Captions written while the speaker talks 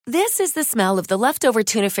This is the smell of the leftover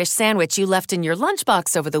tuna fish sandwich you left in your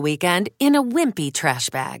lunchbox over the weekend in a wimpy trash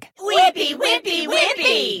bag. Wimpy, wimpy,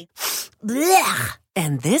 wimpy! Blech!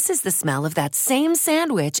 And this is the smell of that same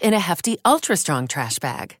sandwich in a hefty, ultra-strong trash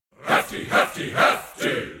bag. Hefty, hefty,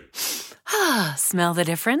 hefty! Ah, smell the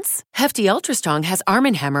difference? Hefty Ultra Strong has Arm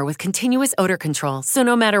 & Hammer with continuous odor control, so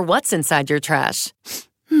no matter what's inside your trash,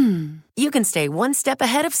 you can stay one step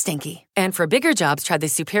ahead of stinky. And for bigger jobs, try the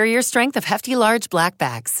superior strength of Hefty Large Black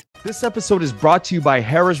Bags. This episode is brought to you by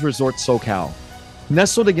Harrah's Resort SoCal.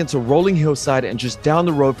 Nestled against a rolling hillside and just down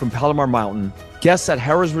the road from Palomar Mountain, guests at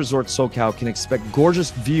Harrah's Resort SoCal can expect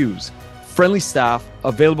gorgeous views, friendly staff,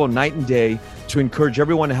 available night and day to encourage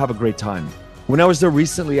everyone to have a great time. When I was there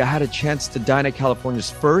recently, I had a chance to dine at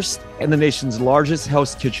California's first and the nation's largest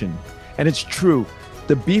Hell's Kitchen. And it's true,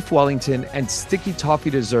 the beef Wellington and sticky toffee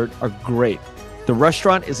dessert are great. The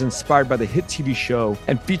restaurant is inspired by the hit TV show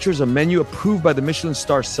and features a menu approved by the Michelin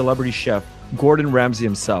star celebrity chef Gordon Ramsay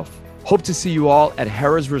himself. Hope to see you all at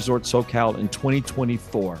Harrah's Resort SoCal in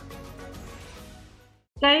 2024.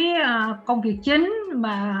 Cái công việc chính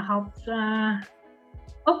mà học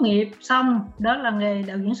tốt nghiệp xong đó là nghề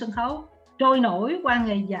đạo diễn sân khấu. Trôi nổi qua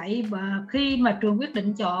nghề dạy, và khi mà trường quyết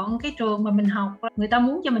định chọn cái trường mà mình học, người ta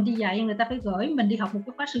muốn cho mình đi dạy, người ta phải gửi mình đi học một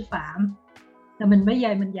cái khóa sư phạm, là mình mới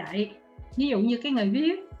về mình dạy. Ví dụ như cái nghề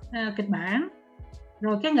viết kịch bản,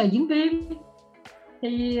 rồi cái nghề diễn viên,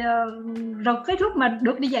 thì rồi cái lúc mà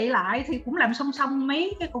được đi dạy lại thì cũng làm song song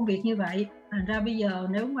mấy cái công việc như vậy. Thành ra bây giờ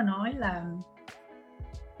nếu mà nói là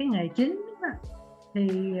cái nghề chính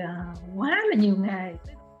thì quá là nhiều nghề.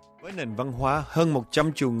 Với nền văn hóa hơn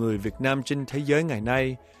 100 triệu người Việt Nam trên thế giới ngày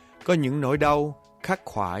nay, có những nỗi đau, khắc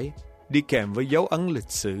khoải, đi kèm với dấu ấn lịch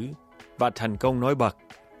sử và thành công nổi bật.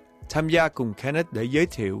 Tham gia cùng Kenneth để giới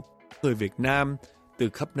thiệu người Việt Nam từ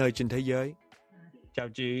khắp nơi trên thế giới. Chào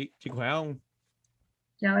chị khỏe không?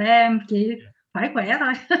 Chào em, chị phải khỏe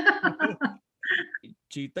thôi.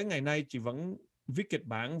 Chị tới ngày nay chị vẫn viết kịch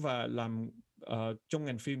bản và làm trong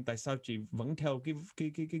ngành phim, tại sao chị vẫn theo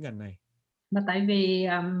cái ngành này? Mà tại vì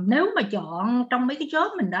nếu mà chọn trong mấy cái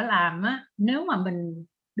job mình đã làm á, nếu mà mình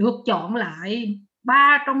được chọn lại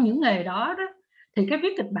 3 trong những nghề đó thì cái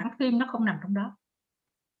viết kịch bản phim nó không nằm trong đó.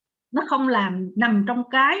 Nó không nằm trong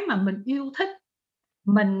cái mà mình yêu thích.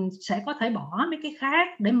 Mình sẽ có thể bỏ mấy cái khác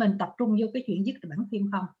để mình tập trung vô cái chuyện viết kịch bản phim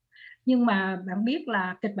không. Nhưng mà bạn biết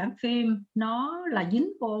là kịch bản phim nó là dính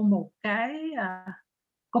vô một cái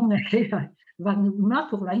công nghệ rồi, và nó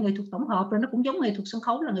thuộc loại nghệ thuật tổng hợp, rồi nó cũng giống nghệ thuật sân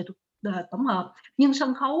khấu là nghệ thuật tổng hợp, nhưng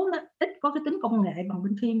sân khấu nó ít có cái tính công nghệ bằng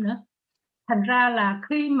bên phim nữa. Thành ra là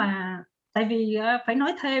khi mà, tại vì phải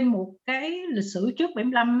nói thêm một cái lịch sử trước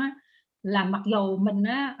 75 á, là mặc dù mình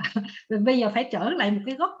á bây giờ phải trở lại một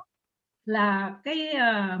cái gốc là cái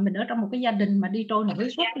mình ở trong một cái gia đình mà đi trôi nổi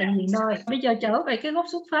suốt là nhiều nơi. Bây giờ trở về cái gốc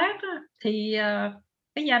xuất phát á, thì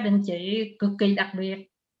cái gia đình chị cực kỳ đặc biệt,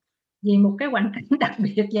 vì một cái hoàn cảnh đặc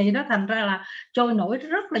biệt vậy đó, thành ra là trôi nổi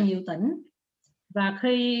rất là nhiều tỉnh. Và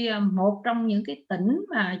khi một trong những cái tỉnh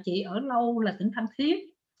mà chị ở lâu là tỉnh Phan Thiết,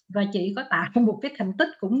 và chị có tạo một cái thành tích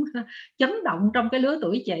cũng chấn động trong cái lứa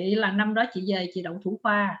tuổi chị, là năm đó chị về chị đậu thủ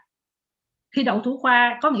khoa. Khi đậu thủ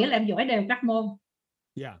khoa có nghĩa là em giỏi đều các môn,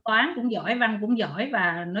 toán cũng giỏi, văn cũng giỏi,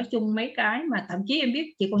 và nói chung mấy cái mà thậm chí em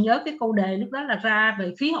biết, chị còn nhớ cái câu đề lúc đó là ra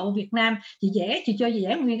về khí hậu Việt Nam, chị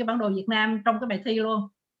vẽ nguyên cái bản đồ Việt Nam trong cái bài thi luôn,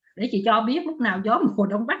 để chị cho biết lúc nào gió mùa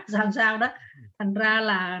đông bắc ra sao đó. Thành ra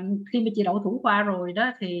là khi mà chị đậu thủ khoa rồi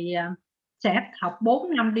đó thì sẽ học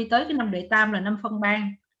 4 năm, đi tới cái năm đệ tam là năm phân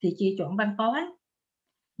ban, thì chị chọn văn toán.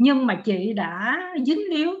 Nhưng mà chị đã dính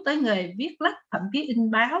líu tới nghề viết lách, thậm chí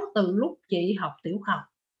in báo từ lúc chị học tiểu học.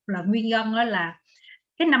 Là nguyên nhân là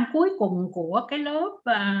cái năm cuối cùng của cái lớp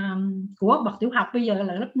của bậc tiểu học, bây giờ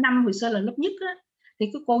là lớp 5, hồi xưa là lớp nhất á, thì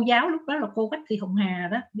cái cô giáo lúc đó là cô Bách Thị Hồng Hà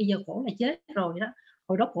đó, bây giờ cổ là chết rồi đó.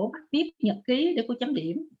 Hồi đó cổ bắt viết nhật ký để cô chấm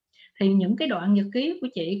điểm, thì những cái đoạn nhật ký của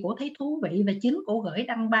chị cổ thấy thú vị, và chính cổ gửi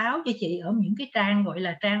đăng báo cho chị ở những cái trang gọi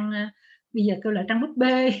là trang, bây giờ kêu là trang búp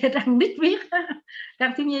bê, trang nít viết,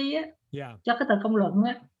 trang thiếu nhi á, cho cái tờ Công luận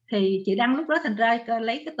á. Thì chị đăng lúc đó, thành ra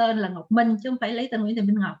lấy cái tên là Ngọc Minh chứ không phải lấy tên Nguyễn Thị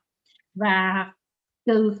Minh Ngọc. Và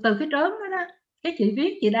từ cái trớn đó cái chị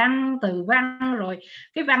viết, chị đăng từ văn, rồi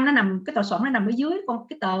cái văn nó nằm, cái tòa soạn nó nằm ở dưới, còn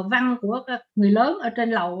cái tờ văn của người lớn ở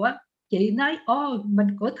trên lầu á. Chị nói mình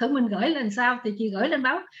thử mình gửi lên sao, thì chị gửi lên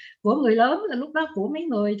báo của người lớn, là lúc đó của mấy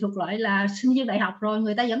người thuộc loại là sinh viên đại học rồi,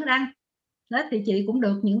 người ta vẫn đăng đó. Thì chị cũng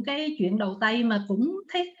được những cái chuyện đầu tay mà cũng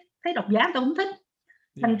thấy độc giả tôi cũng thích.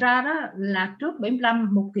 Thành ra đó là trước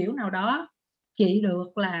 75 một kiểu nào đó chị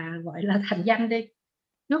được là gọi là thành danh đi,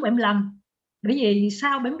 trước 75. Bởi vì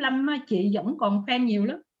sau 75 chị vẫn còn fan nhiều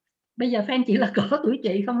lắm. Bây giờ fan chị là cỡ tuổi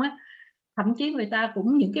chị không á. thậm chí người ta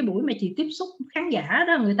cũng những cái buổi mà chị tiếp xúc khán giả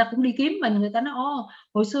đó, người ta cũng đi kiếm mình, người ta nói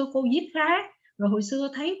hồi xưa cô viết khác, rồi hồi xưa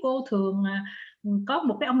thấy cô thường có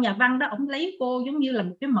một cái ông nhà văn đó, ông lấy cô giống như là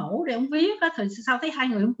một cái mẫu để ông viết đó, thời sao thấy hai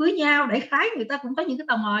người ông cưới nhau, để khái người ta cũng có những cái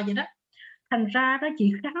tò mò vậy đó. Thành ra đó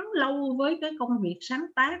chị gắn lâu với cái công việc sáng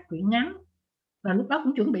tác truyện ngắn, và lúc đó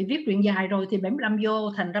cũng chuẩn bị viết truyện dài rồi, thì 75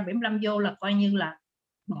 vô, thành ra 75 vô là coi như là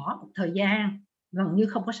bỏ một thời gian gần như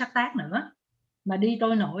không có sáng tác nữa, mà đi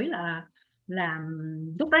trôi nổi là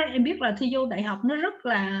lúc đó em biết là thi vô đại học nó rất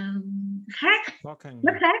là khác,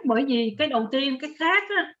 nó khác bởi vì cái đầu tiên cái khác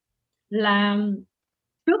á, là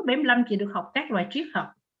trước 75 chị được học các loại triết học,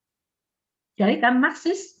 kể cả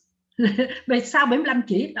Marxist. Về sau 75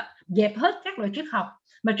 chị dẹp hết các loại triết học,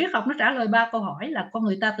 mà triết học nó trả lời 3 câu hỏi là con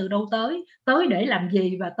người ta từ đâu tới để làm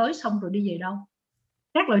gì, và tới xong rồi đi về đâu.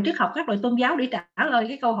 Các loại triết học, các loại tôn giáo để trả lời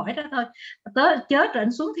cái câu hỏi đó thôi. Chết rồi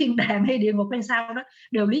anh xuống thiên đàng hay địa ngục hay sao đó,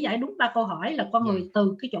 đều lý giải đúng 3 câu hỏi là con người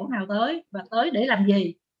từ cái chỗ nào tới, và tới để làm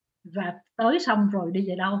gì, và tới xong rồi đi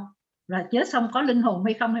về đâu, và chết xong có linh hồn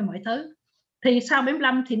hay không, hay mọi thứ. Thì sau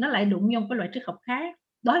 75 thì nó lại đụng vô cái loại triết học khác,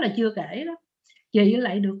 đó là chưa kể đó, chị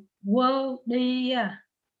lại được đi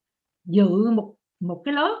dự một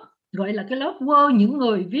cái lớp gọi là cái lớp những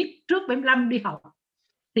người viết trước 75 đi học.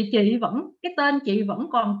 Thì chị vẫn, cái tên chị vẫn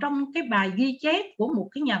còn trong cái bài ghi chép của một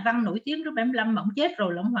cái nhà văn nổi tiếng trước 75 mà ông chết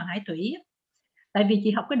rồi, là ông Hoàng Hải Thủy. Tại vì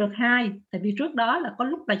chị học cái đợt 2, tại vì trước đó là có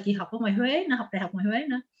lúc là chị học ở ngoài Huế, nó học đại học ngoài Huế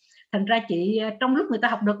nữa. Thành ra chị trong lúc người ta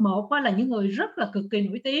học đợt 1 là những người rất là cực kỳ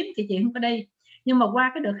nổi tiếng thì chị không có đi. Nhưng mà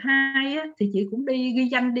qua cái đợt 2 thì chị cũng đi ghi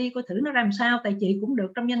danh đi coi thử nó ra làm sao, tại chị cũng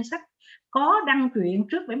được trong danh sách có đăng truyện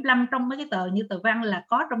trước 75 trong mấy cái tờ như tờ Văn, là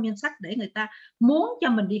có trong danh sách để người ta muốn cho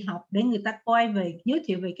mình đi học, để người ta coi về, giới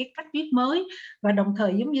thiệu về cái cách viết mới, và đồng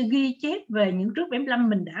thời giống như ghi chép về những trước 75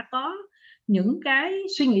 mình đã có những cái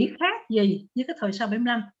suy nghĩ khác gì với cái thời sau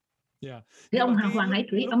 75. Thì ông Hoàng Hải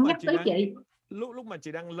Thủy ông nhắc tới chị. Lúc mà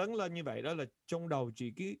chị đang lớn lên như vậy đó, là trong đầu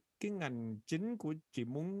chị cái ngành chính của chị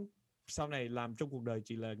muốn sau này làm trong cuộc đời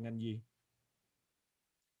chị là ngành gì?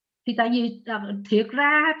 Thì tại vì thiệt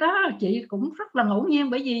ra đó chị cũng rất là ngẫu nhiên,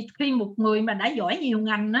 bởi vì khi một người mà đã giỏi nhiều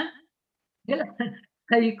ngành á,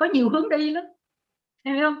 thì có nhiều hướng đi lắm,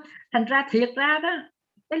 em hiểu không? Thành ra thiệt ra đó,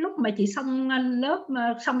 cái lúc mà chị xong lớp,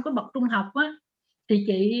 xong cái bậc trung học á, thì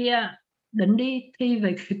chị định đi thi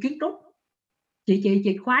về kiến trúc.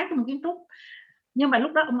 Chị khoái cái môn kiến trúc, nhưng mà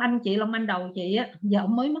lúc đó ông anh chị, ông anh đầu chị á, giờ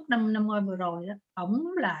ông mới mất năm ngoái vừa rồi á, ông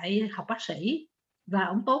lại học bác sĩ và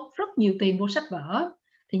ông tốn rất nhiều tiền mua sách vở.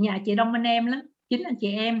 Thì nhà chị đông anh em lắm, 9 anh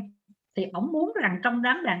chị em, thì ông muốn rằng trong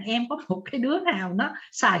đám đàn em có một cái đứa nào nó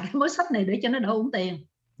xài cái mớ sách này để cho nó đỡ uổng tiền.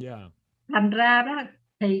 Thành ra đó,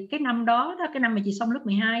 thì cái năm đó, cái năm mà chị xong lớp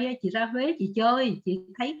 12 á, chị ra Huế chị chơi, chị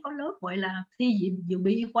thấy có lớp gọi là thi dự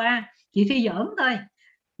bị y khoa, chị thi giỡn thôi.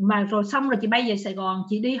 Mà rồi xong rồi chị bay về Sài Gòn,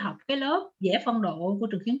 chị đi học cái lớp vẽ phong độ của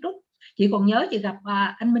trường kiến trúc. Chị còn nhớ chị gặp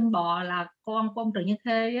anh Minh Bò, là con của ông Trần Nhân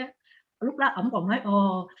Khê á. Lúc đó ổng còn nói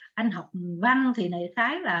anh học văn thì này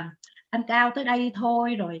khái là anh cao tới đây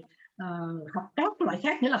thôi, rồi học các loại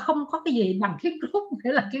khác, nghĩa là không có cái gì bằng kiến trúc,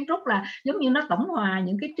 nghĩa là kiến trúc là giống như nó tổng hòa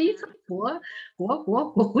những cái trí thức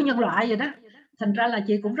của nhân loại vậy đó. Thành ra là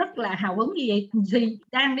chị cũng rất là hào hứng như vậy. Thì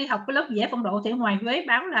đang đi học cái lớp vẽ phong độ thì ngoài Huế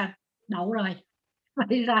báo là đậu rồi, mà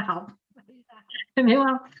đi ra học, em hiểu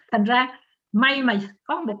không? Thành ra may mà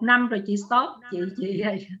có một năm rồi chị stop, chị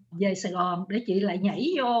về Sài Gòn để chị lại nhảy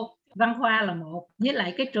vô văn khoa là một, với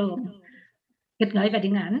lại cái trường kịch nghệ và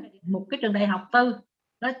điện ảnh, một cái trường đại học tư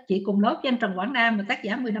đó. Chị cùng lớp với anh Trần Quảng Nam, là tác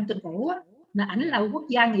giả 10 năm tình cũ á, là ảnh là quốc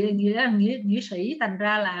gia nghĩa sĩ. Thành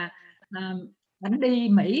ra là ảnh đi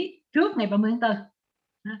Mỹ trước ngày 30 tháng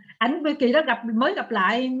 4. Ảnh với kỳ đó mới gặp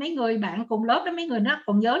lại mấy người bạn cùng lớp đó, mấy người nó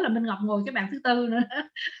còn nhớ là Minh Ngọc ngồi cái bàn thứ tư nữa.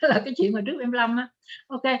 Là cái chuyện mà trước 75 á.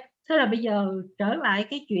 Ok, thế là bây giờ trở lại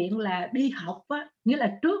cái chuyện là đi học á, nghĩa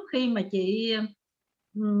là trước khi mà chị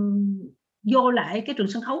vô lại cái trường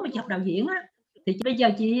sân khấu mà chị học đạo diễn á, thì bây giờ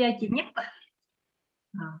chị nhắc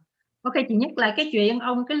ok, chị nhắc lại cái chuyện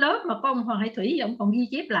cái lớp mà có ông Hoàng Hải Thủy, ông còn ghi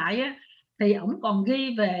chép lại á, thì ông còn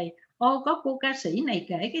ghi về có cô ca sĩ này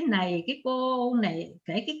kể cái này, cái cô này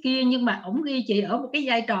kể cái kia, nhưng mà ông ghi chị ở một cái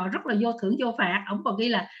vai trò rất là vô thưởng vô phạt. Ông còn ghi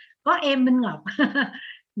là có em Minh Ngọc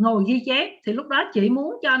ngồi ghi chép. Thì lúc đó chị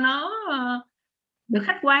muốn cho nó được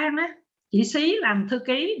khách quan á, chị xí làm thư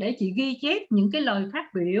ký để chị ghi chép những cái lời phát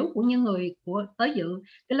biểu của những người tới dự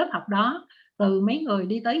cái lớp học đó, từ mấy người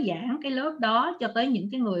đi tới giảng cái lớp đó cho tới những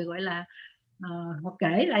cái người gọi là họ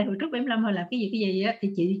kể lại hồi trước 75 họ làm cái gì á, thì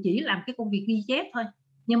chị chỉ làm cái công việc ghi chép thôi.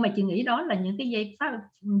 Nhưng mà chị nghĩ đó là những cái giây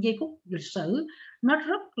phút lịch sử nó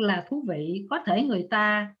rất là thú vị. Có thể người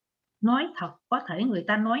ta nói thật, có thể người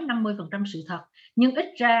ta nói 50% sự thật, nhưng ít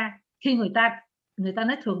ra khi người ta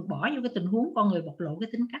nói thường bỏ vô cái tình huống con người bộc lộ cái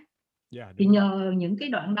tính cách. Thì đúng. nhờ những cái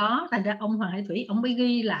đoạn đó, thành ra ông Hoàng Hải Thủy ông mới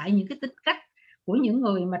ghi lại những cái tính cách của những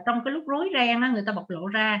người mà trong cái lúc rối ren đó, người ta bộc lộ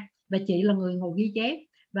ra. Và chị là người ngồi ghi chép,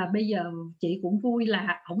 và bây giờ chị cũng vui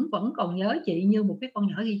là ổng vẫn còn nhớ chị như một cái con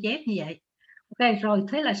nhỏ ghi chép như vậy. Ok, rồi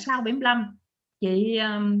thế là sau 75 chị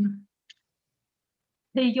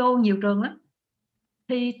thi vô nhiều trường lắm,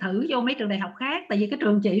 thi thử vô mấy trường đại học khác, tại vì cái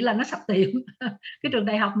trường chị là nó sập tiệm. Cái trường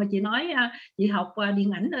đại học mà chị nói, chị học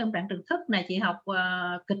điện ảnh ở Bạn Trường Thức này, chị học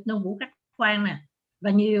kịch nông vũ Cách Khoan nè,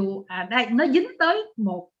 và nhiều đây nó dính tới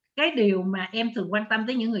một cái điều mà em thường quan tâm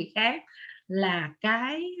tới những người khác là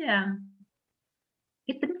cái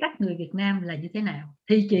tính cách người Việt Nam là như thế nào.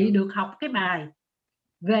 Thì chị được học cái bài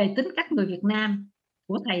về tính cách người Việt Nam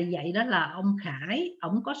của thầy dạy, đó là ông Khải.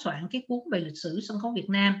 Ông có soạn cái cuốn về lịch sử sân khấu Việt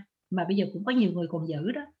Nam mà bây giờ cũng có nhiều người còn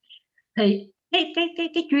giữ đó. Thì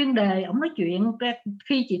cái chuyên đề ông nói chuyện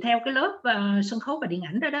khi chị theo cái lớp sân khấu và điện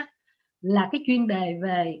ảnh đó đó, là cái chuyên đề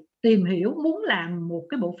về tìm hiểu, muốn làm một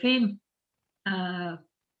cái bộ phim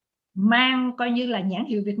mang coi như là nhãn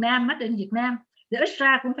hiệu Việt Nam, made in Việt Nam, thì ít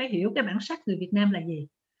ra cũng phải hiểu cái bản sắc người Việt Nam là gì.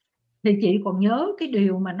 Thì chị còn nhớ cái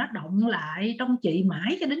điều mà nó động lại trong chị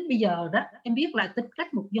mãi cho đến bây giờ đó. Em biết là tính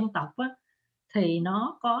cách một dân tộc á, thì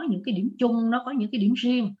nó có những cái điểm chung, nó có những cái điểm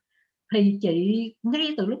riêng. Thì chị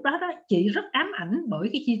ngay từ lúc đó đó, chị rất ám ảnh bởi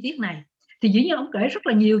cái chi tiết này. Thì dĩ nhiên ông kể rất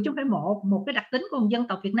là nhiều chứ không phải một cái đặc tính của một dân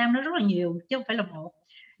tộc Việt Nam nó rất là nhiều chứ không phải là một.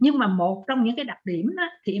 Nhưng mà một trong những cái đặc điểm đó,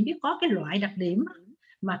 thì em biết có cái loại đặc điểm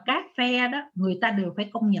mà các phe đó người ta đều phải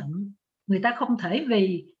công nhận. Người ta không thể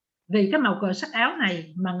vì cái màu cờ sắc áo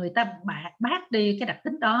này mà người ta bác đi cái đặc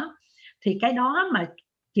tính đó. Thì cái đó mà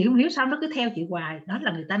chị không hiểu sao nó cứ theo chị hoài. Đó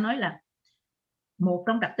là người ta nói là một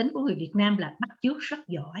trong đặc tính của người Việt Nam là bắt chước rất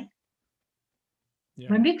giỏi.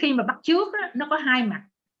 Mình biết khi mà bắt chước đó, nó có hai mặt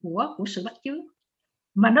của sự bắt chước,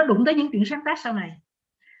 mà nó đụng tới những chuyện sáng tác sau này.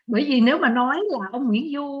 Bởi vì nếu mà nói là ông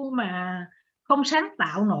Nguyễn Du mà không sáng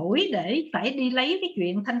tạo nổi để phải đi lấy cái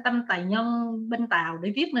chuyện thanh tâm tài nhân bên Tàu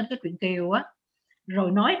để viết nên cái truyện Kiều á,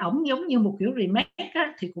 rồi nói ổng giống như một kiểu remake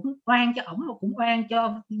á, thì cũng oan cho ổng mà cũng oan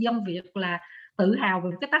cho dân Việt là tự hào về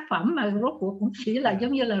cái tác phẩm mà rốt cuộc cũng chỉ là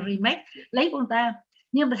giống như là remake lấy của người ta.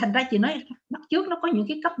 Nhưng mà thành ra chị nói bắt chước nó có những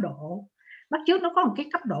cái cấp độ. Bắt chước nó có một cái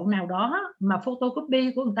cấp độ nào đó mà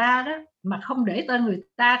photocopy của người ta đó, mà không để tên người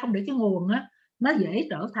ta, không để cái nguồn á, nó dễ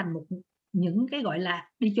trở thành một những cái gọi là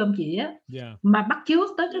đi chôm chĩa. Mà bắt chước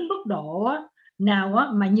tới cái mức độ á, nào á,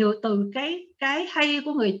 mà nhiều từ cái hay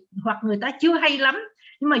của người, hoặc người ta chưa hay lắm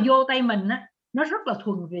nhưng mà vô tay mình á, nó rất là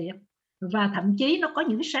thuần Việt và thậm chí nó có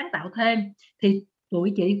những cái sáng tạo thêm. Thì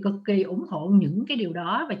tụi chị cực kỳ ủng hộ những cái điều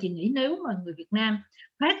đó, và chị nghĩ nếu mà người Việt Nam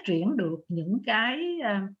phát triển được những cái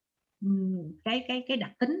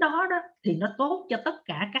đặc tính đó đó thì nó tốt cho tất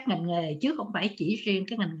cả các ngành nghề chứ không phải chỉ riêng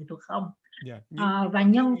cái ngành nghệ thuật không. Và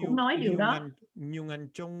Nhân cũng nói điều đó. Nhiều ngành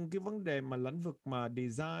trong cái vấn đề mà lĩnh vực mà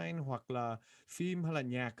design hoặc là phim hay là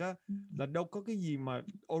nhạc á, là đâu có cái gì mà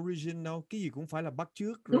original, cái gì cũng phải là bắt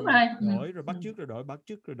chước rồi đổi, rồi bắt chước rồi đổi, bắt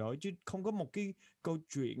chước rồi đổi, chứ không có một cái câu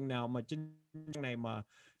chuyện nào mà trên này mà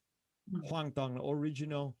hoàn toàn là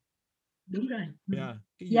original. Đúng rồi.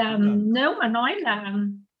 Và nếu mà nói là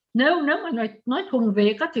nếu mà nói thuần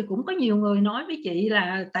Việt á, thì cũng có nhiều người nói với chị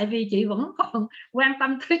là tại vì chị vẫn còn quan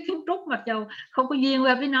tâm tới kiến trúc mặc dù không có duyên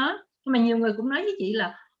qua với nó. Nhưng mà nhiều người cũng nói với chị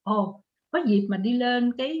là có dịp mà đi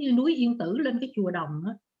lên cái núi Yên Tử, lên cái chùa Đồng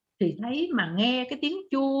á, thì thấy mà nghe cái tiếng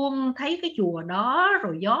chuông, thấy cái chùa đó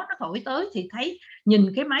rồi gió nó thổi tới, thì thấy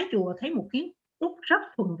nhìn cái mái chùa thấy một kiến trúc rất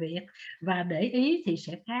thuần Việt. Và để ý thì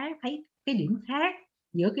sẽ thấy cái điểm khác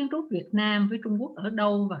giữa kiến trúc Việt Nam với Trung Quốc ở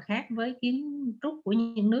đâu và khác với kiến trúc của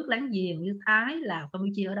những nước láng giềng như Thái, Lào,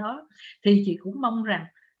 Campuchia ở đó. Thì chị cũng mong rằng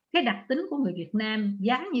cái đặc tính của người Việt Nam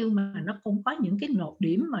giá như mà nó cũng có những cái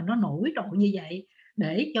điểm mà nó nổi trội như vậy,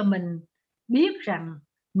 để cho mình biết rằng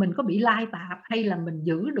mình có bị lai tạp hay là mình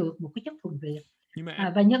giữ được một cái chất thuần Việt.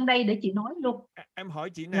 Và nhân đây để chị nói luôn. Em hỏi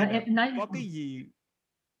chị này, có cái gì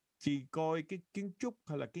chị coi cái kiến trúc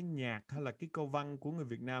hay là cái nhạc hay là cái câu văn của người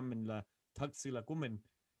Việt Nam mình là thật sự là của mình,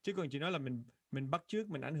 chứ còn chị nói là mình bắt chước,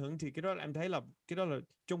 mình ảnh hưởng, thì cái đó là em thấy là cái đó là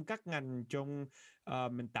trong các ngành, trong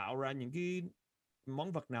mình tạo ra những cái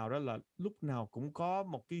món vật nào đó là lúc nào cũng có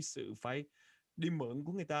một cái sự phải đi mượn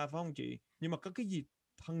của người ta, phải không chị? Nhưng mà có cái gì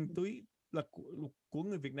thân túy là của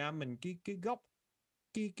người Việt Nam mình, cái gốc,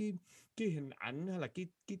 cái hình ảnh hay là cái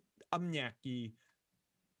âm nhạc gì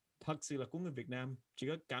thật sự là của người Việt Nam, chị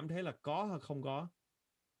có cảm thấy là có hay không có?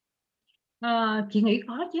 Chị nghĩ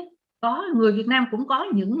có chứ. Có, người Việt Nam cũng có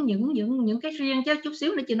những cái riêng chứ. Chút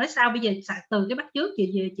xíu nữa chị nói sao, bây giờ từ cái bắt chước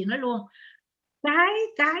chị nói luôn.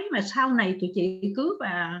 Cái mà sau này tụi chị cứ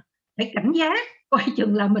và phải cảnh giác coi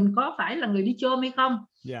chừng là mình có phải là người đi chôm hay không.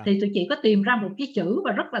 Thì tụi chị có tìm ra một cái chữ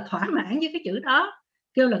và rất là thỏa mãn với cái chữ đó,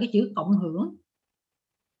 kêu là cái chữ cộng hưởng.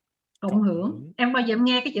 Cộng hưởng, em bao giờ em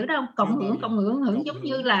nghe cái chữ đó không? Cộng hưởng giống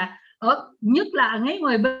như là nhất là ngay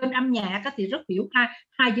người bên âm nhạc thì rất hiểu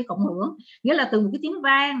hai chữ cộng hưởng, nghĩa là từ một cái tiếng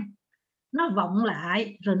vang nó vọng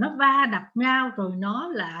lại, rồi nó va đập nhau, rồi nó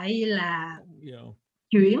lại là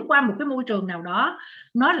chuyển qua một cái môi trường nào đó,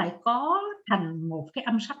 nó lại có thành một cái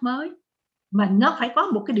âm sắc mới, mà nó phải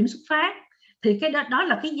có một cái điểm xuất phát. Thì cái đó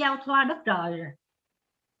là cái giao thoa đất trời rồi,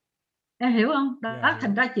 em hiểu không? Đó,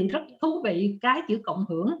 thành ra chị rất thú vị cái chữ cộng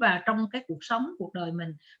hưởng, và trong cái cuộc đời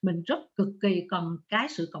mình rất cực kỳ cần cái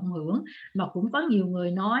sự cộng hưởng. Mà cũng có nhiều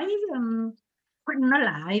người nói khoanh nó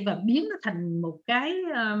lại và biến nó thành một cái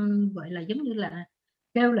gọi là giống như là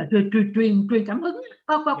kêu là truyền cảm hứng.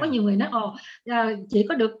 Có nhiều người nói chị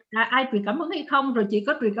có được ai truyền cảm hứng hay không, rồi chị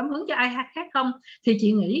có truyền cảm hứng cho ai khác không. Thì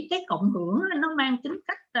chị nghĩ cái cộng hưởng nó mang tính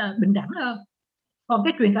cách bình đẳng hơn, còn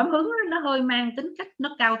cái truyền cảm hứng nó hơi mang tính cách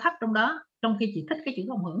nó cao thấp trong đó, trong khi chị thích cái chữ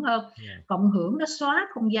cộng hưởng hơn. Cộng hưởng nó xóa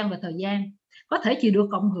không gian và thời gian. Có thể chị được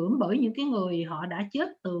cộng hưởng bởi những cái người họ đã chết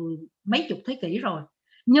từ mấy chục thế kỷ rồi,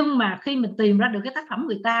 nhưng mà khi mình tìm ra được cái tác phẩm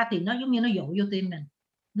người ta thì nó giống như nó dội vô tim mình,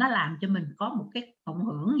 nó làm cho mình có một cái cộng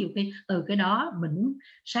hưởng. Nhiều khi từ cái đó mình muốn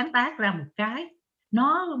sáng tác ra một cái,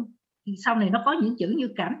 nó sau này nó có những chữ như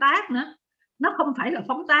cảm tác nữa, nó không phải là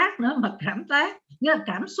phóng tác nữa mà cảm tác, nghĩa là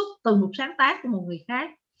cảm xúc từ một sáng tác của một người khác.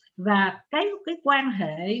 Và cái quan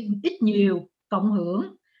hệ ít nhiều cộng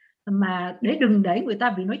hưởng mà đừng để người ta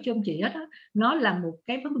bị nói chôm chỉ hết đó, nó là một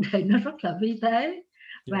cái vấn đề nó rất là vi tế,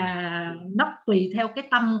 và nó tùy theo cái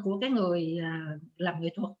tâm của cái người làm nghệ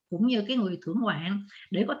thuật cũng như cái người thưởng ngoạn,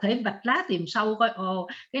 để có thể vạch lá tìm sâu coi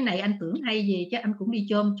cái này anh tưởng hay gì chứ anh cũng đi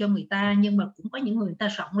chôm cho người ta. Nhưng mà cũng có những người ta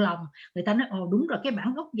rộng lòng, người ta nói đúng rồi, cái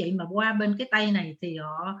bản gốc vậy mà qua bên cái tay này thì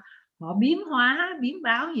họ biến hóa biến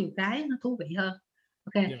báo nhiều cái nó thú vị hơn.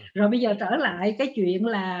 Rồi bây giờ trở lại cái chuyện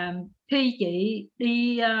là khi chị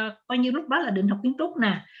đi coi như lúc đó là định học kiến trúc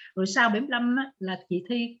nè, rồi sau 75 là chị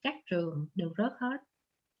thi các trường đều rớt hết.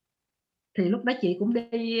 Thì lúc đó chị cũng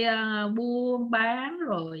đi buôn bán,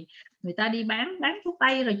 rồi người ta đi bán thuốc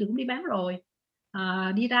tây rồi chị cũng đi bán rồi,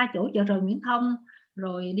 đi ra chỗ chợ rời Nguyễn Thông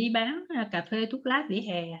rồi đi bán cà phê thuốc lá vỉa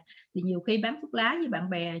hè. Thì nhiều khi bán thuốc lá với bạn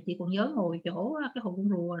bè, chị còn nhớ ngồi chỗ cái hồ con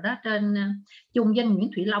rùa đó trên chung danh Nguyễn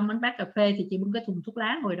Thụy Long, anh bán cà phê thì chị bưng cái thùng thuốc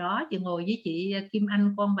lá ngồi đó, chị ngồi với chị Kim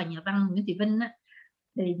Anh, con bà nhà văn Nguyễn Thị Vinh á.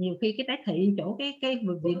 Thì nhiều khi cái trái thị chỗ cái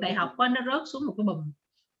viện đại học đó, nó rớt xuống một cái bùm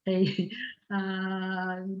thì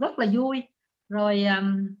rất là vui. Rồi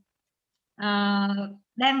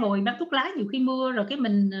đang ngồi bán thuốc lá, nhiều khi mưa rồi cái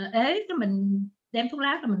mình cái mình đem thuốc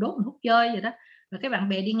lá rồi mình đốt mình hút chơi vậy đó. Rồi cái bạn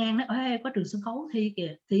bè đi ngang nói có trường sân khấu thi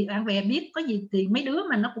kìa. Thì bạn bè biết có gì thì mấy đứa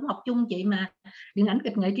mà nó cũng học chung chị mà điện ảnh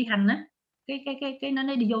kịch nghệ tri hành á, cái nó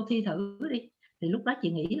nói đi vô thi thử đi. Thì lúc đó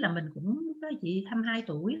chị nghĩ là mình cũng lúc đó chị 22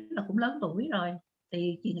 tuổi là cũng lớn tuổi rồi,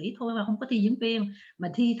 thì chị nghĩ thôi mà không có thi diễn viên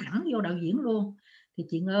mà thi thẳng vô đạo diễn luôn. Thì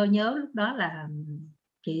chị nhớ lúc đó là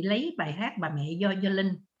chị lấy bài hát Bà Mẹ Do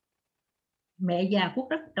Linh. Mẹ già cuốc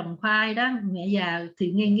đất trồng khoai đó, mẹ già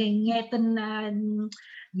thì nghe tin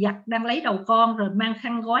giặc đang lấy đầu con rồi mang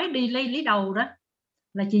khăn gói đi lấy đầu đó,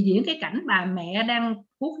 là chị diễn cái cảnh bà mẹ đang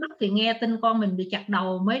cuốc đất thì nghe tin con mình bị chặt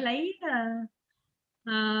đầu mới lấy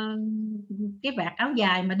cái vạt áo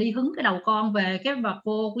dài mà đi hứng cái đầu con về. Cái bà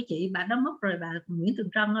cô của chị bà đó mất rồi, bà Nguyễn Tường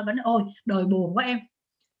Trân, bà nói ôi đời buồn quá em,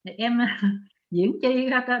 thì em diễn chi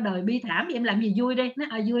ra đời bi thảm, em làm gì vui đi.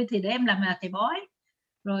 Nói vui thì để em làm thầy bói.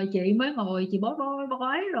 Rồi chị mới ngồi chị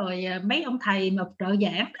bói rồi mấy ông thầy mà trợ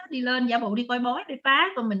giảng đó đi lên giả bộ đi coi bói để phá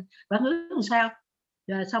cho mình phản ứng làm sao.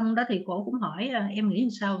 Rồi xong đó thì cổ cũng hỏi em nghĩ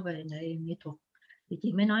sao về nghệ thuật. Thì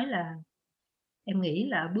chị mới nói là em nghĩ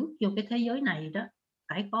là bước vô cái thế giới này đó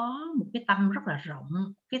phải có một cái tâm rất là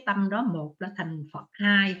rộng. Cái tâm đó, một là thành Phật,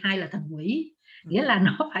 hai là thành quỷ, nghĩa là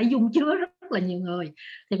nó phải dung chứa rất là nhiều người.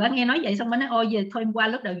 Thì bà nghe nói vậy xong bà nói ôi về thôi em qua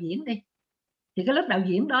lớp đạo diễn đi. Thì cái lớp đạo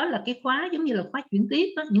diễn đó là cái khóa giống như là khóa chuyển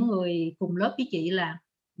tiếp đó. Những người cùng lớp với chị là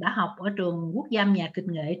đã học ở trường quốc gia nhà kịch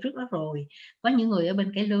nghệ trước đó rồi, có những người ở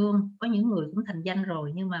bên cải lương, có những người cũng thành danh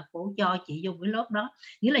rồi, nhưng mà cổ cho chị vô cái lớp đó.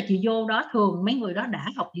 Nghĩa là chị vô đó thường mấy người đó đã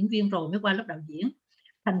học diễn viên rồi mới qua lớp đạo diễn.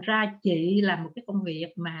 Thành ra chị làm một cái công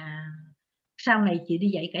việc mà sau này chị đi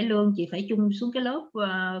dạy cải lương, chị phải chung xuống cái lớp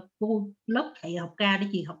lớp thầy học ca để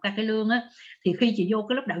chị học ca cải lương á. Thì khi chị vô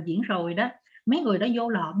cái lớp đạo diễn rồi đó, mấy người đó vô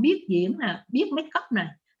là họ biết diễn nè, biết make up nè,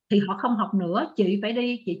 thì họ không học nữa. Chị phải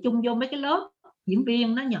đi, chị chung vô mấy cái lớp diễn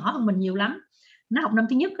viên nó nhỏ hơn mình nhiều lắm. Nó học năm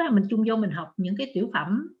thứ nhất á, mình chung vô mình học những cái tiểu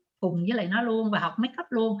phẩm cùng với lại nó luôn và học make up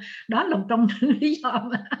luôn. Đó là trong lý do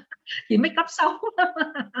mà Chị make up xấu lắm.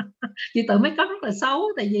 Chị tự make up rất là xấu,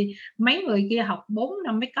 tại vì mấy người kia học 4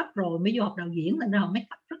 năm make up rồi mới vô học đạo diễn, nên họ make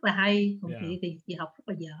up rất là hay, còn chị thì chị học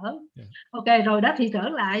rất là dở. Ok rồi đó, thì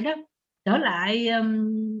trở lại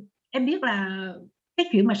em biết là cái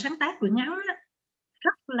chuyện mà sáng tác truyện ngắn á,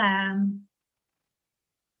 rất là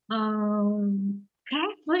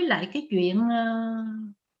khác với lại cái chuyện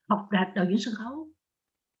học đạo diễn sân khấu.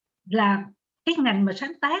 Là cái ngành mà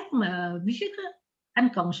sáng tác mà viết á, anh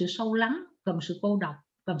cần sự sâu lắng, cần sự cô độc,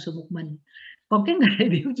 cần sự một mình. Còn cái nghề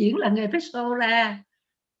biểu diễn là nghề phải show ra,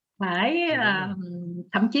 phải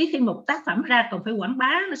thậm chí khi một tác phẩm ra còn phải quảng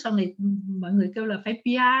bá, sau này mọi người kêu là phải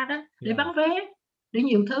PR đó, để bán vé, để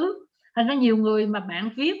nhiều thứ. Thành ra nhiều người mà bạn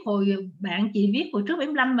chị viết hồi trước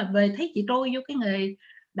 75 mà về thấy chị trôi vô cái nghề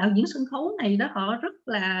đạo diễn sân khấu này đó, họ rất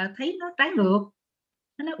là thấy nó trái ngược.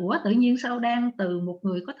 Nó nói ủa, tự nhiên sao đang từ một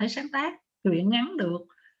người có thể sáng tác truyện ngắn được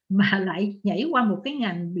mà lại nhảy qua một cái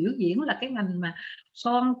ngành biểu diễn, là cái ngành mà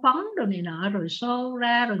son phấn rồi này nọ, rồi show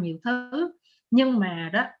ra rồi nhiều thứ. Nhưng mà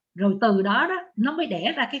đó, rồi từ đó nó mới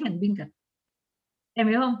đẻ ra cái ngành biên kịch. Em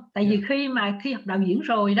hiểu không? Tại vì khi học đạo diễn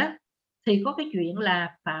rồi đó thì có cái chuyện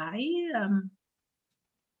là phải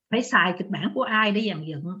xài kịch bản của ai để dàn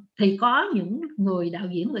dựng. Thì có những người đạo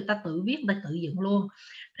diễn người ta tự viết, người ta tự dựng luôn.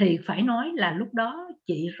 Thì phải nói là lúc đó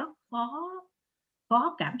chị rất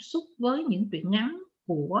có cảm xúc với những truyện ngắn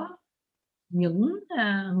của những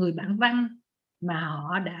người bạn văn mà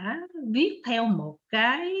họ đã viết theo một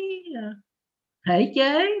cái thể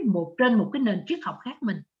chế, trên một cái nền triết học khác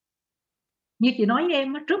mình. Như chị nói với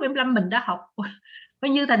em, trước 75 mình đã học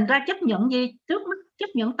coi như, thành ra chấp nhận gì? Trước mắt chấp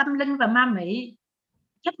nhận tâm linh và ma mị,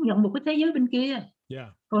 chấp nhận một cái thế giới bên kia.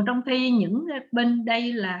 Còn trong khi những bên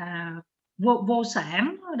đây là vô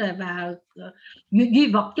sản và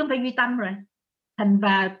duy vật chứ không phải duy tâm rồi.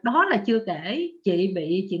 Và đó là chưa kể chị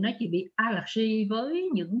bị allergy với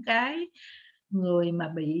những cái người mà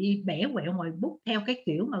bị bẻ quẹo ngoài bút theo cái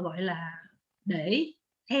kiểu mà gọi là để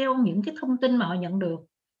theo những cái thông tin mà họ nhận được,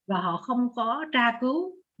 và họ không có tra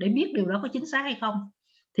cứu để biết điều đó có chính xác hay không.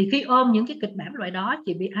 Thì khi ôm những cái kịch bản loại đó,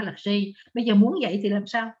 chị bị allergy. Bây giờ muốn vậy thì làm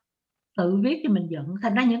sao? Tự viết cho mình dựng.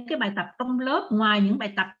 Thành ra những cái bài tập trong lớp, ngoài những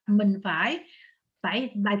bài tập mình phải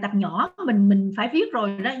bài tập nhỏ mình phải viết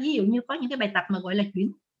rồi đó. Ví dụ như có những cái bài tập mà gọi là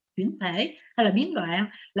chuyển thể hay là biến đoạn,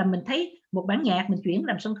 là mình thấy một bản nhạc mình chuyển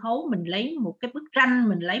làm sân khấu, mình lấy một cái bức tranh,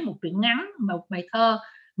 mình lấy một truyện ngắn, một bài thơ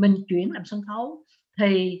mình chuyển làm sân khấu.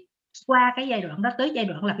 Thì qua cái giai đoạn đó tới giai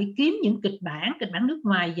đoạn là phải kiếm những kịch bản nước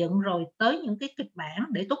ngoài dựng, rồi tới những cái kịch bản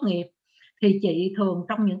để tốt nghiệp. Thì chị thường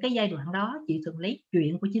trong những cái giai đoạn đó chị thường lấy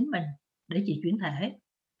chuyện của chính mình để chị chuyển thể.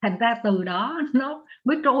 Thành ra từ đó nó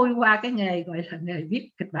mới trôi qua cái nghề gọi là nghề viết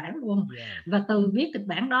kịch bản luôn. Và từ viết kịch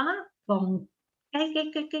bản đó, còn cái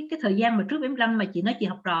thời gian mà trước 75 mà chị nói chị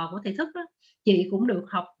học trò của thầy Thức đó, chị cũng được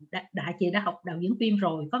học chị đã học đạo diễn phim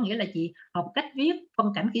rồi, có nghĩa là chị học cách viết phân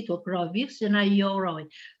cảnh kỹ thuật rồi, viết scenario rồi.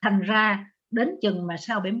 Thành ra đến chừng mà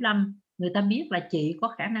sau 75 người ta biết là chị có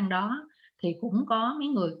khả năng đó, thì cũng có mấy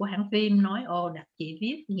người của hãng phim nói đặt chị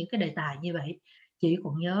viết những cái đề tài như vậy. Chị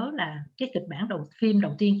còn nhớ là cái kịch bản phim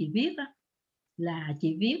đầu tiên chị viết đó, là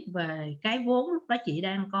chị viết về cái vốn lúc đó chị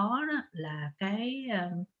đang có đó, là cái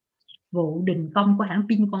vụ đình công của hãng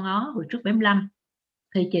pin Con Ó hồi trước 75.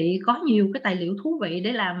 Thì chị có nhiều cái tài liệu thú vị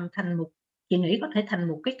để làm thành chị nghĩ có thể thành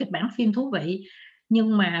một cái kịch bản phim thú vị.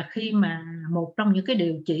 Nhưng mà khi mà một trong những cái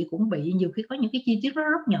điều chị cũng bị, nhiều khi có những cái chi tiết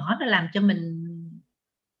rất nhỏ nó làm cho mình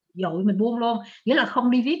dội, mình buông luôn. Nghĩa là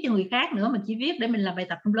không đi viết cho người khác nữa, mình chỉ viết để mình làm bài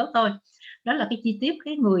tập trong lớp thôi. Đó là cái chi tiết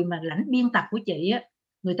cái người mà lãnh biên tập của chị á,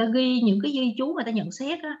 người ta ghi những cái ghi chú, người ta nhận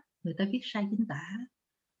xét á, người ta viết sai chính tả.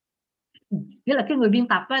 Nghĩa là cái người biên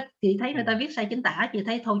tập á, chị thấy người ta viết sai chính tả, chị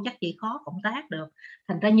thấy thôi chắc chị khó cộng tác được.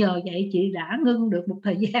 Thành ra nhờ vậy chị đã ngưng được một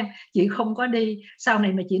thời gian, chị không có đi. Sau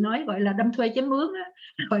này mà chị nói gọi là đâm thuê chém mướn á,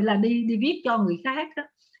 gọi là đi viết cho người khác á.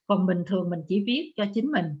 Còn bình thường mình chỉ viết cho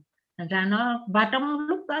chính mình. Thành ra nó, và trong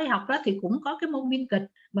lúc đó học đó thì cũng có cái môn biên kịch,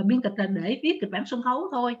 mà biên kịch là để viết kịch bản sân khấu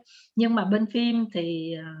thôi. Nhưng mà bên phim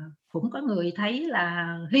thì cũng có người thấy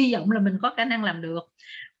là hy vọng là mình có khả năng làm được.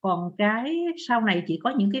 Còn cái sau này chị có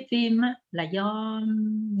những cái phim á, là do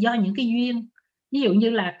những cái duyên. Ví dụ như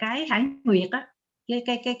là cái Hải Nguyệt á,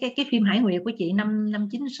 cái phim Hải Nguyệt của chị năm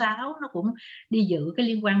 96, nó cũng đi dự cái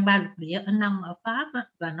liên hoan 3 lục địa ở Pháp á,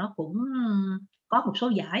 và nó cũng có một số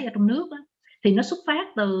giải ở trong nước á. Thì nó xuất phát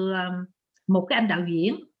từ một cái anh đạo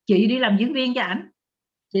diễn, chị đi làm diễn viên cho ảnh,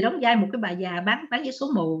 chị đóng vai một cái bà già bán vé số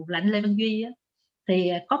mù là anh Lê Văn Duy á.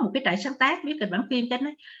 Thì có một cái trại sáng tác viết kịch bản phim cho anh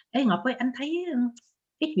ấy. Ê Ngọc ơi, anh thấy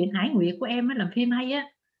cái chuyện Hải Nguyệt của em làm phim hay á,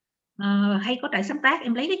 hay có trại sáng tác,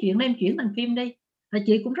 em lấy cái chuyện đó em chuyển thành phim đi. Và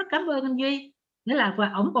chị cũng rất cảm ơn anh Duy. Nghĩa là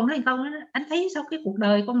và ổng còn nói một câu đó, anh thấy sao cái cuộc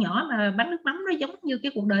đời con nhỏ mà bán nước mắm nó giống như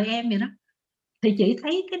cái cuộc đời em vậy đó. Thì chị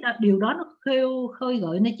thấy điều đó nó khơi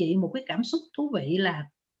gợi nên chị một cái cảm xúc thú vị là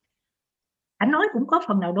ảnh nói cũng có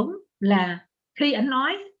phần nào đúng, là khi ảnh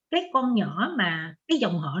nói cái con nhỏ mà cái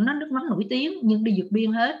dòng họ nó nước mắm nổi tiếng nhưng đi vượt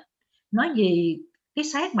biên hết, nói gì cái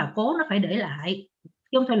xác bà cố nó phải để lại,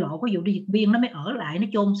 chứ không phải lộ, ví dụ đi vượt biên nó mới ở lại, nó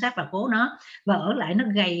chôn xác bà cố nó, và ở lại nó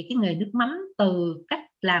gầy cái nghề nước mắm từ cách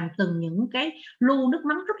làm từng những cái lu nước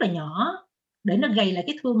mắm rất là nhỏ để nó gầy lại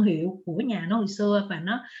cái thương hiệu của nhà nó hồi xưa, và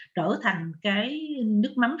nó trở thành cái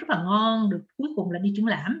nước mắm rất là ngon, được cuối cùng là đi triển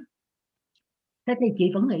lãm. Thế thì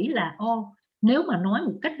chị vẫn nghĩ là nếu mà nói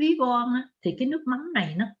một cách ví von á, thì cái nước mắm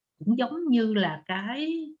này nó cũng giống như là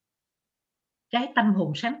cái tâm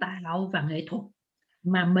hồn sáng tạo và nghệ thuật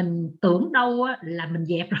mà mình tưởng đâu á, là mình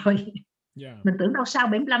dẹp rồi. Mình tưởng đâu sau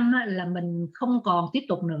 75 á, là mình không còn tiếp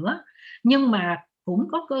tục nữa, nhưng mà cũng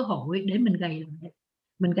có cơ hội để mình gầy lại.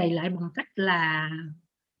 Mình gầy lại bằng cách là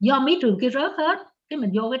do mấy trường kia rớt hết, cái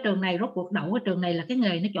mình vô cái trường này, rốt cuộc đậu cái trường này là cái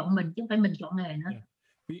nghề nó chọn mình chứ không phải mình chọn nghề nữa.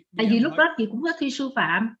 Tại vì lúc đó chị cũng có thi sư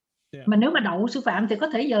phạm, mà nếu mà đậu sư phạm thì có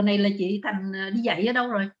thể giờ này là chị thành đi dạy ở đâu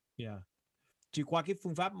rồi. Chị qua cái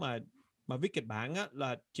phương pháp mà viết kịch bản á,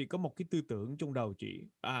 là chị có một cái tư tưởng trong đầu chị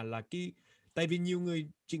là tại vì nhiều người,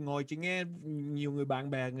 chị ngồi chị nghe nhiều người bạn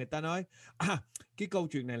bè người ta nói cái câu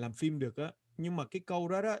chuyện này làm phim được á, nhưng mà cái câu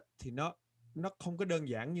đó thì nó không có đơn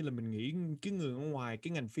giản như là mình nghĩ. Cái người ở ngoài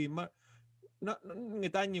cái ngành phim á, người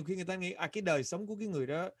ta nhiều khi người ta nghĩ cái đời sống của cái người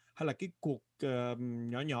đó hay là cái cuộc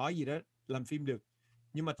nhỏ nhỏ gì đó làm phim được,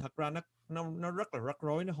 nhưng mà thật ra nó rất là rắc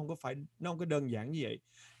rối, nó không có đơn giản như vậy.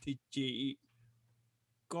 Thì chị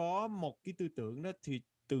có một cái tư tưởng đó, thì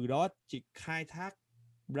từ đó chị khai thác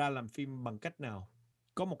ra làm phim bằng cách nào?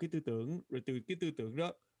 Có một cái tư tưởng, rồi từ cái tư tưởng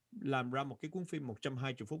đó làm ra một cái cuốn phim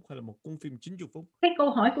 120 phút hay là một cuốn phim 90 phút? Cái câu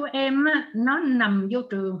hỏi của em á, nó nằm vô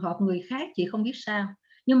trường hợp người khác chị không biết sao,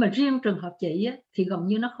 nhưng mà riêng trường hợp chị á, thì gần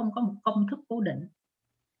như nó không có một công thức cố định.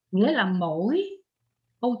 Nghĩa là mỗi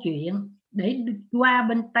câu chuyện để qua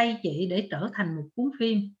bên tay chị để trở thành một cuốn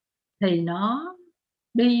phim thì nó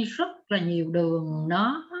đi rất là nhiều đường,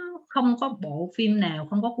 nó không có bộ phim nào,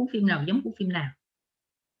 không có cuốn phim nào giống cuốn phim nào.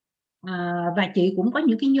 Và chị cũng có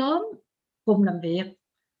những cái nhóm cùng làm việc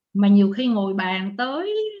mà nhiều khi ngồi bàn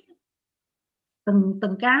tới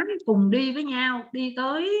từng cái cùng đi với nhau, đi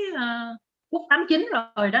tới phút 89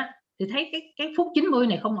 rồi đó, thì thấy cái phút 90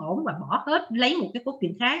 này không ổn và bỏ hết, lấy một cái cốt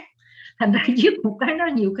truyện khác. Thành ra viết một cái đó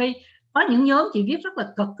nhiều khi có những nhóm chị viết rất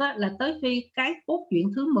là cực á, là tới khi cái cốt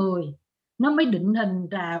truyện thứ 10 nó mới định hình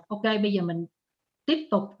ra ok bây giờ mình tiếp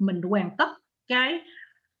tục mình hoàn tất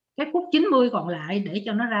cái phút 90 còn lại để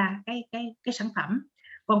cho nó ra cái sản phẩm.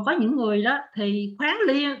 Còn có những người đó thì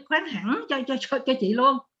khoán hẳn cho chị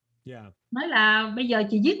luôn. Nói là bây giờ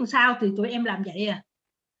chị viết làm sao thì tụi em làm vậy à.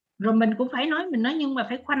 Rồi mình cũng phải nói, mình nói nhưng mà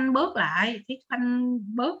phải khoanh bớt lại, phải khoanh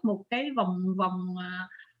bớt một cái vòng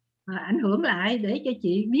ảnh hưởng lại để cho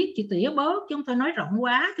chị biết, chị tỉa bớt, chứ không thôi nói rộng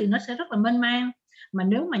quá thì nó sẽ rất là mênh mang. Mà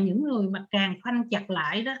nếu mà những người mà càng khoanh chặt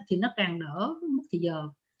lại đó thì nó càng đỡ mất thời giờ.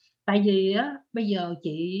 Tại vì á, bây giờ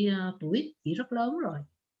tuổi chị rất lớn rồi,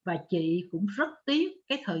 và chị cũng rất tiếc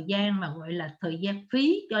cái thời gian mà gọi là thời gian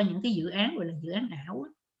phí cho những cái dự án gọi là dự án ảo á.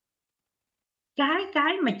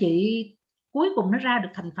 Cái mà chị cuối cùng nó ra được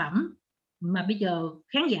thành phẩm mà bây giờ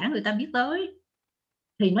khán giả người ta biết tới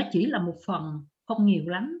thì nó chỉ là một phần không nhiều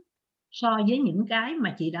lắm so với những cái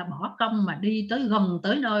mà chị đã bỏ công mà đi tới gần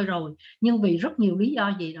tới nơi rồi, nhưng vì rất nhiều lý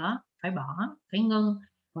do gì đó phải bỏ, phải ngưng,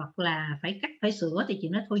 hoặc là phải cắt, phải sửa thì chị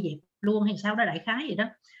nói thôi dẹp luôn hay sao đó, đại khái vậy đó.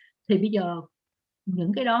 Thì bây giờ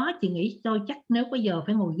những cái đó chị nghĩ tôi chắc nếu bây giờ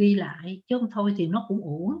phải ngồi ghi lại, chứ không thôi thì nó cũng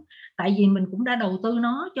uổng. Tại vì mình cũng đã đầu tư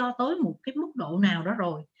nó cho tới một cái mức độ nào đó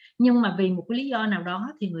rồi, nhưng mà vì một cái lý do nào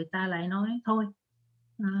đó thì người ta lại nói thôi.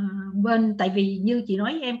 Tại vì như chị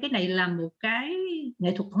nói với em, cái này là một cái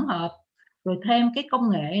nghệ thuật tổng hợp, rồi thêm cái công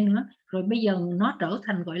nghệ nữa, rồi bây giờ nó trở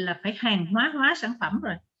thành gọi là phải hàng hóa sản phẩm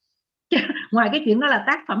rồi. Ngoài cái chuyện đó là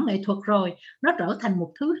tác phẩm nghệ thuật rồi, nó trở thành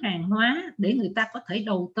một thứ hàng hóa để người ta có thể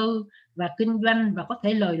đầu tư và kinh doanh và có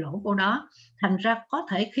thể lời lỗ của đó. Thành ra có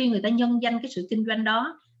thể khi người ta nhân danh cái sự kinh doanh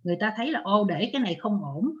đó, người ta thấy là để cái này không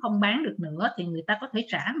ổn, không bán được nữa thì người ta có thể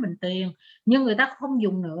trả mình tiền, nhưng người ta không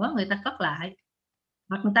dùng nữa, người ta cất lại.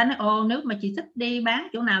 Hoặc người ta nói nếu mà chị thích đi bán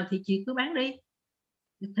chỗ nào thì chị cứ bán đi.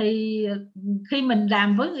 Thì khi mình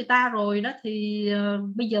làm với người ta rồi đó thì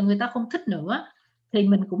bây giờ người ta không thích nữa thì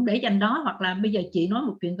mình cũng để dành đó. Hoặc là bây giờ chị nói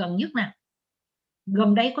một chuyện gần nhất nè,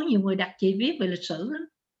 gần đây có nhiều người đặt chị viết về lịch sử lắm,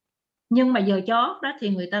 nhưng mà giờ chót đó thì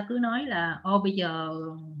người ta cứ nói là bây giờ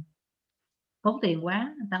tốn tiền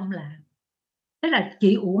quá, người ta không làm. Thế là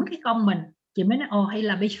chị uổng cái công mình, chị mới nói hay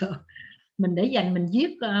là bây giờ mình để dành mình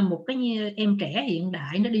viết một cái em trẻ hiện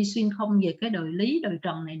đại nó đi xuyên không về cái đời lý đời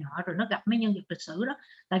trần này nọ, rồi nó gặp mấy nhân vật lịch sử đó.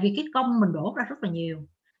 Tại vì cái công mình đổ ra rất là nhiều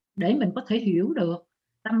để mình có thể hiểu được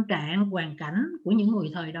tâm trạng hoàn cảnh của những người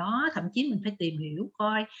thời đó, thậm chí mình phải tìm hiểu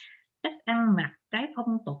coi cách ăn mặc, cái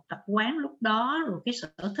phong tục tập quán lúc đó, rồi cái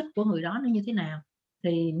sở thích của người đó nó như thế nào.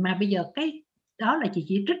 Thì mà bây giờ cái đó là chị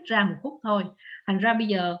chỉ trích ra một khúc thôi, thành ra bây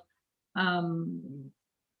giờ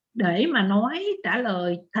để mà nói trả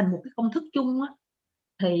lời thành một cái công thức chung á,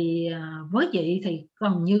 thì với chị thì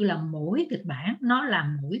gần như là mỗi kịch bản nó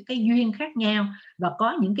là mỗi cái duyên khác nhau, và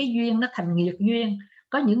có những cái duyên nó thành nghiệt duyên,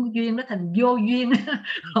 có những duyên nó thành vô duyên.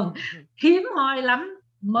 Còn hiếm hoi lắm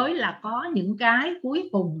mới là có những cái cuối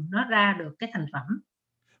cùng nó ra được cái thành phẩm.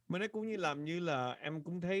 Mà nó cũng như là em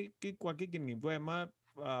cũng thấy qua cái kinh nghiệm của em á,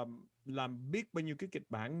 làm biết bao nhiêu cái kịch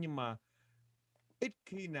bản nhưng mà ít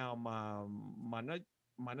khi nào mà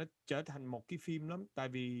nó trở thành một cái phim lắm, tại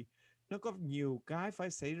vì nó có nhiều cái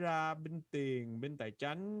phải xảy ra bên tiền, bên tài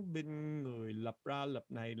chánh, bên người lập ra lập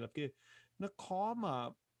này lập kia, nó khó mà,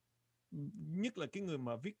 nhất là cái người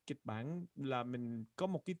mà viết kịch bản là mình có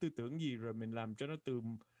một cái tư tưởng gì rồi mình làm cho nó từ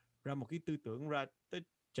ra một cái tư tưởng ra tới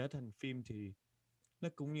trở thành phim, thì nó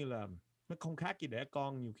cũng như là nó không khác gì đẻ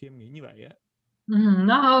con, nhiều khi em nghĩ như vậy á.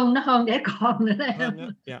 Nó hơn đẻ con nữa đấy.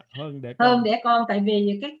 Hơn đẻ con. Hơn đẻ con, tại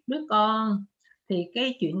vì cái đứa con thì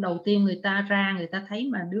cái chuyện đầu tiên người ta thấy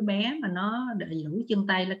mà đứa bé mà nó đầy đủ chân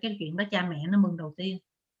tay là cái chuyện đó cha mẹ nó mừng đầu tiên.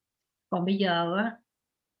 Còn bây giờ á,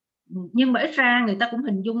 nhưng mà ít ra người ta cũng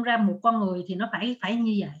hình dung ra một con người thì nó phải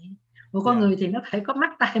như vậy, một con người thì nó phải có mắt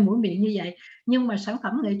tai mũi miệng như vậy. Nhưng mà sản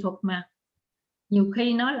phẩm nghệ thuật mà nhiều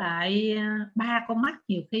khi nó lại 3 con mắt,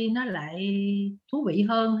 nhiều khi nó lại thú vị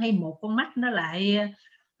hơn, hay một con mắt nó lại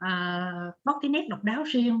có cái nét độc đáo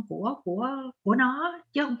riêng của nó,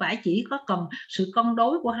 chứ không phải chỉ có cần sự cân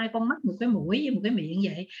đối của 2 con mắt, một cái mũi với một cái miệng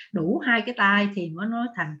vậy, đủ 2 cái tai thì nó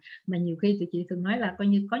thành. Mà nhiều khi tụi chị thường nói là coi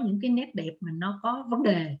như có những cái nét đẹp mà nó có vấn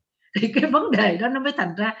đề, thì cái vấn đề đó nó mới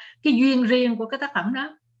thành ra cái duyên riêng của cái tác phẩm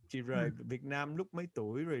đó. Chị rời Việt Nam lúc mấy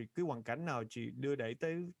tuổi, rồi cái hoàn cảnh nào chị đưa đẩy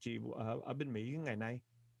tới chị ở bên Mỹ ngày nay?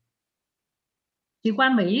 Chị qua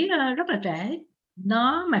Mỹ rất là trễ.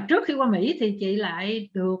 Mà trước khi qua Mỹ thì chị lại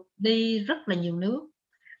được đi rất là nhiều nước.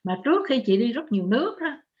 Mà trước khi chị đi rất nhiều nước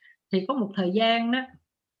đó, thì có một thời gian đó,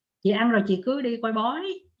 chị ăn rồi chị cứ đi coi bói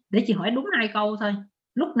để chị hỏi đúng 2 câu thôi: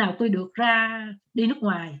 lúc nào tôi được ra đi nước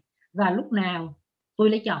ngoài và lúc nào tôi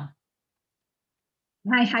lấy chồng.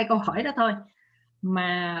 Hai câu hỏi đó thôi.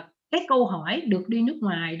 Mà cái câu hỏi được đi nước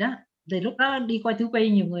ngoài đó, thì lúc đó đi coi tử vi,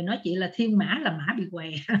 nhiều người nói chị là thiên mã là mã bị què,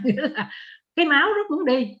 nghĩa là cái máu rất muốn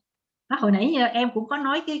đi. Hồi nãy em cũng có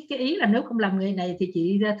nói cái ý là nếu không làm nghề này thì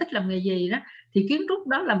chị thích làm nghề gì đó, thì kiến trúc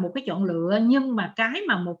đó là một cái chọn lựa. Nhưng mà cái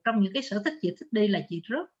mà một trong những cái sở thích chị thích đi là chị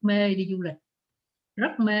rất mê đi du lịch,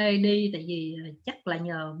 rất mê đi. Tại vì chắc là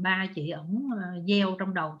nhờ ba chị ổng gieo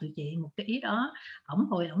trong đầu tụi chị một cái ý đó.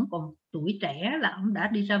 Hồi ổng còn tuổi trẻ là ổng đã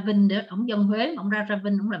đi ra Vinh để ổng dân Huế, ổng ra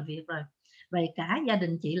Vinh ổng làm việc rồi. Vậy cả gia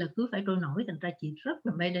đình chị là cứ phải trôi nổi, thành ra chị rất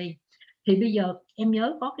là mê đi. Thì bây giờ em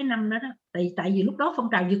nhớ có cái năm đó đó, tại vì lúc đó phong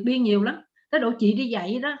trào vượt biên nhiều lắm, tới độ chị đi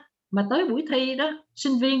dạy đó, mà tới buổi thi đó,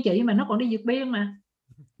 sinh viên chị mà nó còn đi vượt biên, mà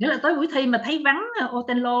nghĩa là tới buổi thi mà thấy vắng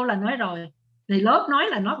Othello là nói rồi, thì lớp nói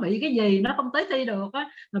là nó bị cái gì, nó không tới thi được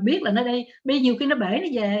á, mà biết là nó đi nhiều khi nó bể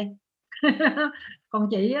nó về. Còn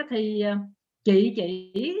chị thì chị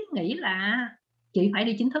nghĩ là chị phải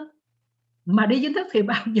đi chính thức, mà đi chính thức thì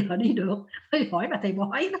bao giờ đi được, phải hỏi bà thầy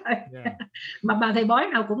bói thôi. Mà bà thầy bói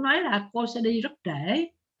nào cũng nói là cô sẽ đi rất trễ.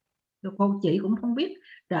 Rồi chị cũng không biết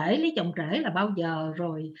trễ, lấy chồng trễ là bao giờ,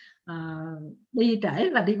 rồi đi trễ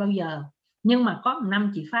là đi bao giờ. Nhưng mà có một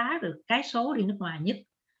năm chị phá được cái số đi nước ngoài nhất.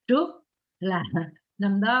 Trước là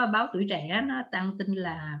năm đó báo Tuổi Trẻ nó đăng tin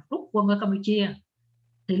là rút quân ở Campuchia.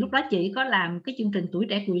 Thì lúc đó chị có làm cái chương trình Tuổi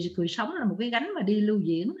Trẻ cười sống, là một cái gánh mà đi lưu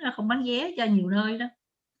diễn không bán vé cho nhiều nơi đó.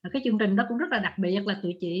 Cái chương trình đó cũng rất là đặc biệt, là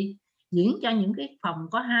tụi chị diễn cho những cái phòng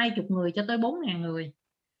có 20 người cho tới 4.000 người.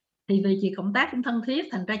 Thì vì chị cộng tác cũng thân thiết,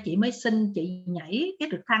 thành ra chị mới xin chị nhảy cái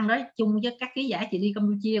trực thăng đó chung với các ký giả chị đi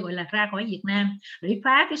Campuchia, gọi là ra khỏi Việt Nam, để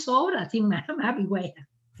phá cái số là thiên mã bị què.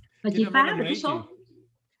 Và chị phá được cái số.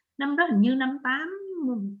 Năm đó hình như năm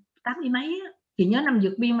 80 mấy á. Chị nhớ năm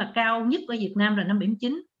vượt biên mà cao nhất ở Việt Nam là năm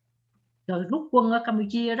 79. Rồi rút quân ở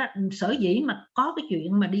Campuchia đó, sở dĩ mà có cái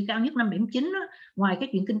chuyện mà đi cao nhất năm 79 đó, ngoài cái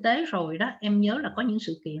chuyện kinh tế rồi đó, em nhớ là có những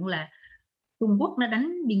sự kiện là Trung Quốc nó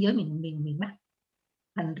đánh biên giới miền Bắc.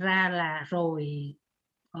 Thành ra là rồi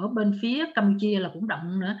ở bên phía Campuchia là cũng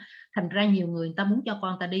động nữa. Thành ra nhiều người ta muốn cho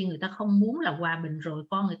con ta đi, người ta không muốn là hòa bình rồi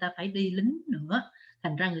con người ta phải đi lính nữa.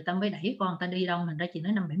 Thành ra người ta mới đẩy con ta đi đâu. Thành ra chị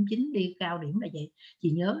nói năm 79 đi cao điểm là vậy.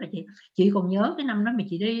 Chị nhớ là chị còn nhớ cái năm đó mà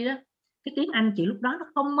chị đi đó, cái tiếng Anh chị lúc đó nó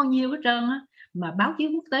không bao nhiêu hết trơn á, mà báo chí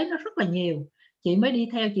quốc tế nó rất là nhiều. Chị mới đi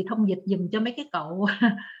theo chị thông dịch giùm cho mấy cái cậu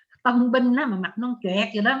tân binh á, mà mặt non choẹt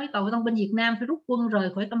vậy đó, mấy cậu tân binh Việt Nam phải rút quân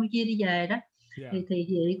rời khỏi Campuchia đi về đó. Thì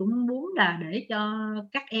chị cũng muốn là để cho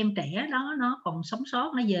các em trẻ đó nó còn sống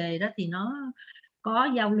sót, nó về đó thì nó có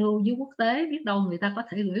giao lưu với quốc tế, biết đâu người ta có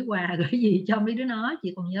thể gửi quà gửi gì cho mấy đứa nó.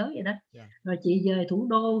 Chị còn nhớ vậy đó. Rồi chị về thủ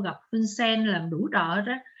đô gặp Vincent làm đủ trò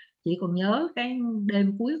đó. Chị còn nhớ cái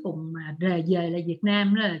đêm cuối cùng mà về là Việt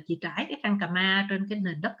Nam đó, là chị trải cái khăn cà ma trên cái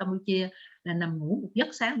nền đất Campuchia, là nằm ngủ một giấc,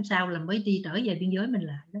 sáng hôm sau là mới đi trở về biên giới mình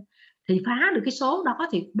lại đó. Thì phá được cái số đó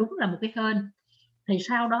thì đúng là một cái hên. Thì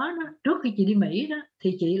sau đó, trước khi chị đi Mỹ đó,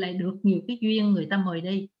 thì chị lại được nhiều cái duyên người ta mời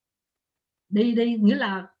đi, nghĩa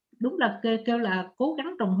là đúng là kêu là cố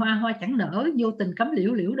gắng trồng hoa, hoa chẳng nở, vô tình cắm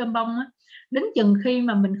liễu, liễu đơm bông á. Đến chừng khi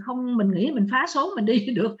mà mình nghĩ mình phá số, mình đi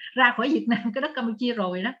được ra khỏi Việt Nam, cái đất Campuchia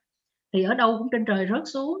rồi đó, thì ở đâu cũng trên trời rớt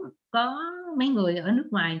xuống, có mấy người ở nước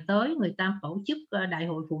ngoài tới, người ta tổ chức đại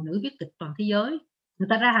hội phụ nữ viết kịch toàn thế giới, người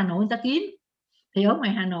ta ra Hà Nội người ta kiếm. Thì ở ngoài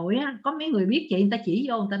Hà Nội á, có mấy người biết chị, người ta chỉ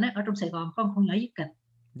vô, người ta nói ở trong Sài Gòn con nhỏ viết kịch.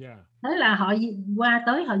 Thế là họ qua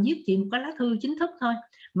tới họ viết chị một cái lá thư chính thức thôi.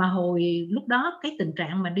 Mà hồi lúc đó cái tình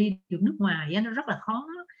trạng mà đi được nước ngoài á, nó rất là khó.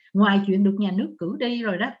 Ngoài chuyện được nhà nước cử đi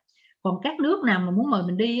rồi đó, còn các nước nào mà muốn mời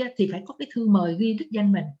mình đi á, thì phải có cái thư mời ghi đích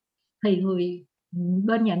danh mình. Thì người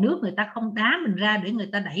bên nhà nước người ta không đá mình ra để người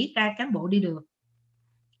ta đẩy ca cán bộ đi được.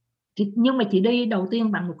 Nhưng mà chị đi đầu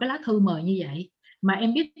tiên bằng một cái lá thư mời như vậy. Mà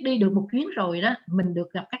em biết đi được một chuyến rồi đó, mình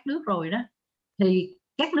được gặp các nước rồi đó, thì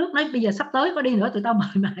các nước nói bây giờ sắp tới có đi nữa tụi tao mời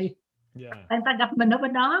mày. Người ta gặp mình ở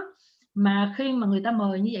bên đó. Mà khi mà người ta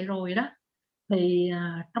mời như vậy rồi đó, thì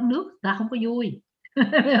trong nước ta không có vui.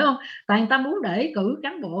 Không? Tại người ta muốn để cử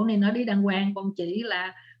cán bộ này nó đi đàng hoàng, còn chị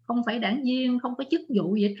là không phải đảng viên, không có chức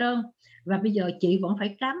vụ gì hết trơn. Và bây giờ chị vẫn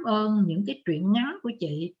phải cảm ơn những cái truyện ngắn của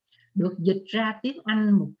chị được dịch ra tiếng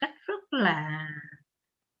Anh một cách rất là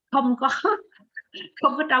không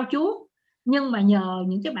có trau chuốt. Nhưng mà nhờ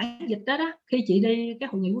những cái bản dịch đó đó, khi chị đi cái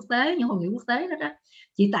hội nghị quốc tế, những hội nghị quốc tế đó đó,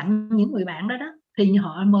 chị tặng những người bạn đó đó, thì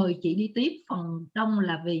họ mời chị đi tiếp, phần đông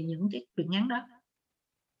là vì những cái truyện ngắn đó,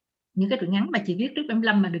 những cái truyện ngắn mà chị viết trước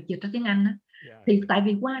 75 mà được dịch ra tiếng Anh đó. Thì tại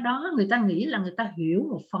vì qua đó người ta nghĩ là người ta hiểu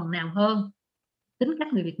một phần nào hơn tính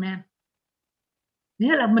cách người Việt Nam.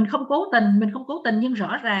 Nghĩa là mình không cố tình, nhưng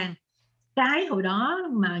rõ ràng cái hồi đó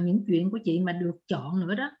mà những chuyện của chị mà được chọn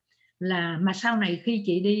nữa đó, là mà sau này khi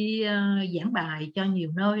chị đi giảng bài cho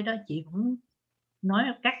nhiều nơi đó, chị cũng nói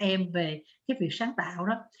các em về cái việc sáng tạo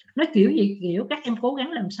đó. Nói kiểu gì kiểu các em cố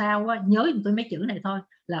gắng làm sao á, nhớ tôi mấy chữ này thôi,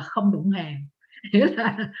 là không đụng hàng. Nghĩa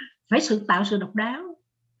là phải tạo sự độc đáo,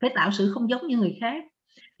 phải tạo sự không giống như người khác.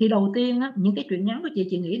 Thì đầu tiên á, những cái truyện ngắn của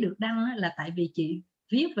chị nghĩ được đăng á, là tại vì chị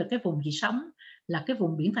viết về cái vùng chị sống, là cái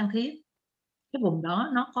vùng biển Phan Thiết. Cái vùng đó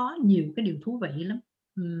nó có nhiều cái điều thú vị lắm.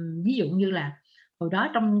 Ví dụ như là hồi đó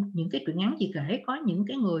trong những cái truyện ngắn chị kể, có những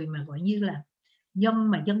cái người mà gọi như là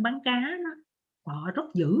dân bán cá đó, họ rất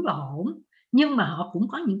dữ và hỗn, nhưng mà họ cũng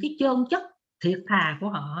có những cái chơn chất thiệt thà của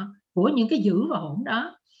họ, của những cái dữ và hỗn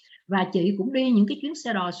đó. Và chị cũng đi những cái chuyến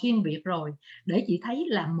xe đò xuyên Việt rồi, để chị thấy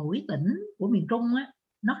là mỗi tỉnh của miền Trung á,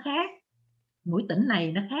 nó khác. Mỗi tỉnh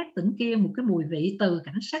này nó khác tỉnh kia, một cái mùi vị từ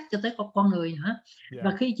cảnh sắc cho tới con người nữa.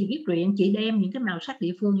 Và khi chị viết truyện, chị đem những cái màu sắc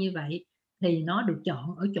địa phương như vậy, thì nó được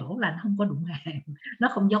chọn ở chỗ là nó không có đụng hàng, nó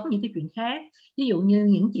không giống những cái chuyện khác. Ví dụ như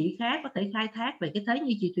những chị khác có thể khai thác về cái thế,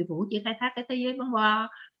 như chị Thụy Vũ, chị khai thác cái thế giới bắn bo,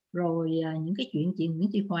 rồi những cái chuyện chị Nguyễn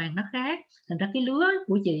Thị Hoàng nó khác. Thành ra cái lứa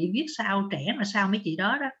của chị viết sao trẻ mà sao mấy chị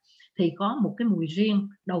đó đó, thì có một cái mùi riêng.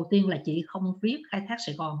 Đầu tiên là chị không viết khai thác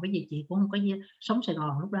Sài Gòn, bởi vì chị cũng không có sống Sài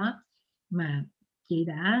Gòn lúc đó, mà chị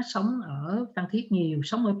đã sống ở Phan Thiết nhiều,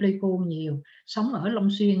 sống ở Pleiku nhiều, sống ở Long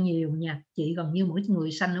Xuyên nhiều. Nhà chị gần như mỗi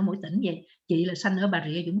người sanh ở mỗi tỉnh vậy. Chị là sanh ở Bà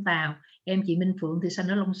Rịa-Vũng Tàu, em chị Minh Phượng thì sanh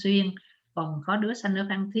ở Long Xuyên, còn có đứa sanh ở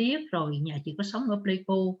Phan Thiết, rồi nhà chị có sống ở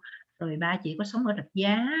Pleiku, rồi ba chị có sống ở Rạch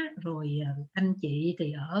Giá, rồi anh chị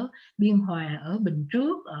thì ở Biên Hòa, ở Bình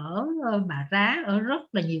Trước, ở Bà Rá, ở rất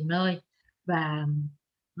là nhiều nơi. Và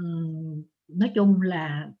nói chung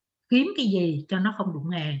là kiếm cái gì cho nó không đụng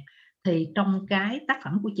hàng. Thì trong cái tác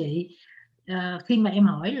phẩm của chị, khi mà em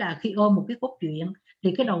hỏi là khi ôm một cái cốt truyện,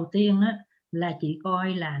 thì cái đầu tiên á, là chị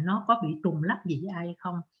coi là nó có bị trùng lắp gì với ai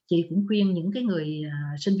không. Chị cũng khuyên những cái người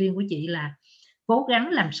sinh viên của chị là cố gắng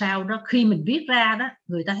làm sao đó, khi mình viết ra đó,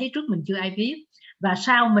 người ta thấy trước mình chưa ai viết, và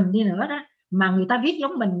sau mình đi nữa đó, mà người ta viết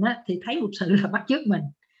giống mình đó, thì thấy một sự là bắt chước mình.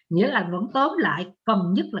 Nghĩa là vẫn tóm lại,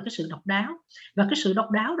 cần nhất là cái sự độc đáo. Và cái sự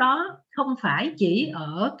độc đáo đó không phải chỉ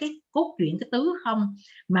ở cái cốt truyện, cái tứ không,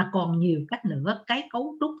 mà còn nhiều cách nữa, cái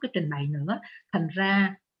cấu trúc, cái trình bày nữa. Thành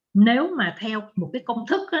ra nếu mà theo một cái công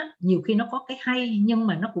thức á, nhiều khi nó có cái hay nhưng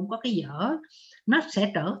mà nó cũng có cái dở, nó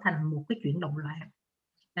sẽ trở thành một cái chuyện đồng loạt.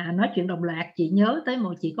 Nói chuyện đồng loạt, chị nhớ tới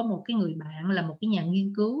chị có một cái người bạn là một cái nhà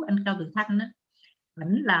nghiên cứu, anh Cao Ðẳng á.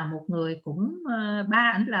 Ảnh là một người cũng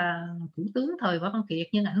ba ảnh là thủ tướng thời Võ Văn Kiệt,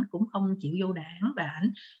 nhưng ảnh cũng không chịu vô đảng và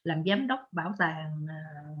ảnh làm giám đốc bảo tàng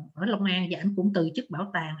ở Long An, và ảnh cũng từ chức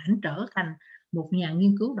bảo tàng, ảnh trở thành một nhà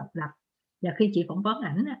nghiên cứu độc lập. Và khi chị phỏng vấn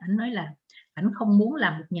ảnh nói là ảnh không muốn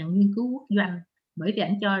làm một nhà nghiên cứu quốc doanh, bởi vì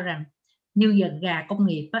ảnh cho rằng như giờ gà công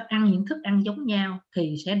nghiệp ăn những thức ăn giống nhau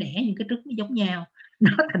thì sẽ đẻ những cái trứng giống nhau,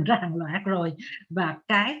 nó thành ra hàng loạt rồi. Và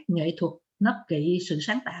cái nghệ thuật nó kỵ sự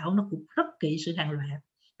sáng tạo, nó cũng rất kỵ sự hàng loạt.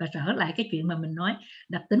 Và trở lại cái chuyện mà mình nói,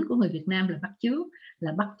 đặc tính của người Việt Nam là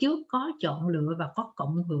bắt chước có chọn lựa và có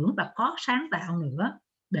cộng hưởng và có sáng tạo nữa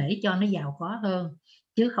để cho nó giàu có hơn,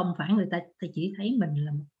 chứ không phải người ta chỉ thấy mình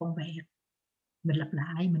là một con vẹt, mình lặp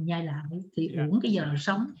lại, mình nhai lại thì uổng cái giờ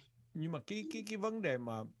sống. Nhưng mà cái vấn đề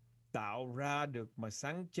mà tạo ra được, mà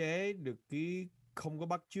sáng chế được cái không có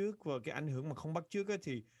bắt chước và cái ảnh hưởng mà không bắt chước ấy,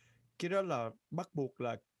 thì cái đó là bắt buộc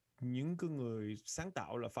là những cái người sáng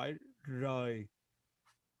tạo là phải rời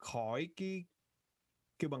khỏi cái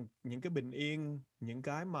bằng những cái bình yên, những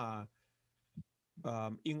cái mà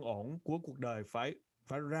yên ổn của cuộc đời, phải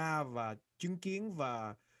ra và chứng kiến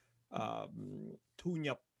và thu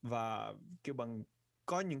nhập và kiểu bằng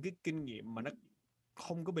có những cái kinh nghiệm mà nó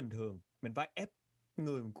không có bình thường. Mình phải ép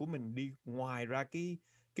người của mình đi ngoài ra cái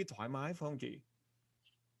thoải mái, phải không chị?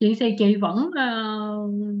 Chị thì chị vẫn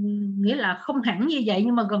nghĩa là không hẳn như vậy,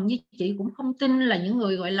 nhưng mà gần như chị cũng không tin là những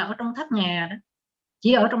người gọi là ở trong tháp ngà đó,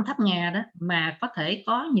 chỉ ở trong tháp ngà đó mà có thể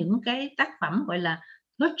có những cái tác phẩm gọi là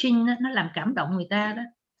touching, nó làm cảm động người ta đó.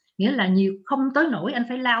 Nghĩa là nhiều không tới nỗi anh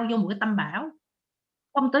phải lao vô một cái tâm bão,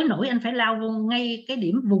 không tới nỗi anh phải lao vô ngay cái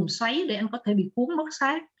điểm vùng xoáy để anh có thể bị cuốn mất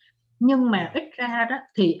xác, nhưng mà ít ra đó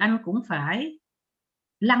thì anh cũng phải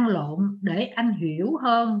lăn lộn để anh hiểu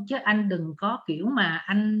hơn, chứ anh đừng có kiểu mà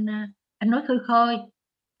anh nói khơi khơi,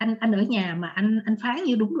 anh ở nhà mà anh phán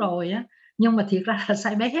như đúng rồi á, nhưng mà thiệt ra là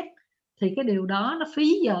sai bé hết. Thì cái điều đó nó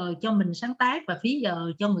phí giờ cho mình sáng tác và phí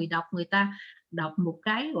giờ cho người đọc, người ta đọc một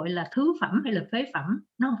cái gọi là thứ phẩm hay là phế phẩm,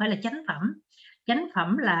 nó không phải là chánh phẩm. Chánh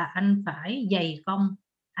phẩm là anh phải dày công,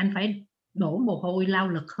 anh phải đổ mồ hôi lao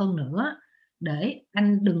lực hơn nữa, để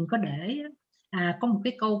anh đừng có để có một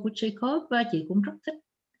cái câu của Chekhov chị cũng rất thích,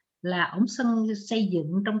 là ông xây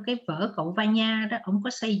dựng trong cái vở Cậu Vanya đó, ông có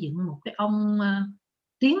xây dựng một cái ông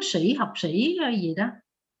tiến sĩ học sĩ gì đó,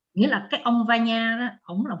 nghĩa là cái ông Vanya đó,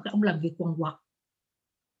 ông là cái ông làm việc quần quật,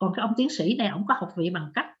 còn cái ông tiến sĩ này ông có học vị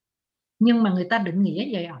bằng cấp, nhưng mà người ta định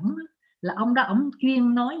nghĩa về ổng là ông đó ông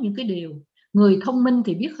chuyên nói những cái điều người thông minh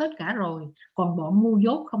thì biết hết cả rồi, còn bọn ngu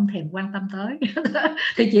dốt không thèm quan tâm tới.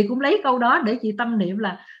 Thì chị cũng lấy câu đó để chị tâm niệm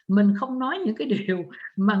là mình không nói những cái điều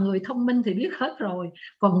mà người thông minh thì biết hết rồi,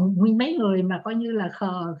 còn mấy người mà coi như là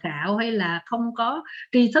khờ khạo hay là không có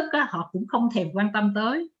tri thức á, họ cũng không thèm quan tâm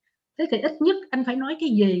tới. Thế thì ít nhất anh phải nói cái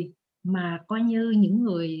gì mà coi như những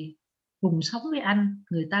người cùng sống với anh,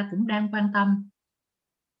 người ta cũng đang quan tâm,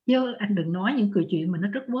 chứ anh đừng nói những câu chuyện mà nó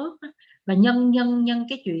rất bớt á. Và nhân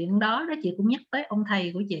cái chuyện đó chị cũng nhắc tới ông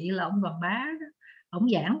thầy của chị là ông Hoàng Bá đó. Ông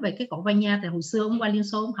giảng về cái cậu Vanya, tại hồi xưa ông qua Liên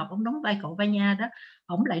Xô ông học, ông đóng vai cậu Vanya đó.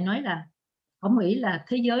 Ông lại nói là ông nghĩ là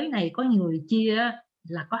thế giới này có người chia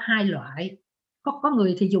là có hai loại, có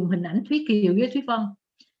người thì dùng hình ảnh Thúy Kiều với Thúy Vân,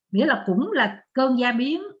 nghĩa là cũng là cơn gia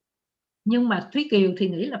biến, nhưng mà Thúy Kiều thì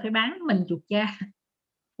nghĩ là phải bán mình chuột cha,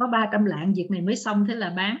 có 300 lạng việc này mới xong, thế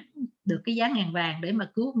là bán được cái giá ngàn vàng để mà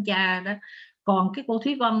cứu ông cha đó. Còn cái cô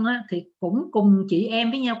Thúy Vân á, thì cũng cùng chị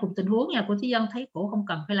em với nhau cùng tình huống nha. Cô Thúy Vân thấy cổ không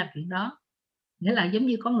cần phải làm chuyện đó, nghĩa là giống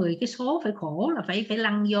như có người cái số phải khổ là phải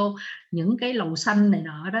lăn vô những cái lầu xanh này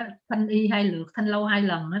nọ đó, thanh y 2 lượt, thanh lâu 2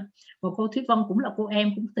 lần đó. Còn cô Thúy Vân cũng là cô em,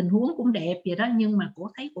 cũng tình huống cũng đẹp vậy đó, nhưng mà cổ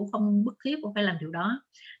thấy cổ không bức thiết cổ phải làm điều đó.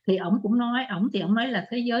 Thì ổng cũng nói, ổng nói là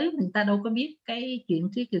thế giới người ta đâu có biết cái chuyện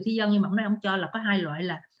Thúy Kiều Thúy Vân, nhưng mà ổng nói ổng cho là có hai loại,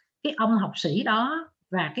 là cái ông học sĩ đó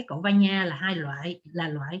và cái cậu Vanya là hai loại, là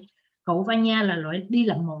loại cậu Vanya là loại đi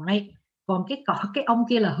làm mọi, còn cái ông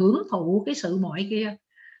kia là hưởng thụ cái sự mọi kia.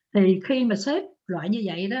 Thì khi mà xếp loại như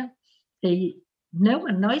vậy đó, thì nếu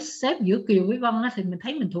mà nói xếp giữa Kiều với Vân á, thì mình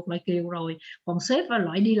thấy mình thuộc loại Kiều rồi, còn xếp vào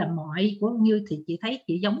loại đi làm mọi của Như thì chị thấy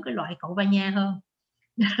chị giống cái loại cậu Vanya hơn.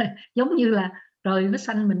 Giống như là trời nó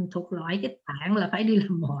xanh mình thuộc loại cái tạng là phải đi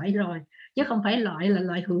làm mọi rồi, chứ không phải loại là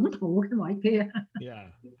loại hưởng thụ cái mọi kia.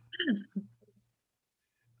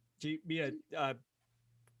 Chị bây giờ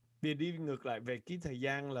đi ngược lại về cái thời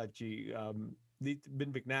gian là chị đi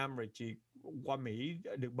bên Việt Nam rồi chị qua Mỹ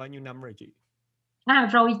được bao nhiêu năm rồi chị?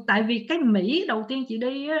 Rồi tại vì cái Mỹ đầu tiên chị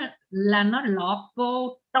đi á, là nó lọt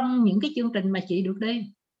vô trong những cái chương trình mà chị được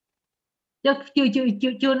đi.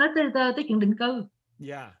 chưa nói tới chuyện định cư.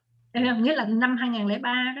 Yeah. Nghĩa là năm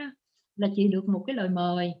 2003 đó là chị được một cái lời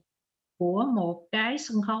mời của một cái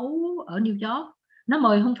sân khấu ở New York. Nó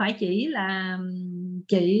mời không phải chỉ là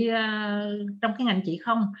chị trong cái ngành chị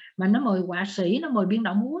không, mà nó mời họa sĩ, nó mời biên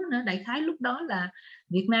đạo múa nữa. Đại khái lúc đó là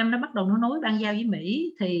Việt Nam nó bắt đầu nó nối ban giao với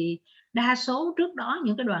Mỹ, thì đa số trước đó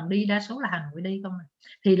những cái đoàn đi đa số là Hà Nội đi không.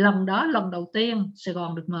 Thì lần đó lần đầu tiên Sài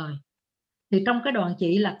Gòn được mời. Thì trong cái đoàn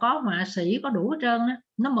chị là có họa sĩ, có đủ hết trơn á.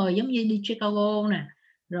 Nó mời giống như đi Chicago nè,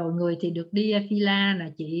 rồi người thì được đi Fila nè,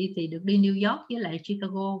 chị thì được đi New York với lại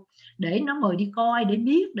Chicago, để nó mời đi coi, để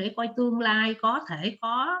biết, để coi tương lai có thể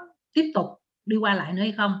có tiếp tục đi qua lại nữa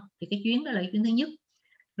hay không. Thì cái chuyến đó là chuyến thứ nhất.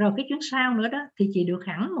 Rồi cái chuyến sau nữa đó thì chị được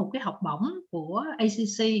hẳn một cái học bổng của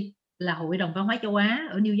ACC, là Hội đồng Văn hóa Châu Á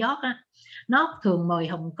ở New York á. Nó thường mời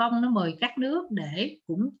Hồng Kông, nó mời các nước để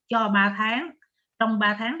cũng cho 3 tháng. Trong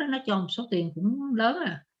 3 tháng đó nó cho một số tiền cũng lớn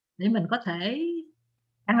để mình có thể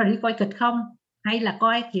ăn là đi coi kịch không, hay là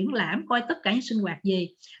coi triển lãm, coi tất cả những sinh hoạt gì,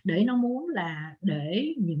 để nó muốn là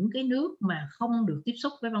để những cái nước mà không được tiếp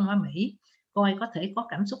xúc với văn hóa Mỹ coi có thể có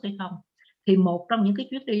cảm xúc hay không. Thì một trong những cái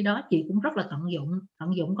chuyến đi đó chị cũng rất là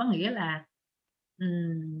tận dụng có nghĩa là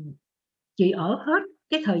chị ở hết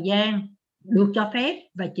cái thời gian được cho phép,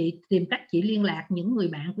 và chị tìm cách chị liên lạc những người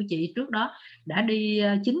bạn của chị trước đó đã đi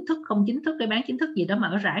chính thức, không chính thức, cái bán chính thức gì đó mà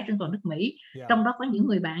ở rải trên toàn nước Mỹ. Trong đó có những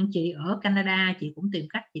người bạn chị ở Canada, chị cũng tìm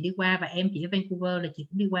cách chị đi qua, và em chị ở Vancouver là chị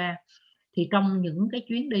cũng đi qua. Thì trong những cái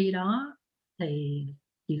chuyến đi đó thì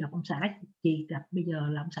chị gặp ông xã, chị gặp bây giờ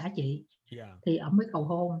là ông xã chị, thì ông mới cầu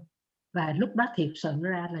hôn. Và lúc đó thiệt sự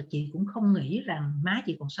ra là chị cũng không nghĩ rằng má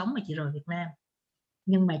chị còn sống mà chị rời Việt Nam.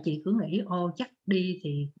 Nhưng mà chị cứ nghĩ chắc đi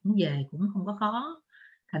thì cũng về cũng không có khó.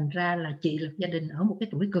 Thành ra là chị lập gia đình ở một cái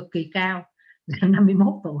tuổi cực kỳ cao, là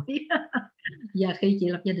 51 tuổi. Và khi chị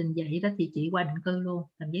lập gia đình vậy đó thì chị qua định cư luôn,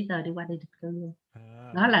 làm giấy tờ đi qua đây định cư luôn.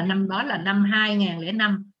 Đó là năm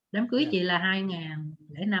 2005. Đám cưới chị là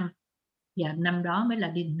 2005. Và năm đó mới là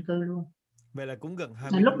đi định cư luôn. Vậy là cũng gần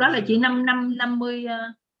 20 lúc đó là chị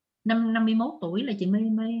 51 tuổi là chị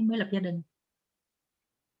mới lập gia đình.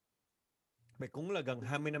 Vậy cũng là gần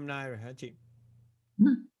 20 năm nay rồi hả chị?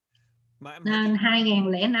 Mà em hỏi chị...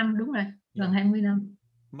 2005 đúng rồi, gần 20 năm.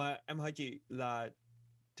 Mà em hỏi chị là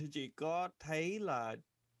thì chị có thấy là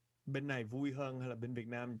bên này vui hơn hay là bên Việt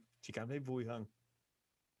Nam chị cảm thấy vui hơn?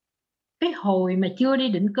 Cái hồi mà chưa đi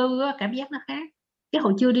định cư á, cảm giác nó khác. Cái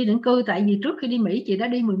hồi chưa đi định cư, tại vì trước khi đi Mỹ chị đã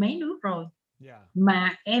đi mười mấy nước rồi.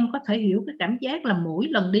 Mà em có thể hiểu cái cảm giác là mỗi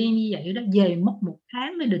lần đi như vậy đó, về mất 1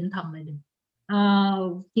 tháng mới định thần lại được.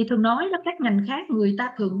 Chị thường nói là các ngành khác người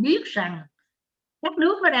ta thường biết rằng các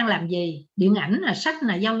nước nó đang làm gì, điện ảnh là sách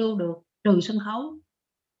là giao lưu được, trừ sân khấu.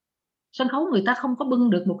 Sân khấu người ta không có bưng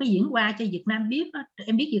được một cái diễn qua cho Việt Nam biết.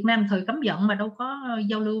 Em biết Việt Nam thời cấm vận mà đâu có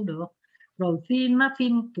giao lưu được. Rồi phim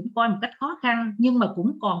cũng coi một cách khó khăn, nhưng mà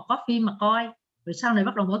cũng còn có phim mà coi. Rồi sau này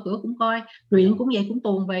bắt đầu mở cửa cũng coi, truyện cũng vậy, cũng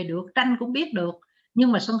tuồn về được, tranh cũng biết được.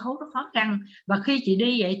 Nhưng mà sân khấu rất khó khăn. Và khi chị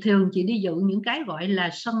đi vậy, thường chị đi dự những cái gọi là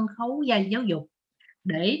sân khấu giáo dục,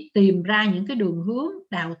 để tìm ra những cái đường hướng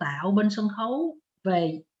đào tạo bên sân khấu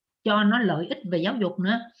về cho nó lợi ích về giáo dục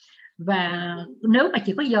nữa. Và nếu mà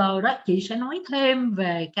chị có giờ đó, chị sẽ nói thêm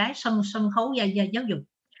về cái sân khấu giáo dục,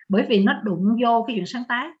 bởi vì nó đụng vô cái chuyện sáng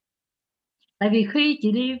tác. Tại vì khi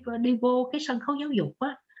chị đi vô cái sân khấu giáo dục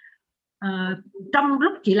á, trong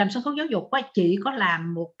lúc chị làm sân khấu giáo dục á, chị có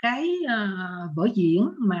làm một cái vở diễn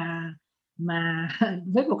mà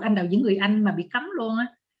với một anh đạo diễn người Anh mà bị cấm luôn á.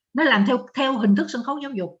 Nó làm theo hình thức sân khấu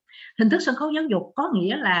giáo dục. Hình thức sân khấu giáo dục có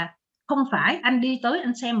nghĩa là không phải anh đi tới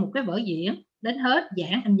anh xem một cái vở diễn đến hết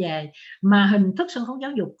giảng anh về, mà hình thức sân khấu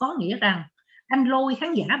giáo dục có nghĩa rằng anh lôi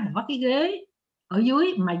khán giả bỏ cái ghế ở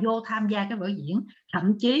dưới mà vô tham gia cái vở diễn,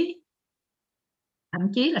 thậm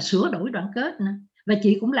chí là sửa đổi đoạn kết nữa. Và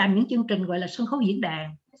chị cũng làm những chương trình gọi là sân khấu diễn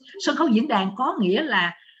đàn. Sân khấu diễn đàn có nghĩa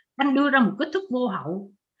là anh đưa ra một kết thúc vô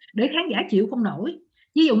hậu để khán giả chịu không nổi.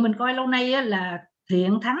 Ví dụ mình coi lâu nay là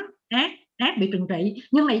thiện thắng, ác bị trừng trị,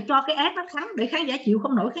 nhưng này cho cái ác nó thắng để khán giả chịu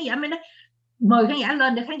không nổi. Khán giả mới nói mời khán giả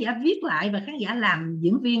lên để khán giả viết lại, và khán giả làm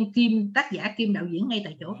diễn viên kim tác giả kim đạo diễn ngay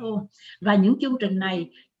tại chỗ luôn. Và những chương trình này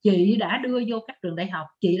chị đã đưa vô các trường đại học.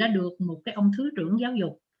 Chị đã được một cái ông thứ trưởng giáo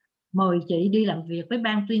dục mời chị đi làm việc với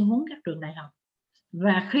ban tuyên huấn các trường đại học.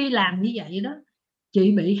 Và khi làm như vậy đó,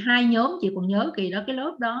 chị bị 2 nhóm. Chị còn nhớ kỳ đó, cái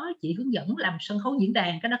lớp đó chị hướng dẫn làm sân khấu diễn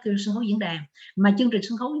đàn, cái đó kêu sân khấu diễn đàn, mà chương trình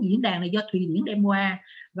sân khấu diễn đàn này do Thụy Ðiển đem qua.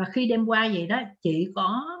 Và khi đem qua vậy đó, chị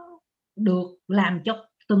có được làm cho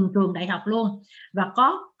từng trường đại học luôn. Và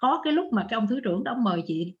có cái lúc mà cái ông thứ trưởng đó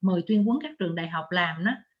mời tuyên huấn các trường đại học làm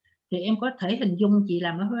đó, thì em có thể hình dung chị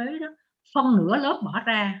làm ở Huế đó, phân nửa lớp bỏ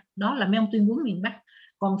ra, đó là mấy ông tuyên huấn miền Bắc.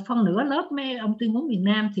 Còn phân nửa lớp mấy ông tuyên huấn miền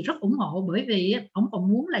Nam thì rất ủng hộ, bởi vì ông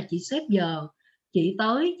còn muốn là chị xếp giờ chị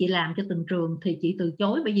tới chị làm cho từng trường, thì chị từ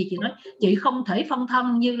chối, bởi vì chị nói chị không thể phân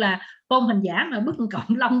thân như là tôn hình giảng mà bức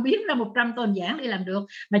cộng long biến ra 100 tôn giảng để làm được,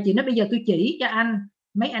 mà chị nói bây giờ tôi chỉ cho anh,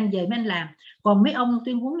 mấy anh về mấy anh làm. Còn mấy ông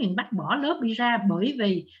tuyên huấn miền Bắc bỏ lớp đi ra, bởi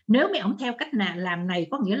vì nếu mấy ông theo cách nào làm này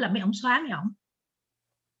có nghĩa là mấy ông xóa mấy ông.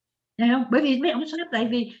 Thấy không? Bởi vì mấy ông xóa, tại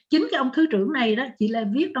vì chính cái ông thứ trưởng này đó, chị là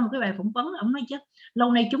viết trong cái bài phỏng vấn, ông nói chứ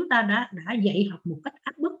lâu nay chúng ta đã dạy học một cách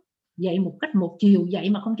áp bức, dạy một cách một chiều, dạy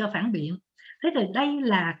mà không cho phản biện. Thế thì đây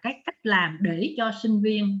là cái cách làm để cho sinh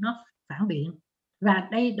viên nó phản biện, và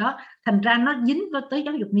đây đó thành ra nó dính tới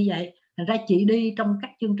giáo dục như vậy. Thành ra chị đi trong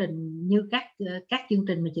các chương trình như các chương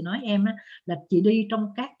trình mà chị nói em á, là chị đi trong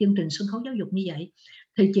các chương trình sân khấu giáo dục như vậy,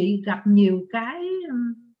 thì chị gặp nhiều cái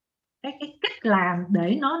cách làm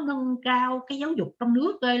để nó nâng cao cái giáo dục trong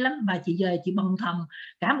nước ghê lắm. Và chị về chị bần thần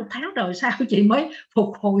cả một tháng rồi sau chị mới phục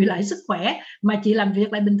hồi lại sức khỏe, mà chị làm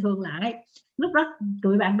việc lại bình thường lại. Lúc đó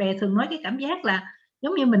tụi bạn bè thường nói cái cảm giác là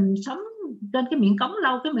giống như mình sống trên cái miệng cống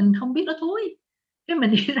lâu, cái mình không biết nó thúi, cái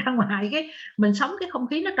mình đi ra ngoài cái mình sống cái không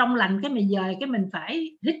khí nó trong lành, cái mình về cái mình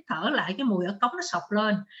phải hít thở lại cái mùi ở cống nó sộc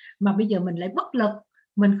lên. Mà bây giờ mình lại bất lực,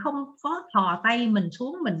 mình không có thò tay mình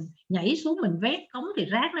xuống, mình nhảy xuống mình vét cống thì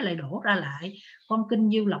rác nó lại đổ ra lại, con kinh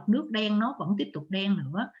diêu lọc nước đen nó vẫn tiếp tục đen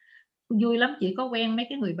nữa. Vui lắm, chị có quen mấy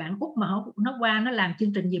cái người bạn Úc mà nó qua nó làm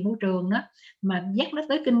chương trình về môi trường đó, mà dắt nó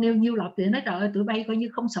tới kinh diêu lọc thì nói trời ơi tụi bay coi như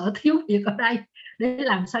không sợ thiếu việc ở đây, để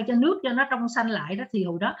làm sao cho nước cho nó trong xanh lại đó. Thì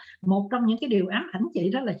hồi đó một trong những cái điều ám ảnh chị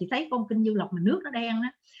đó là chị thấy con kinh diêu lọc mà nước nó đen đó.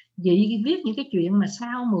 Chị viết những cái chuyện mà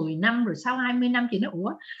sau 10 năm rồi sau 20 năm chị nói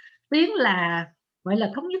ủa tiếng là gọi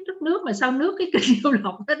là thống nhất đất nước mà sao nước cái kinh diêu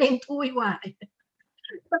lọc nó đen thui hoài,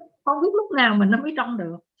 không biết lúc nào mình nó mới trong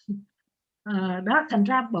được. Đó thành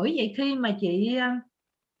ra bởi vậy khi mà chị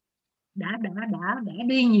đã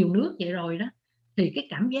đi nhiều nước vậy rồi đó, thì cái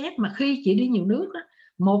cảm giác mà khi chị đi nhiều nước đó,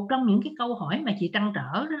 một trong những cái câu hỏi mà chị trăn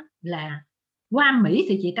trở đó là qua Mỹ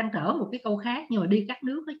thì chị trăn trở một cái câu khác, nhưng mà đi các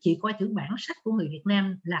nước đó, chị coi thử bản sắc của người Việt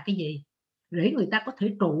Nam là cái gì để người ta có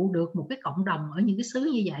thể trụ được một cái cộng đồng ở những cái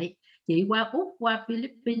xứ như vậy. Chị qua Úc, qua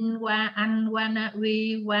Philippines, qua Anh, qua Na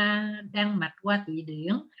Uy, qua Đan Mạch, qua Thụy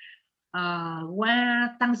Điển, qua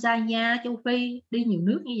Tanzania, châu Phi, đi nhiều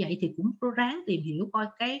nước như vậy thì cũng ráng tìm hiểu coi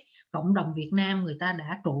cái cộng đồng Việt Nam người ta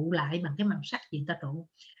đã trụ lại bằng cái màu sắc gì ta trụ.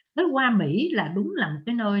 Tới qua Mỹ là đúng là một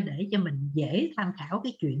cái nơi để cho mình dễ tham khảo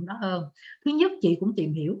cái chuyện đó hơn. Thứ nhất chị cũng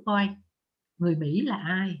tìm hiểu coi người Mỹ là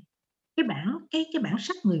ai, cái bản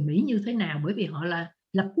sắc người Mỹ như thế nào, bởi vì họ là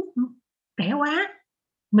lập quốc trẻ quá.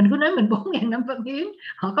 Mình cứ nói mình 4.000 năm văn hiến,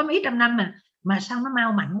 họ có mấy trăm năm mà sao nó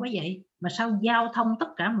mau mạnh quá vậy, mà sao giao thông tất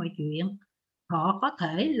cả mọi chuyện, họ có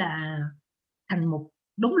thể là thành một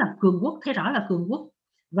đúng là cường quốc, thấy rõ là cường quốc.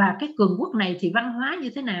 Và cái cường quốc này thì văn hóa như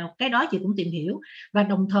thế nào, cái đó chị cũng tìm hiểu. Và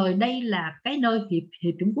đồng thời đây là cái nơi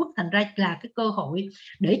hiệp chủng quốc, thành ra là cái cơ hội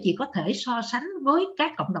để chị có thể so sánh với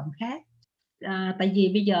các cộng đồng khác. Tại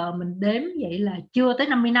vì bây giờ mình đếm vậy là chưa tới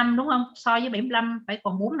 50 năm đúng không, so với 75 phải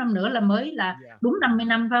còn 4 năm nữa là mới là đúng 50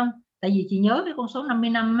 năm phải không. Tại vì chị nhớ cái con số 50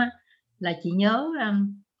 năm á, là chị nhớ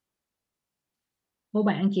cô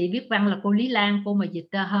bạn chị viết văn là cô Lý Lan, cô mà dịch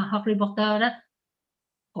Harry Potter đó,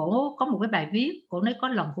 cổ có một cái bài viết, cổ nói có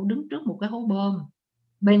lần cổ đứng trước một cái hố bom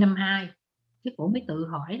B-52, cái cổ mới tự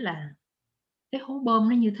hỏi là cái hố bom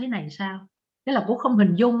nó như thế này sao. Thế là cổ không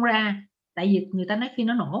hình dung ra, tại vì người ta nói khi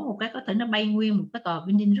nó nổ một cái có thể nó bay nguyên một cái tòa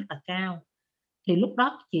building rất là cao. Thì lúc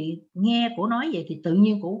đó chị nghe cổ nói vậy thì tự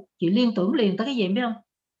nhiên chị liên tưởng liền tới cái gì biết không?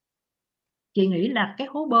 Chị nghĩ là cái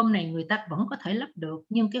hố bom này người ta vẫn có thể lắp được,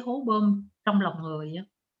 nhưng cái hố bom trong lòng người á,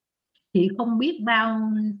 chị không biết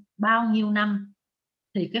bao nhiêu năm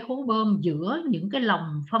thì cái hố bom giữa những cái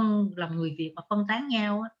lòng người Việt mà phân tán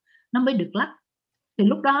nhau á, nó mới được lắp. Thì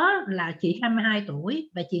lúc đó là chị 22 tuổi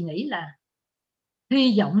và chị nghĩ là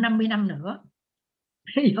hy vọng 50 năm nữa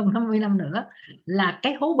hy vọng 50 năm nữa là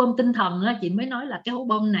cái hố bom tinh thần á, chị mới nói là cái hố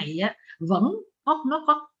bom này á, vẫn nó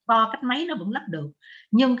có to cách mấy nó vẫn lắp được,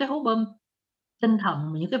 nhưng cái hố bom tinh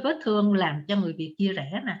thần, những cái vết thương làm cho người Việt chia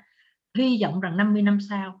rẽ nè, hy vọng rằng 50 năm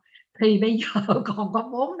sau thì bây giờ còn có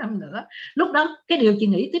 4 năm nữa. Lúc đó cái điều chị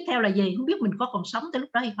nghĩ tiếp theo là gì, không biết mình có còn sống tới lúc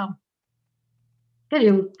đó hay không. Cái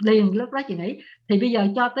điều liền lúc đó chị nghĩ thì bây giờ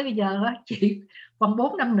cho tới bây giờ chị còn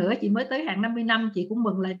 4 năm nữa chị mới tới hạn 50 năm, chị cũng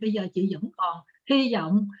mừng là bây giờ chị vẫn còn hy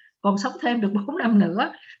vọng còn sống thêm được 4 năm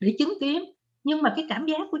nữa để chứng kiến. Nhưng mà cái cảm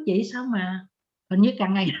giác của chị sao mà hình như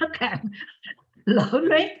càng ngày nó càng lở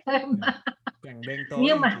loét thêm, càng đen tối.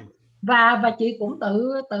 nhưng mà và chị cũng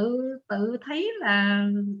tự thấy là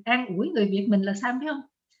an ủi người Việt mình là sao biết không,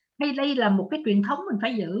 hay đây là một cái truyền thống mình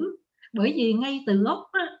phải giữ, bởi vì ngay từ gốc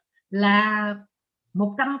á, là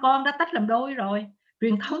 100 con đã tách làm đôi rồi.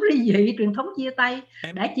 Truyền thống ly dị, truyền thống chia tay,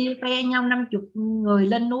 đã chia phe nhau 50 người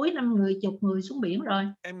lên núi, 50 người xuống biển rồi.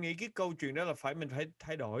 Em nghĩ cái câu chuyện đó là mình phải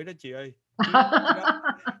thay đổi đó chị ơi. Cái đó,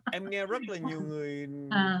 em nghe rất là nhiều người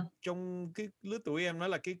trong cái lứa tuổi em nói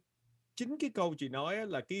là chính cái câu chị nói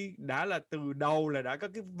là đã là từ đầu là đã có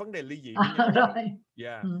cái vấn đề ly dị với nhau rồi.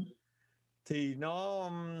 Yeah. Thì nó,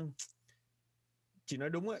 chị nói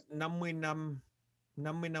đúng á, 50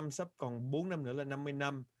 năm sắp còn 4 năm nữa là 50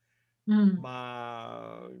 năm. Mà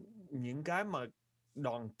những cái mà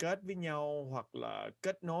đoàn kết với nhau hoặc là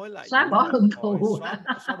kết nối lại, xóa bỏ hận thù,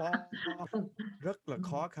 xóa bỏ rất là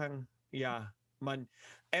khó khăn. Mà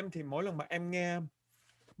em thì mỗi lần mà em nghe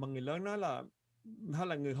mà người lớn nói là, hay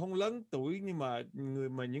là người không lớn tuổi nhưng mà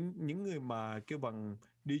những người mà kêu bằng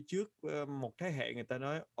đi trước một thế hệ, người ta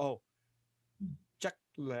nói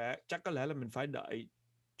chắc có lẽ là mình phải đợi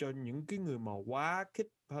cho những cái người mà quá khích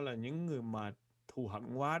hay là những người mà thù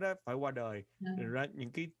hận quá đó phải qua đời, rồi ra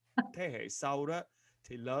những cái thế hệ sau đó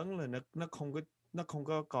thì lớn là nó không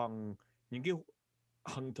có còn những cái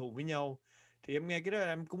hận thù với nhau. Thì em nghe cái đó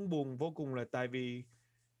em cũng buồn vô cùng, là tại vì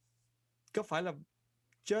có phải là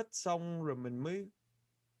chết xong rồi mình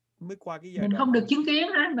mới qua cái giai đoạn mình không được chứng kiến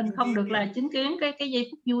ha, mình không được là chứng kiến cái giây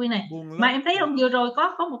phút vui này. Mà em thấy không, vừa rồi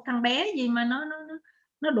có một thằng bé gì mà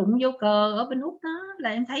nó đụng vô cờ ở bên Úc đó, là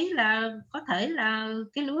em thấy là có thể là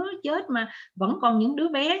cái lứa chết mà vẫn còn những đứa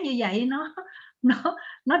bé như vậy,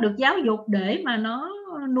 nó được giáo dục để mà nó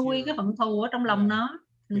nuôi cái hận thù ở trong lòng nó,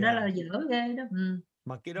 thành ra là dở ghê đó.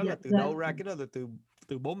 Mà cái đó là từ đâu ra? Cái đó là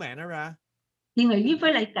từ bố mẹ nó ra. Chị nghĩ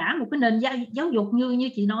với lại cả một cái nền giáo dục như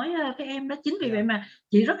chị nói cái em đó. Chính vì vậy mà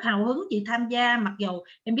chị rất hào hứng chị tham gia, mặc dù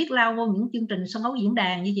em biết lao vô những chương trình sân khấu diễn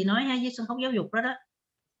đàn như chị nói ha, với sân khấu giáo dục đó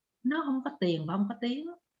nó không có tiền và không có tiếng.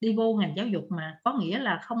 Đi vô ngành giáo dục mà có nghĩa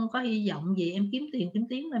là không có hy vọng gì em kiếm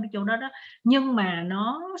tiền lên cái chỗ đó đó, nhưng mà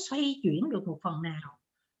nó xoay chuyển được một phần nào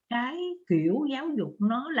cái kiểu giáo dục,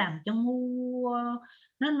 nó làm cho ngu,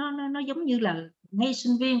 nó giống như là ngay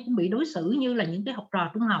sinh viên cũng bị đối xử như là những cái học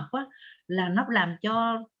trò trung học á, là nó làm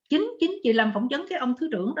cho chính chị làm phỏng vấn cái ông thứ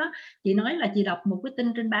trưởng đó, chị nói là chị đọc một cái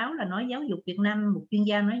tin trên báo là nói giáo dục Việt Nam, một chuyên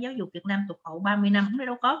gia nói giáo dục Việt Nam tụt hậu 30 năm. Không,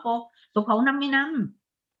 đâu có cô, tụt hậu 50 năm.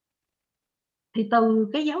 Thì từ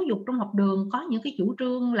cái giáo dục trong học đường có những cái chủ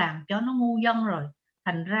trương làm cho nó ngu dân rồi,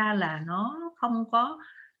 thành ra là nó không có.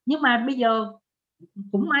 Nhưng mà bây giờ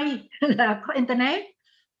cũng may là có internet,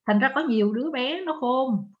 thành ra có nhiều đứa bé nó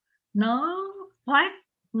khôn, nó thoát,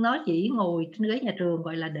 nó chỉ ngồi trên ghế nhà trường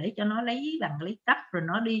gọi là để cho nó lấy bằng lấy cấp, rồi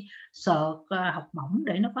nó đi search học bổng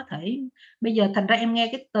để nó có thể. Bây giờ thành ra em nghe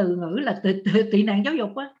cái từ ngữ là tị nạn giáo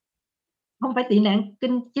dục á, không phải tị nạn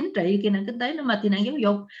chính trị, tị nạn kinh tế nữa, mà tị nạn giáo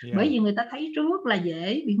dục. Bởi vì người ta thấy trước là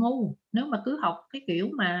dễ bị ngu nếu mà cứ học cái kiểu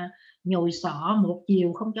mà nhồi sọ một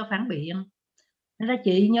chiều không cho phản biện. Nên ra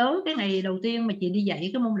chị nhớ cái ngày đầu tiên mà chị đi dạy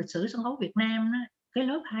cái môn lịch sử sân khấu Việt Nam đó, cái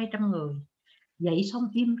lớp 200 người dạy xong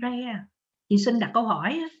im re, chị xin đặt câu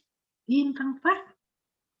hỏi á, im phăng phát.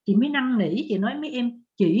 Chị mới năn nỉ, chị nói mấy em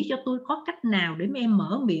chỉ cho tôi có cách nào để mấy em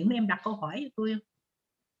mở miệng, mấy em đặt câu hỏi cho tôi.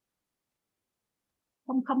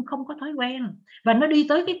 Không có thói quen. Và nó đi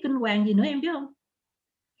tới cái kinh hoàng gì nữa em biết không?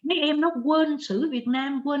 Mấy em nó quên sử Việt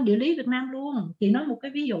Nam, quên địa lý Việt Nam luôn. Chị nói một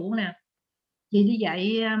cái ví dụ nè, chị đi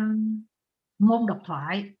dạy môn độc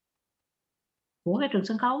thoại của cái trường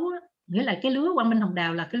sân khấu á, nghĩa là cái lứa Quang Minh Hồng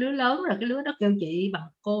Đào là cái lứa lớn rồi, cái lứa đó kêu chị bằng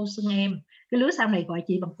cô xưng em, cái lứa sau này gọi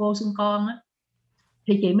chị bằng cô xưng con á.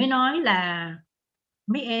 Thì chị mới nói là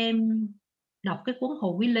mấy em đọc cái cuốn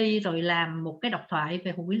Hồ Quý Ly rồi làm một cái độc thoại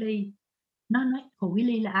về Hồ Quý Ly. Nó nói Hồ Quý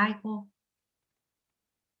Ly là ai cô?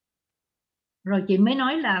 Rồi chị mới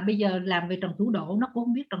nói là bây giờ làm về Trần Thủ Độ, nó cũng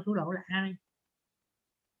không biết Trần Thủ Độ là ai.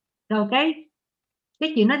 Rồi cái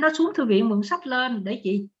chị nói nó xuống thư viện mượn sách lên để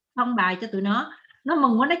chị thông bài cho tụi nó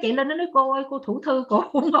mừng quá, nó chạy lên nó nói cô ơi, cô thủ thư cổ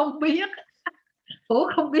cũng không biết, cổ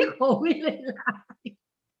không biết Hồ Quý Ly là ai.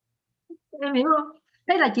 Em hiểu không?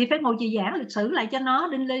 Thế là chị phải ngồi chị giảng lịch sử lại cho nó,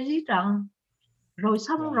 Đinh Lê Lý Trần. Rồi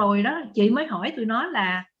xong rồi đó, chị mới hỏi tụi nó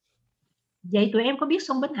là vậy tụi em có biết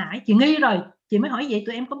sông Bến Hải? Chị nghi rồi, chị mới hỏi vậy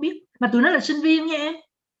tụi em có biết, mà tụi nó là sinh viên nha em,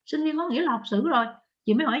 sinh viên có nghĩa là học sử rồi.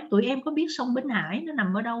 Chị mới hỏi tụi em có biết sông Bến Hải nó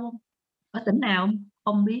nằm ở đâu không, ở tỉnh nào không?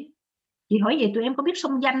 Không biết. Chị hỏi vậy tụi em có biết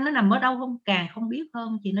sông Danh nó nằm ở đâu không? Càng không biết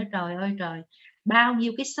hơn. Chị nói trời ơi trời, bao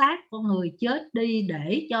nhiêu cái xác con người chết đi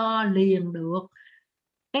để cho liền được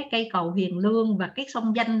cái cây cầu Hiền Lương và cái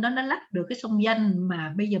sông Danh đó, nó lách được cái sông Danh,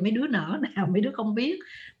 mà bây giờ mấy đứa nở nào, mấy đứa không biết.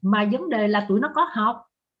 Mà vấn đề là tụi nó có học,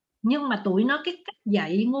 nhưng mà tụi nó cái cách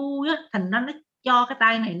dạy ngu á, thành ra nó cho cái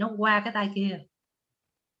tay này nó qua cái tay kia.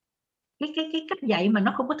 Cái cách dạy mà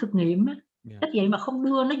nó không có thực nghiệm á, Cách vậy mà không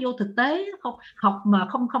đưa nó vô thực tế, không học mà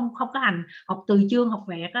không có hành, học từ chương học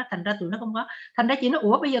vẹt á, thành ra tụi nó không có. Thành ra chị nói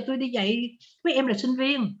ủa bây giờ tôi đi dạy với em là sinh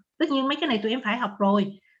viên, tất nhiên mấy cái này tụi em phải học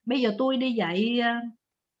rồi. Bây giờ tôi đi dạy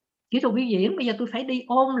kỹ thuật biểu diễn, bây giờ tôi phải đi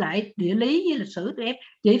ôn lại địa lý với lịch sử tụi em.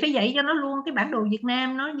 Chị phải dạy cho nó luôn cái bản đồ Việt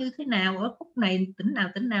Nam nó như thế nào, ở khúc này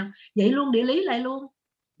tỉnh nào, dạy luôn địa lý lại luôn.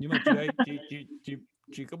 Nhưng mà chị ơi,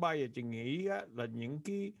 chị có bao giờ chị nghĩ á, là những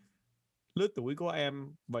cái lứa tuổi của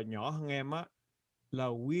em và nhỏ hơn em á, là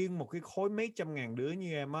nguyên một cái khối mấy trăm ngàn đứa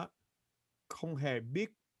như em á, không hề biết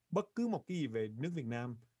bất cứ một cái gì về nước Việt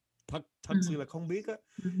Nam, thật sự là không biết á.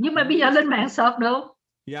 Nhưng mà bây giờ lên mạng search được.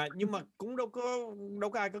 Dạ, nhưng mà cũng đâu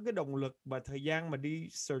có ai có cái động lực và thời gian mà đi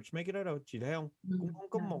search mấy cái đó đâu, chị thấy không? Cũng không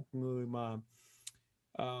có một người mà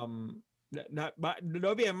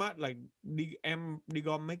đối với em á, là em đi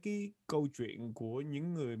gom mấy cái câu chuyện của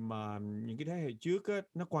những người mà những cái thế hệ trước á,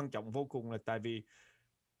 nó quan trọng vô cùng, là tại vì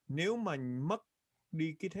nếu mà mất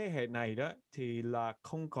đi cái thế hệ này đó thì là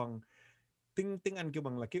không còn tiếng Anh kêu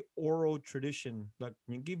bằng là cái oral tradition, là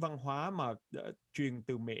những cái văn hóa mà truyền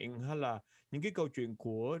từ miệng, hay là những cái câu chuyện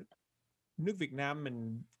của nước Việt Nam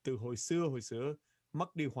mình từ hồi xưa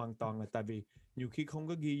mất đi hoàn toàn, là tại vì nhiều khi không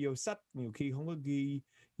có ghi vô sách, nhiều khi không có ghi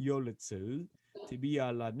vô lịch sử. Thì bây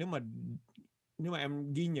giờ là nếu mà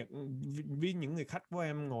em ghi nhận với những người khách của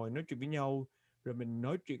em ngồi nói chuyện với nhau, rồi mình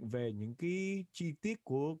nói chuyện về những cái chi tiết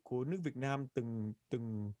của nước Việt Nam,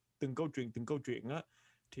 từng câu chuyện á,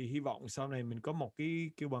 thì hy vọng sau này mình có một cái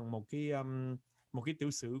kêu bằng một cái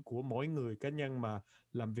tiểu sử của mỗi người cá nhân mà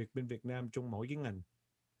làm việc bên Việt Nam trong mỗi cái ngành.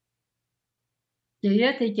 Chị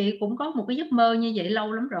á, thì chị cũng có một cái giấc mơ như vậy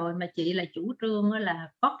lâu lắm rồi, mà chị là chủ trương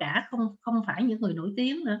là có cả không phải những người nổi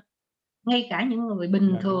tiếng nữa, ngay cả những người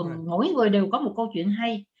bình thường, mỗi người đều có một câu chuyện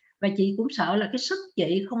hay. Và chị cũng sợ là cái sức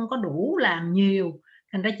chị không có đủ làm nhiều,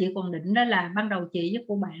 thành ra chị còn định đó là ban đầu chị với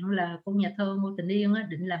cô bạn là cô nhà thơ Ngô Tình Yên á,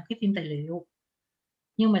 định làm cái phim tài liệu,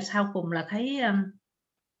 nhưng mà sau cùng là thấy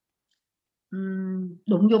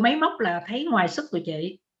đụng vô máy móc là thấy ngoài sức của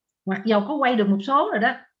chị, mặc dầu có quay được một số rồi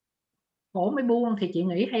đó, khổ mới buông. Thì chị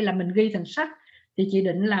nghĩ hay là mình ghi thành sách. Thì chị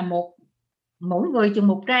định là mỗi người chừng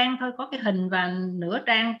một trang thôi, có cái hình và nửa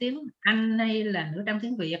trang tiếng Anh hay là nửa trang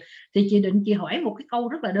tiếng Việt. Thì chị định chị hỏi một cái câu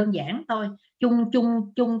rất là đơn giản thôi,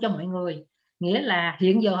 chung cho mọi người, nghĩa là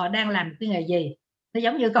hiện giờ họ đang làm cái nghề gì. Nó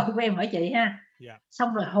giống như câu của em hỏi chị ha.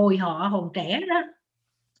 Xong rồi hồi họ hồn trẻ đó,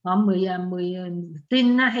 họ 10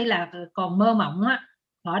 tin hay là còn mơ mộng á,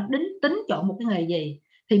 họ tính chọn một cái nghề gì.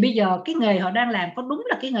 Thì bây giờ cái nghề họ đang làm có đúng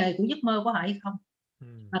là cái nghề của giấc mơ của họ hay không.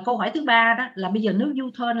 Và câu hỏi thứ ba đó là bây giờ nếu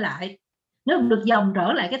U-turn lại, nếu được dòng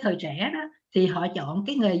trở lại cái thời trẻ đó, thì họ chọn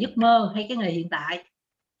cái nghề giấc mơ hay cái nghề hiện tại.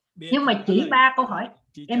 Nhưng mà chỉ 3 câu hỏi,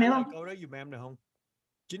 em hiểu không? Câu đó dùm em được không?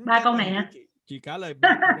 3 câu này hả? Chị trả lời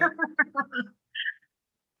 3 câu đó.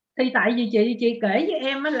 Thì tại vì chị kể với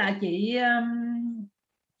em là chị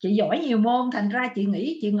giỏi nhiều môn, thành ra chị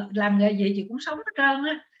nghĩ chị làm nghề gì chị cũng sống hết trơn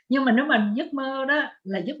á. Nhưng mà nếu mà giấc mơ đó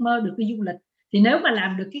là giấc mơ được đi du lịch, thì nếu mà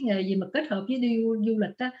làm được cái nghề gì mà kết hợp với đi du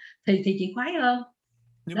lịch đó, thì chị khoái hơn.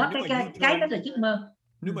 Nhưng đó, cái đó là giấc mơ.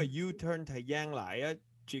 Nếu mà U-turn thời gian lại á,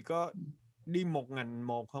 chị có đi một ngành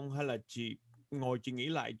một không, hay là chị ngồi chị nghĩ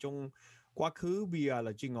lại trong quá khứ, bây giờ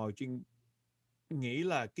là chị ngồi chị nghĩ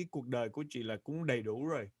là cái cuộc đời của chị là cũng đầy đủ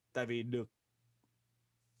rồi, tại vì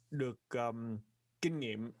được kinh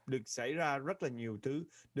nghiệm, được xảy ra rất là nhiều thứ,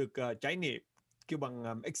 được trải nghiệm, kêu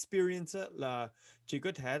bằng experience á, là chị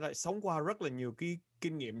có thể lại sống qua rất là nhiều cái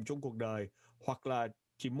kinh nghiệm trong cuộc đời. Hoặc là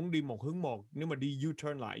chị muốn đi một hướng một, nếu mà đi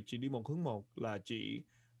U-turn lại chị đi một hướng một, là chị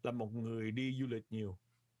là một người đi du lịch nhiều.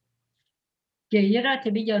 Chị đó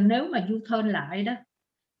thì bây giờ nếu mà U-turn lại đó,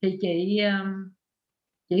 thì chị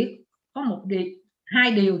có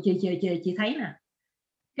hai điều chị thấy nè.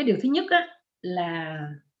 Cái điều thứ nhất á, là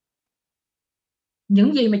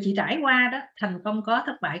những gì mà chị trải qua đó, thành công có,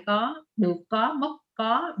 thất bại có, được có, mất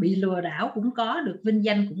có, bị lừa đảo cũng có, được vinh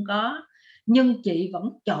danh cũng có, nhưng chị vẫn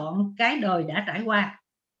chọn cái đời đã trải qua.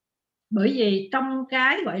 Bởi vì trong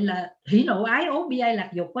cái gọi là hỉ nộ ái ố bi ai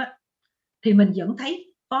lạc dục á, thì mình vẫn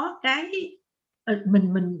thấy có cái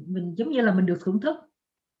mình giống như là mình được thưởng thức,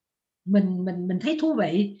 mình thấy thú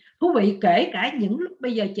vị. Kể cả những lúc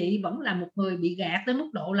bây giờ chị vẫn là một người bị gạt tới mức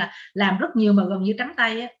độ là làm rất nhiều mà gần như trắng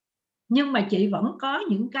tay á, nhưng mà chị vẫn có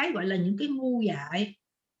những cái gọi là những cái ngu dại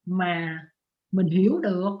mà mình hiểu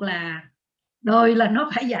được là đời là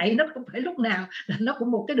nó phải vậy, nó không phải lúc nào là nó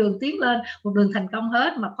cũng một cái đường tiến lên, một đường thành công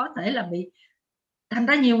hết, mà có thể là bị, thành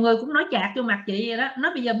ra nhiều người cũng nói chạc vô mặt chị vậy đó,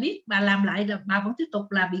 nó bây giờ biết bà làm lại là bà vẫn tiếp tục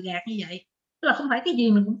là bị gạt như vậy. Tức là không phải cái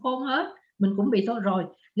gì mình cũng khôn hết, mình cũng bị thôi rồi.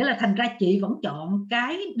 Nghĩa là thành ra chị vẫn chọn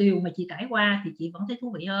cái điều mà chị trải qua thì chị vẫn thấy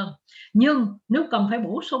thú vị hơn. Nhưng nếu cần phải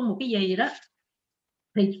bổ sung một cái gì đó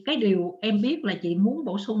thì cái điều em biết là chị muốn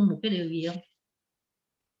bổ sung một cái điều gì không?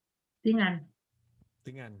 Tiếng Anh.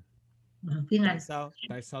 Tiếng Anh. Tiếng Anh.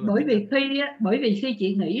 Tại sao là bởi vì khi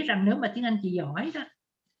chị nghĩ rằng nếu mà tiếng Anh chị giỏi đó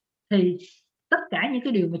thì tất cả những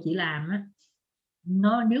cái điều mà chị làm á,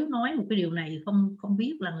 nếu nói một cái điều này không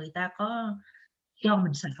biết là người ta có cho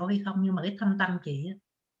mình xạo hay không, nhưng mà cái thâm tâm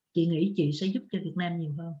chị nghĩ chị sẽ giúp cho Việt Nam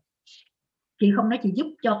nhiều hơn. Chị không nói chị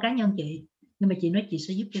giúp cho cá nhân chị, nhưng mà chị nói chị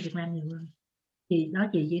sẽ giúp cho Việt Nam nhiều hơn.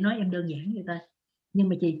 Chị chỉ nói em đơn giản vậy thôi. Nhưng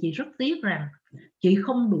mà chị rất tiếc rằng chị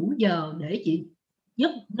không đủ giờ để chị giúp.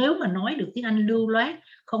 Nếu mà nói được tiếng Anh lưu loát,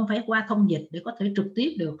 không phải qua thông dịch để có thể trực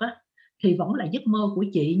tiếp được á, thì vẫn là giấc mơ của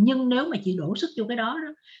chị. Nhưng nếu mà chị đổ sức vô cái đó,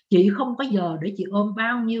 chị không có giờ để chị ôm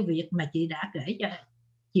bao nhiêu việc mà chị đã kể cho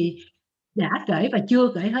chị đã kể và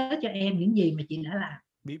chưa kể hết cho em những gì mà chị đã làm.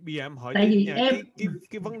 Bây giờ em hỏi tại vì em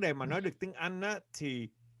cái vấn đề mà nói được tiếng Anh á, thì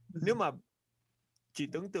nếu mà chị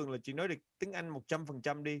tưởng tượng là chị nói được tiếng Anh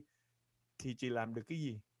 100% đi, thì chị làm được cái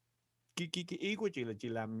gì? Cái ý của chị là chị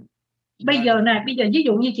làm bây giờ ví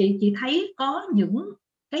dụ như chị thấy có những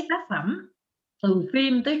cái tác phẩm từ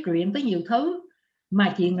phim tới truyện tới nhiều thứ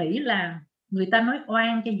mà chị nghĩ là người ta nói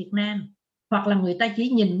oan cho Việt Nam, hoặc là người ta chỉ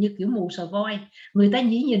nhìn như kiểu mù sờ voi, người ta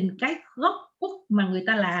chỉ nhìn cái góc khuất mà người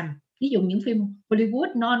ta làm. Ví dụ những phim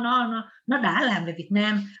Hollywood nó đã làm về Việt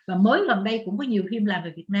Nam, và mới gần đây cũng có nhiều phim làm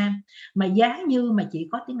về Việt Nam. Mà giá như mà chị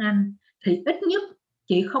có tiếng Anh thì ít nhất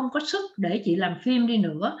chị không có sức để chị làm phim đi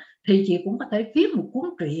nữa, thì chị cũng có thể viết một cuốn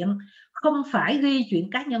truyện, không phải ghi chuyện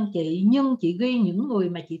cá nhân chị, nhưng chị ghi những người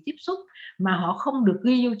mà chị tiếp xúc mà họ không được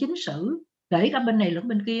ghi vô chính sử, kể cả bên này lẫn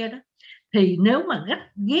bên kia đó. Thì nếu mà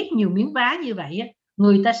ghép nhiều miếng vá như vậy,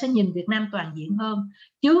 người ta sẽ nhìn Việt Nam toàn diện hơn.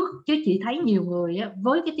 Chứ chị thấy nhiều người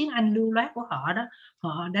với cái tiếng Anh lưu loát của họ đó,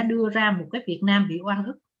 họ đã đưa ra một cái Việt Nam bị oan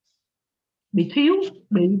ức, bị thiếu,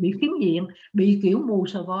 bị phiến diện, bị kiểu mù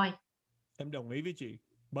sờ voi. Em đồng ý với chị,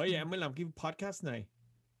 bởi vậy em mới làm cái podcast này.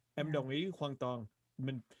 Em đồng ý hoàn toàn.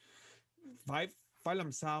 Mình phải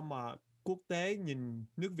làm sao mà quốc tế nhìn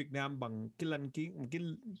nước Việt Nam bằng cái lăng kiến,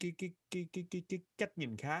 cái cách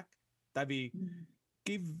nhìn khác. Tại vì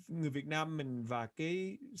cái người Việt Nam mình và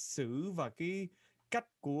cái sử và cái cách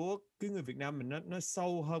của cái người Việt Nam mình nó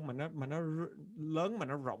sâu hơn, mà nó lớn, mà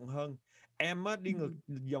nó rộng hơn. Em á, đi ngược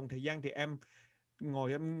dòng thời gian thì em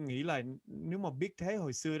ngồi em nghĩ là nếu mà biết thế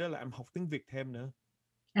hồi xưa đó là em học tiếng Việt thêm nữa.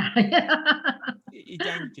 Y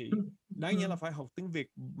chang chị. Đáng nhẽ là phải học tiếng Việt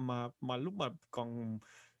mà lúc mà còn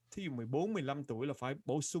thí dụ 14, 15 tuổi là phải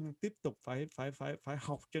bổ sung tiếp tục, phải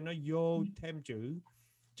học cho nó vô thêm chữ.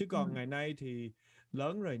 Chứ còn ngày nay thì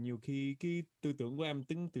lớn rồi, nhiều khi cái tư tưởng của em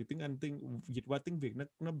từ tiếng Anh dịch qua tiếng Việt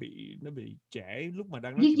nó bị trễ lúc mà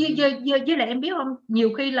đang nói chuyện. Với lại em biết không,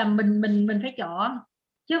 nhiều khi là mình phải chọn.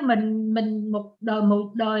 Chứ mình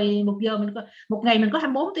một ngày mình có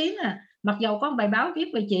 24 tiếng mặc dầu có một bài báo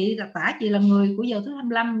viết về chị là tả chị là người của giờ thứ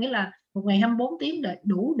 25, nghĩa là một ngày 24 tiếng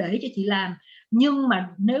đủ để cho chị làm. Nhưng mà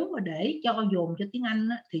nếu mà để cho dồn cho tiếng Anh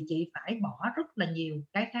thì chị phải bỏ rất là nhiều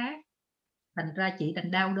cái khác. Thành ra chị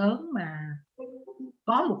đành đau đớn mà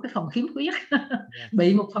có một cái phần khiếm khuyết,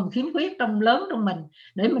 bị một phần khiếm khuyết lớn trong mình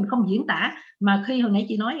để mình không diễn tả. Mà khi hồi nãy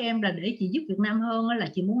chị nói em là để chị giúp Việt Nam hơn là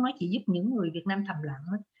chị muốn nói chị giúp những người Việt Nam thầm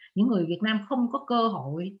lặng, những người Việt Nam không có cơ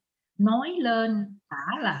hội nói lên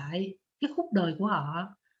tả lại cái khúc đời của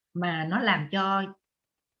họ mà nó làm cho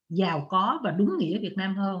giàu có và đúng nghĩa Việt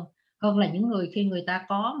Nam hơn là những người khi người ta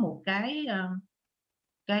có một cái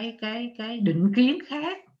định kiến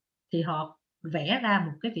khác thì họ vẽ ra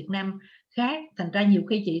một cái Việt Nam khác. Thành ra nhiều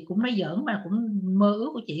khi chị cũng nói giỡn mà cũng mơ ước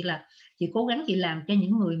của chị là chị cố gắng chị làm cho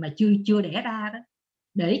những người mà chưa đẻ ra đó,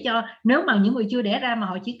 để cho nếu mà những người chưa đẻ ra mà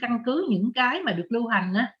họ chỉ căn cứ những cái mà được lưu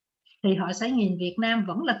hành thì họ sẽ nhìn Việt Nam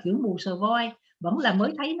vẫn là kiểu mù sờ voi, vẫn là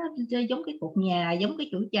mới thấy nó giống cái cột nhà, giống cái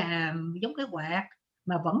chổi trà, giống cái quạt,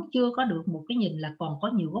 mà vẫn chưa có được một cái nhìn là còn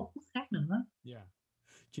có nhiều góc khác nữa.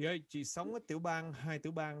 Chị ơi, chị sống ở tiểu bang, 2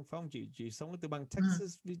 tiểu bang phải không chị? Chị sống ở tiểu bang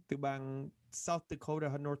Texas với tiểu bang South Dakota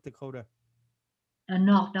hay North Dakota?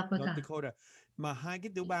 North Dakota. Mà hai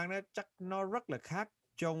cái tiểu bang đó chắc nó rất là khác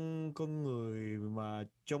trong con người, mà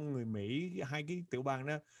trong người Mỹ. Hai cái tiểu bang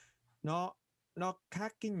đó nó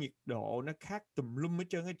khác cái nhiệt độ, nó khác tùm lum hết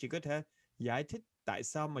trơn á. Chị có thể giải thích tại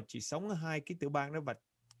sao mà chị sống ở hai cái tiểu bang đó và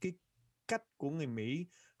cái cách của người Mỹ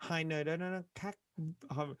hai nơi đó nó khác,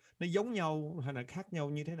 nó giống nhau hay là khác nhau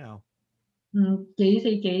như thế nào? Chị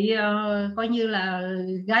thì chị coi như là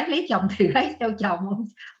gái lấy chồng thì gái theo chồng.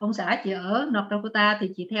 Ông xã chị ở North Dakota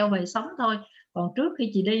thì chị theo về sống thôi. Còn trước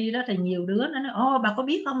khi chị đi đó thì nhiều đứa nó nói bà có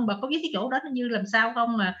biết không, bà có biết cái chỗ đó nó như làm sao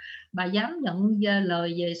không mà bà dám nhận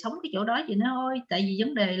lời về sống cái chỗ đó. Chị nói thôi, tại vì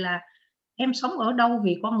vấn đề là em sống ở đâu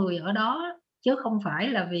vì con người ở đó, chứ không phải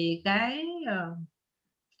là vì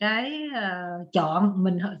chọn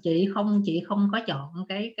mình. Chị không có chọn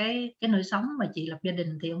cái nơi sống, mà chị lập gia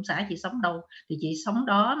đình thì ông xã chị sống đâu thì chị sống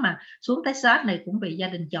đó, mà xuống Texas này cũng vì gia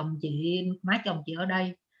đình chồng chị, má chồng chị ở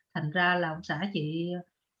đây, thành ra là ông xã chị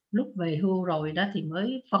lúc về hưu rồi đó thì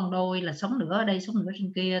mới phân đôi là sống nửa ở đây sống nửa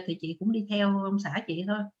trên kia, thì chị cũng đi theo ông xã chị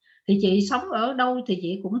thôi. Thì chị sống ở đâu thì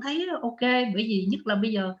chị cũng thấy ok, bởi vì nhất là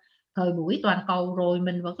bây giờ thời buổi toàn cầu rồi,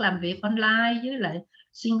 mình vẫn làm việc online với lại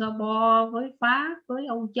Singapore, với Pháp, với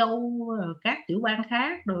Âu Châu, các tiểu bang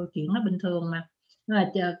khác, rồi chuyện nó bình thường mà.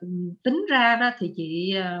 Là tính ra đó thì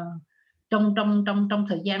chị trong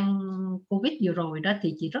thời gian Covid vừa rồi đó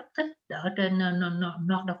thì chị rất thích ở trên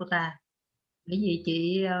North Dakota, bởi vì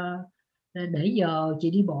chị để giờ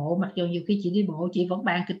chị đi bộ, mặc dù nhiều khi chị đi bộ chị vẫn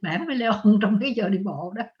bàn kịch bản với Leon trong cái giờ đi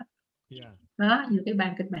bộ đó. Đó, nhiều cái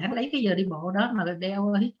bàn kịch bản lấy cái giờ đi bộ đó mà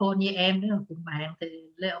đeo headphone như em đó cùng bàn thì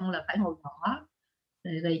Leon là phải ngồi gõ.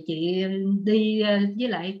 Rồi chị đi với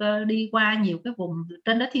lại đi qua nhiều cái vùng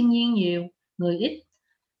trên đó thiên nhiên nhiều, người ít.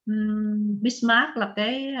 Bismarck là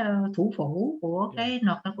cái thủ phủ của cái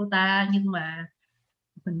North Dakota, nhưng mà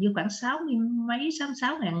hình như khoảng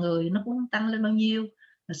 66.000 người, nó cũng tăng lên bao nhiêu.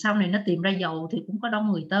 Rồi sau này nó tìm ra dầu thì cũng có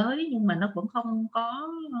đông người tới, nhưng mà nó vẫn không có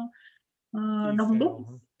đông đúc.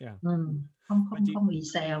 Không bị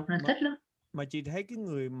xèo nên thích lắm. Mà chị thấy cái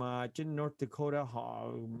người mà trên North Dakota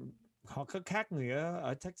họ có khác người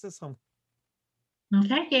ở Texas không?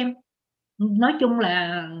 Khác em. Nói chung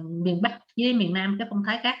là miền Bắc với miền Nam cái phong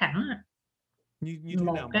thái khác hẳn. Như thế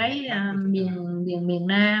Một nào cái miền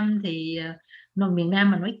Nam thì miền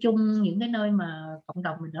Nam mà nói chung những cái nơi mà cộng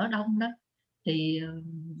đồng mình ở đông đó thì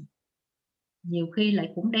nhiều khi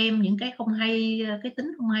lại cũng đem những cái không hay, cái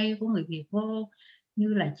tính không hay của người Việt vô,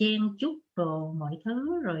 như là chen chúc rồi mọi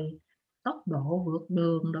thứ, rồi tốc độ vượt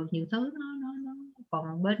đường, rồi nhiều thứ nó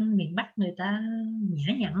còn bên miền Bắc người ta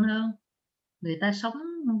nhã nhặn hơn, người ta sống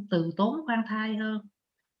từ tốn khoan thai hơn.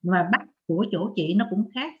 Mà Bắc của chỗ chị nó cũng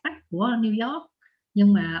khác Bắc của New York,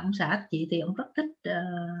 nhưng mà ông xã chị thì ông rất thích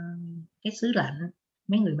cái xứ lạnh,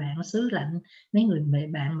 mấy người bạn xứ lạnh, mấy người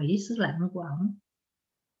bạn Mỹ xứ lạnh của ổng.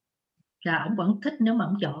 Và ông vẫn thích, nếu mà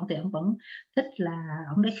ông chọn thì ông vẫn thích là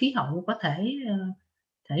ông lấy khí hậu có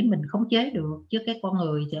thể mình khống chế được, chứ cái con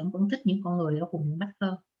người thì ông vẫn thích những con người ở vùng miền Bắc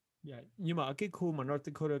hơn. Nhưng mà ở cái khu mà North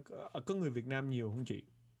Dakota có người Việt Nam nhiều không chị?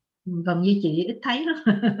 Gần như chị ít thấy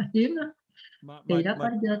đó. Hiếm đó. Mà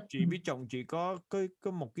chị với chồng chị có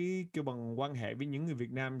một cái kêu bằng quan hệ với những người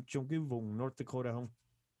Việt Nam trong cái vùng North Dakota không?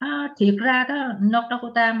 Thiệt ra đó, North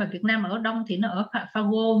Dakota mà Việt Nam ở đông thì nó ở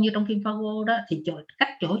Fargo, như trong phim Fargo đó, thì cách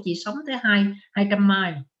chỗ chị sống tới 200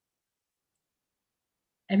 mile.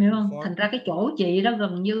 Em hiểu không? Thành ra cái chỗ chị đó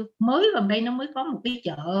gần như mới gần đây nó mới có một cái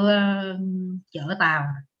chợ tàu,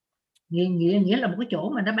 nghĩa là một cái chỗ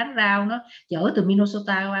mà nó bán rau, nó chở từ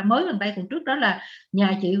Minnesota qua, mới gần đây. Còn trước đó là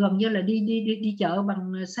nhà chị gần như là đi chợ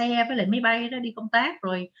bằng xe với lại máy bay đó, đi công tác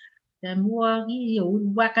rồi mua ví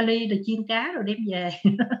dụ qua Cali rồi chiên cá rồi đem về.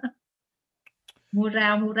 Mua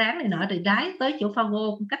rau mua rán này nọ, rồi lái tới chỗ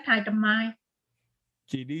Fargo cũng cách 200 mile.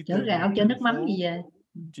 Chị đi chở gạo chở nước mắm gì về.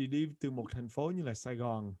 Chị đi từ một thành phố như là Sài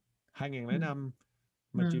Gòn 2005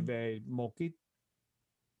 mà chị về một cái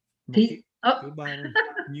tiểu bang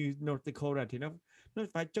như North Dakota thì nó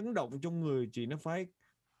phải chấn động trong người chị, nó phải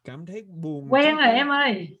cảm thấy buồn. Quen rồi em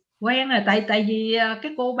ơi, quen rồi. Tại vì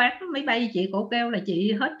cái cô bán máy bay chị, cổ kêu là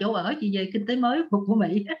chị hết chỗ ở, chị về kinh tế mới của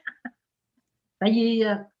Mỹ. Tại vì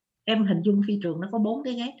em hình dung phi trường nó có 4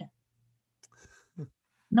 cái gác.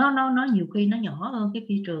 Nó nhiều khi nó nhỏ hơn cái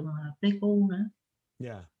phi trường Pleiku nữa.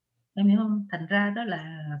 Em hiểu không? Thành ra đó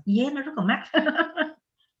là vé nó rất là mắc.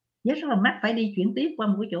 Vé rất là mắc, phải đi chuyển tiếp qua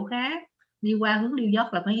một cái chỗ khác. Đi qua hướng New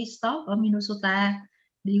York là mấy stop ở Minnesota,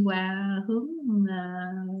 đi qua hướng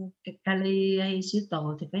Cali hay Seattle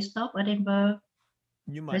thì phải stop ở Denver.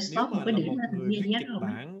 Nhưng mà nếu mà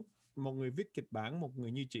là một người viết kịch bản, một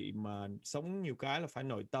người như chị mà sống nhiều cái là phải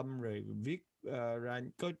nội tâm rồi viết ra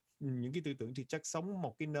có những cái tư tưởng, thì chắc sống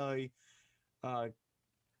một cái nơi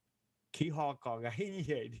khí ho cò gáy như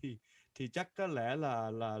vậy thì chắc có lẽ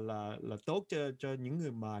là tốt cho những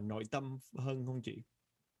người mà nội tâm hơn không chị?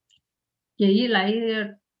 Chị lại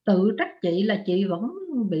tự trách chị là chị vẫn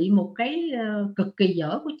bị một cái cực kỳ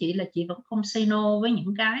dở của chị là chị vẫn không say no với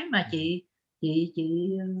những cái mà chị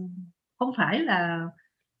không phải là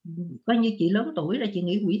coi như chị lớn tuổi là chị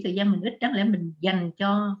nghĩ quỹ thời gian mình ít, đáng lẽ mình dành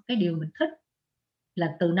cho cái điều mình thích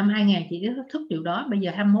là từ năm 2000 chị ý thức điều đó. Bây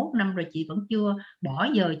giờ 21 năm rồi chị vẫn chưa bỏ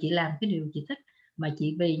giờ chị làm cái điều chị thích, mà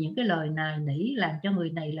chị vì những cái lời nài nỉ làm cho người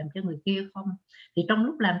này làm cho người kia không. Thì trong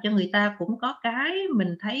lúc làm cho người ta cũng có cái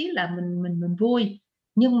mình thấy là mình vui,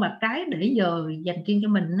 nhưng mà cái để giờ dành riêng cho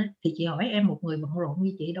mình á, thì chị hỏi em, một người bận rộn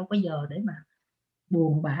như chị đâu có giờ để mà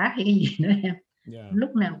buồn bã hay cái gì nữa em.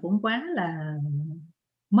 Lúc nào cũng quá là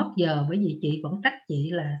mất giờ, bởi vì chị vẫn trách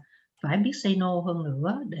chị là phải biết say no hơn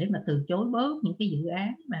nữa để mà từ chối bớt những cái dự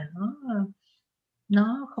án mà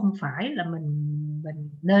nó không phải là mình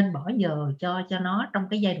nên bỏ giờ cho nó trong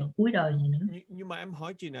cái giai đoạn cuối đời này nữa. Nhưng mà em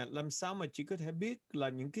hỏi chị nè, làm sao mà chị có thể biết là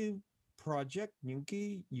những cái project, những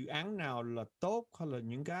cái dự án nào là tốt hay là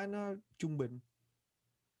những cái nó trung bình?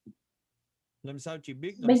 Làm sao chị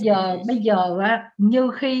biết? Bây giờ á,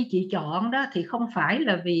 như khi chị chọn đó thì không phải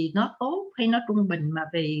là vì nó tốt hay nó trung bình, mà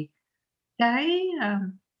vì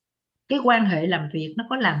cái quan hệ làm việc nó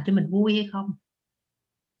có làm cho mình vui hay không.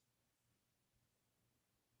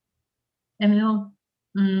 Em hiểu không?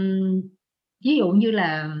 Ví dụ như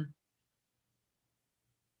là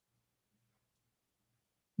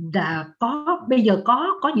bây giờ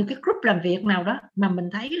có những cái group làm việc nào đó mà mình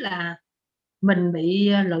thấy là mình bị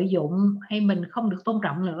lợi dụng hay mình không được tôn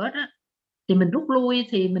trọng nữa đó, thì mình rút lui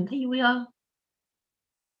thì mình thấy vui hơn.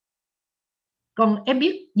 Còn em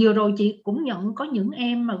biết vừa rồi chị cũng nhận có những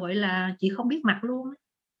em mà gọi là chị không biết mặt luôn.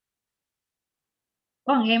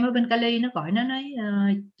 Có một em ở bên Cali nó gọi nó nói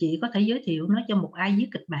chị có thể giới thiệu nó cho một ai viết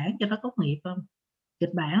kịch bản cho nó tốt nghiệp không?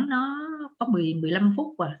 Kịch bản nó có 15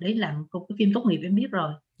 phút để làm một cái phim tốt nghiệp, em biết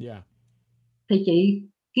rồi. Thì chị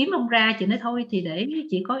kiếm ông ra, chị nói thôi thì để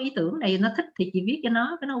chị có ý tưởng này, nó thích thì chị viết cho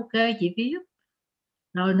nó, cái nó ok chị viết.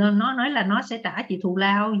 Rồi nó nói là nó sẽ trả chị thù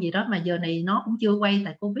lao gì đó, mà giờ này nó cũng chưa quay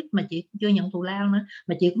tại Covid mà chị cũng chưa nhận thù lao nữa,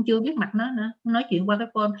 mà chị cũng chưa biết mặt nó nữa, nói chuyện qua cái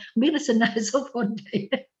phone, không biết nó xin ai số phone chị.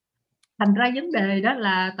 Thành ra vấn đề đó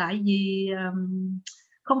là tại vì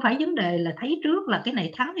không phải vấn đề là thấy trước là cái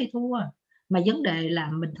này thắng hay thua, mà vấn đề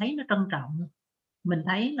là mình thấy nó trân trọng, mình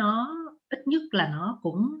thấy nó ít nhất là nó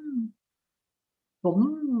cũng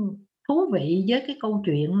thú vị với cái câu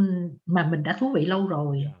chuyện mà mình đã thú vị lâu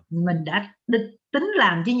rồi. Mình đã tính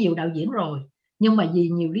làm với nhiều đạo diễn rồi, nhưng mà vì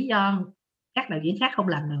nhiều lý do các đạo diễn khác không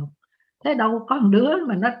làm được. Thế đâu có một đứa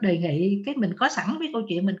mà nó đề nghị cái mình có sẵn cái câu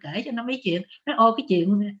chuyện, mình kể cho nó mấy chuyện, nó cái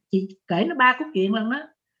chuyện chị kể nó 3 cốt truyện lần đó,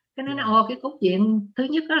 cái nó cái cốt truyện thứ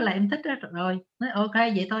nhất đó là em thích đó, rồi nói ok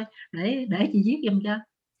vậy thôi, để chị viết giùm cho.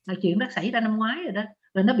 Là chuyện đó xảy ra năm ngoái rồi đó,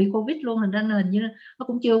 rồi nó bị Covid luôn, nên hình như nó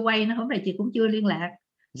cũng chưa quay, nó hôm nay chị cũng chưa liên lạc.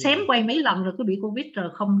 Xém quay mấy lần rồi cứ bị Covid rồi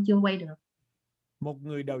không chưa quay được. Một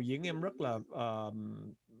người đạo diễn em rất là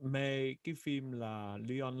mê cái phim là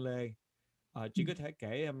Leon Lê. Chị có thể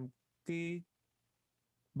kể em cái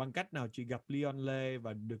bằng cách nào chị gặp Leon Lê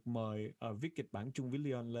và được mời viết kịch bản chung với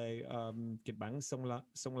Leon Lê, kịch bản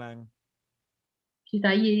Sông Lan? Thì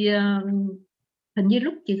tại vì hình như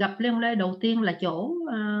lúc chị gặp Leon Lê đầu tiên là chỗ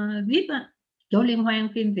VIP á, chỗ liên hoan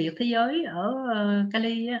phim Việt thế giới ở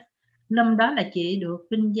Cali á. Năm đó là chị được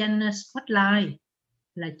vinh danh Spotlight,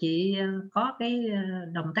 là chị có cái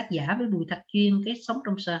đồng tác giả với Bùi Thạc Chuyên, cái Sống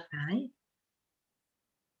Trong Sợ Hãi.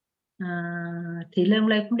 Thì Leon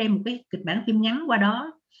Lê cũng đem một cái kịch bản phim ngắn qua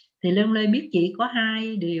đó. Thì Leon Lê biết chị có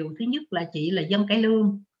hai điều. Thứ nhất là chị là dân cải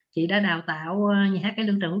lương, chị đã đào tạo nhà hát cải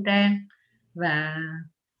lương Trần Hữu Trang, và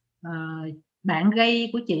bạn gay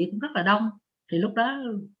của chị cũng rất là đông. Thì lúc đó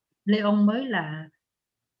Leon mới là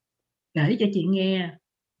kể cho chị nghe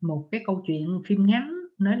một cái câu chuyện phim ngắn,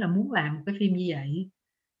 nói là muốn làm một cái phim như vậy.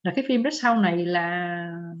 Là cái phim đó sau này là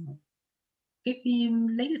cái phim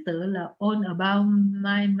lấy cái tựa là All About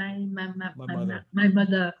My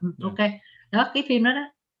Mother. Ok, đó cái phim đó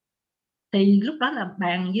đó. Thì lúc đó là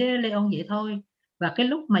bàn với Leon vậy thôi. Và cái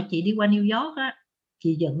lúc mà chị đi qua New York á,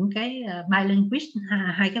 chị dựng cái bilingual,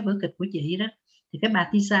 hai cái vở kịch của chị đó, thì cái bà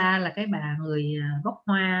Tisa là cái bà người gốc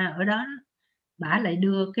Hoa ở đó, bà lại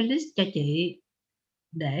đưa cái list cho chị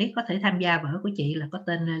để có thể tham gia vở của chị là có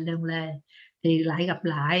tên Leon Lê. Thì lại gặp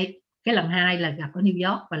lại cái lần hai là gặp ở New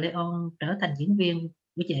York và Leon trở thành diễn viên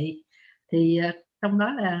của chị. Thì trong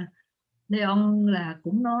đó là Leon là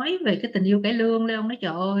cũng nói về cái tình yêu cải lương. Leon nói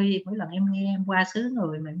trời ơi, mỗi lần em nghe em qua xứ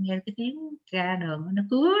người mà em nghe cái tiếng ca đờn nó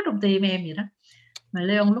cứa trong tim em vậy đó. Mà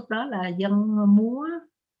Leon lúc đó là dân múa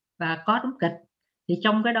và có đóng kịch. Thì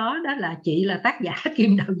trong cái đó đó là chị là tác giả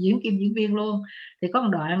kiêm đạo diễn kiêm diễn viên luôn. Thì có một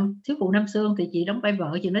đoạn Thiếu phụ Nam Sương thì chị đóng vai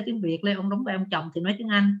vợ, chị nói tiếng Việt, Leon đóng vai ông chồng thì nói tiếng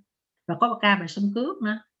Anh. Và có một ca bài Sông Cước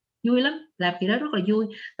nữa, vui lắm, làm chị đó rất là vui.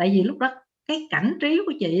 Tại vì lúc đó cái cảnh trí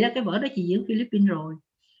của chị đó, cái vở đó chị diễn Philippines rồi,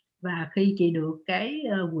 và khi chị được cái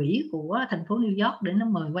quỹ của thành phố New York để nó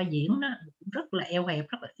mời qua diễn đó, cũng rất là eo hẹp,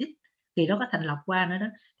 rất là ít. kỳ đó có Thành Lộc qua nữa đó,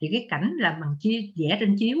 thì cái cảnh làm bằng vẽ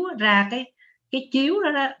trên chiếu á, ra cái chiếu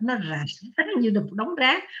đó, nó rã như là một đống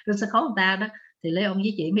rác trên sân khấu người ta đó. Thì Lê ông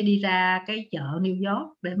với chị mới đi ra cái chợ New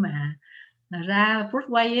York để mà ra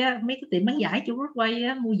Broadway á, mấy cái tiệm bán giải chỗ Broadway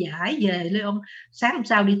á, mua giải về. Lê ông sáng hôm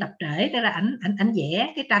sau đi tập trễ, cái là ảnh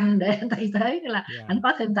vẽ cái tranh để thay thế, cái là ảnh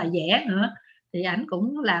có thêm tài vẽ nữa. Thì ảnh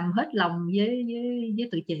cũng làm hết lòng với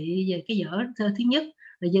tụi chị về cái vở thứ nhất,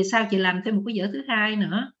 rồi về sau chị làm thêm một cái vở thứ hai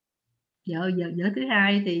nữa. Vở thứ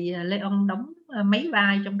hai thì Lê ông đóng mấy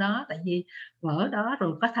vai trong đó, tại vì vở đó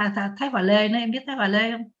rồi có Thái Hòa Lê nữa, em biết Thái Hòa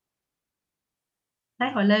Lê không?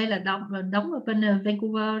 Thái Hòa Lê là đóng ở bên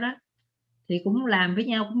Vancouver đó, thì cũng làm với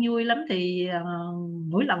nhau cũng vui lắm. Thì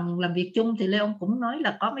mỗi lần làm việc chung thì Lê ông cũng nói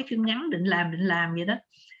là có mấy phim ngắn định làm vậy đó.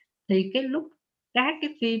 Thì cái lúc các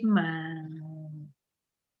cái phim mà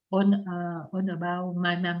All About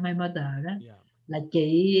My Mother đó, là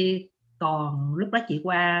chị còn lúc đó chị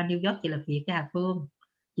qua New York chị làm việc với Hà Phương,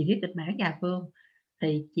 chị viết kịch bản cho Hà Phương.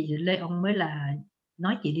 Thì chị Lê ông mới là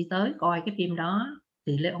nói chị đi tới coi cái phim đó.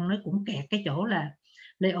 Thì Lê ông nói cũng kẹt cái chỗ là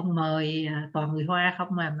Lê ông mời toàn người Hoa không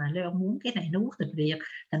mà Lê ông muốn cái này nó quốc tịch Việt.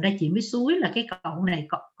 Thành ra chị mới xúi là cái cậu này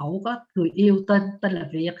cậu có người yêu tên là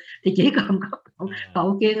Việt, thì chỉ còn có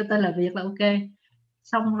cậu kia tên là Việt là ok.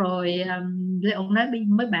 Xong rồi Lê ông nói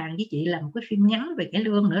mới bàn với chị làm một cái phim ngắn về cải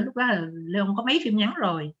lương nữa. Lúc đó là Lê ông có mấy phim ngắn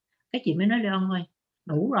rồi, cái chị mới nói Lê ông ơi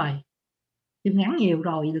đủ rồi, phim ngắn nhiều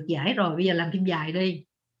rồi, được giải rồi, bây giờ làm phim dài đi.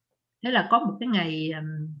 Thế là có một cái ngày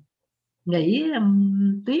nghỉ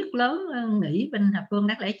tuyết lớn, nghỉ bên Hà Phương,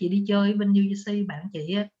 đáng lẽ chị đi chơi bên New Jersey bạn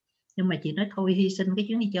chị á, nhưng mà chị nói thôi hy sinh cái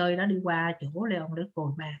chuyến đi chơi đó, đi qua chỗ Lê ông để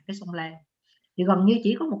ngồi bàn cái sông Lam. Thì gần như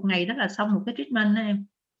chỉ có một ngày đó là xong một cái treatment đó em.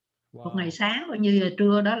 Một ngày sáng coi như là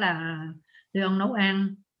trưa đó là Lê ông nấu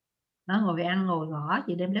ăn đó, ngồi ăn ngồi gõ,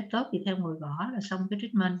 chị đem laptop chị theo ngồi gõ là xong cái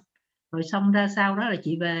treatment. Rồi xong ra sau đó là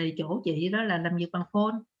chị về chỗ chị đó là làm việc bằng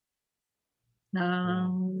phone.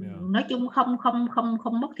 Nói chung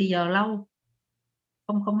không mất thì giờ lâu,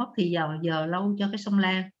 không mất thì giờ lâu cho cái sông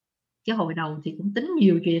Lam. Cái hồi đầu thì cũng tính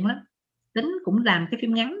nhiều chuyện lắm, tính cũng làm cái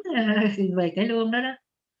phim ngắn về cải lương đó đó.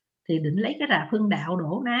 Thì định lấy cái rạp Hưng Đạo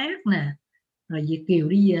đổ nát nè, rồi Việt Kiều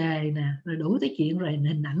đi về nè, rồi đủ cái chuyện, rồi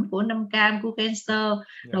hình ảnh của Nam Cam của gangster.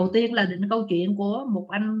 Đầu tiên là định câu chuyện của một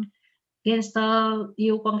anh gangster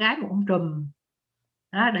yêu con gái một ông trùm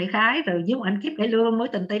đó, đại khái, rồi với một anh kiếp cải lương mối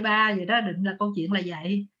tình Tây Ba vậy đó, định là câu chuyện là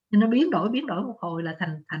vậy. Nhưng nó biến đổi một hồi là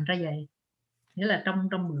thành ra vậy. Nghĩa là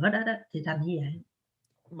trong bữa đó thì thành như vậy.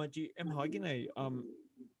 Mà chị, em hỏi cái này,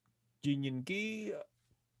 chị nhìn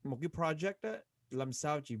một cái project đó, làm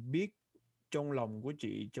sao chị biết trong lòng của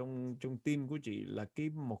chị, trong tim của chị là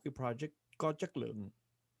một cái project có chất lượng?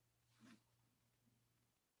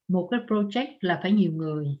 Một cái project là phải nhiều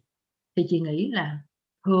người. Thì chị nghĩ là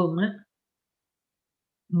thường á,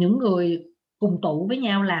 những người cùng tụ với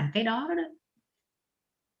nhau làm cái đó đó,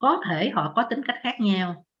 có thể họ có tính cách khác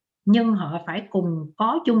nhau, nhưng họ phải cùng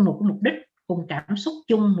có chung một cái mục đích, cùng cảm xúc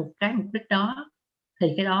chung một cái mục đích đó, thì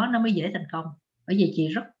cái đó nó mới dễ thành công. Bởi vì chị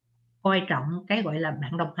rất coi trọng cái gọi là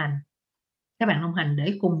bạn đồng hành, các bạn đồng hành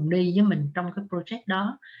để cùng đi với mình trong cái project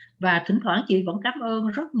đó. Và thỉnh thoảng chị vẫn cảm ơn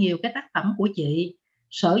rất nhiều cái tác phẩm của chị,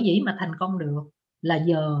 sở dĩ mà thành công được là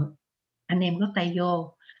giờ anh em góp tay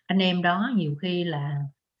vô. Anh em đó nhiều khi là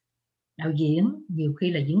đạo diễn, nhiều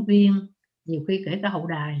khi là diễn viên, nhiều khi kể cả hậu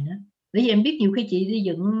đài nữa. Bởi vì em biết nhiều khi chị đi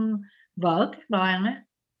dựng vở các đoàn á,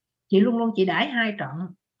 chị luôn luôn chị đãi 2 trận.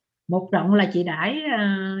 Một trận là chị đãi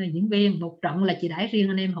diễn viên, một trận là chị đãi riêng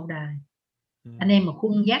anh em hậu đài. Anh em mà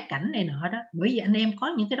khung giác cảnh này nọ đó. Bởi vì anh em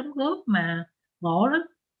có những cái đóng góp mà ngộ lắm.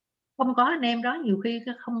 Không có anh em đó nhiều khi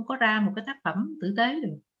không có ra một cái tác phẩm tử tế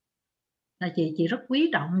được. Là chị rất quý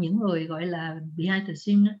trọng những người gọi là behind the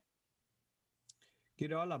scene đó. Cái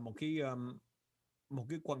đó là một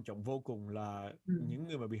cái quan trọng vô cùng, là những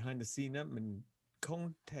người mà behind the scene á, mình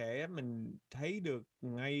không thể mình thấy được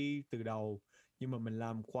ngay từ đầu, nhưng mà mình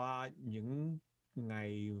làm qua những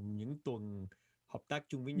ngày, những tuần hợp tác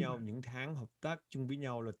chung với nhau, những tháng hợp tác chung với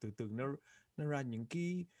nhau, là từ từ nó ra những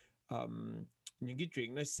cái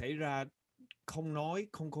chuyện nó xảy ra,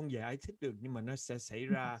 không giải thích được, nhưng mà nó sẽ xảy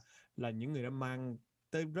ra, là những người đã mang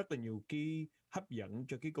tới rất là nhiều cái hấp dẫn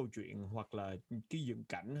cho cái câu chuyện, hoặc là cái dựng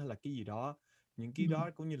cảnh hay là cái gì đó. Những cái đó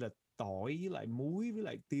cũng như là tỏi với lại muối với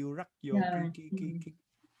lại tiêu rắc vô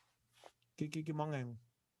cái món ăn.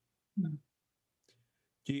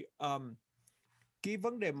 Chị, cái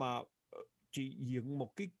vấn đề mà chị dựng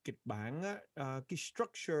một cái kịch bản á, cái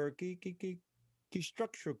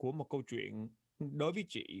structure của một câu chuyện đối với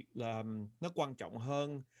chị là nó quan trọng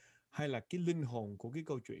hơn, hay là cái linh hồn của cái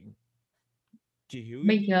câu chuyện? Chị hiểu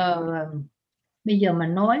Bây giờ Bây giờ mà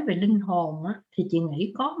nói về linh hồn á, thì chị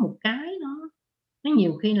nghĩ có một cái nó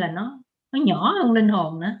nhiều khi là nó nhỏ hơn linh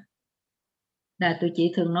hồn nữa. Là tụi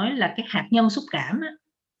chị thường nói là cái hạt nhân xúc cảm á.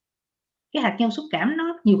 Cái hạt nhân xúc cảm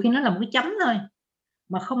nó nhiều khi nó là một cái chấm thôi,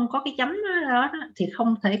 mà không có cái chấm đó thì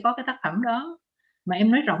không thể có cái tác phẩm đó. Mà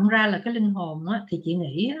em nói rộng ra là cái linh hồn á, thì chị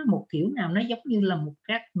nghĩ một kiểu nào nó giống như là một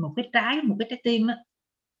cái trái tim á.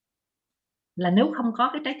 Là nếu không có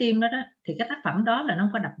cái trái tim đó thì cái tác phẩm đó là nó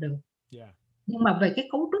không có đập được. Nhưng mà về cái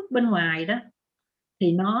cấu trúc bên ngoài đó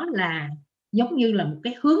thì nó là giống như là một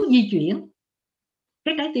cái hướng di chuyển.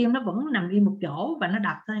 Cái trái tim nó vẫn nằm yên một chỗ và nó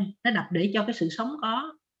đập thôi, nó đập để cho cái sự sống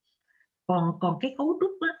có. Còn cái cấu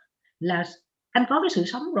trúc á, là anh có cái sự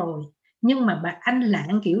sống rồi, nhưng mà anh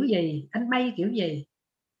lạng kiểu gì, anh bay kiểu gì,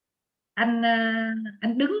 anh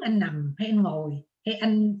đứng, anh nằm hay anh ngồi, hay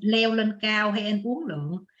anh leo lên cao, hay anh uốn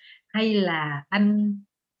lượn, hay là anh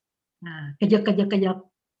cà giật,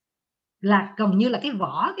 là gần như là cái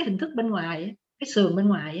vỏ, cái hình thức bên ngoài, cái sườn bên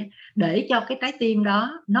ngoài để cho cái trái tim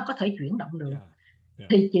đó nó có thể chuyển động được.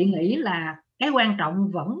 Thì chị nghĩ là cái quan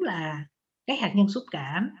trọng vẫn là cái hạt nhân xúc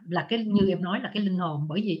cảm, là cái như em nói là cái linh hồn.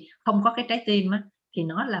 Bởi vì không có cái trái tim á, thì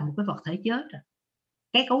nó là một cái vật thể chết rồi.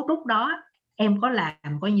 Cái cấu trúc đó em có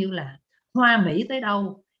làm coi như là hoa mỹ tới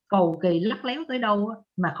đâu, cầu kỳ lắc léo tới đâu á,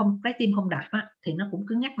 mà không trái tim không đập á, thì nó cũng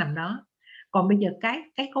cứng nhắc nằm đó. Còn bây giờ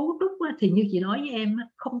cái cấu trúc á, thì như chị nói với em á,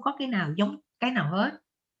 không có cái nào giống cái nào hết,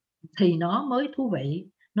 thì nó mới thú vị,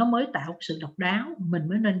 nó mới tạo sự độc đáo, mình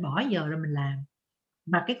mới nên bỏ giờ ra mình làm.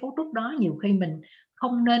 Mà cái cấu trúc đó nhiều khi mình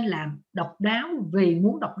không nên làm độc đáo vì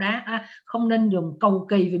muốn độc đáo, không nên dùng cầu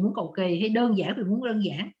kỳ vì muốn cầu kỳ, hay đơn giản vì muốn đơn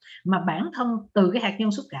giản, mà bản thân từ cái hạt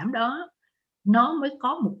nhân xúc cảm đó nó mới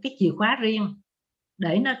có một cái chìa khóa riêng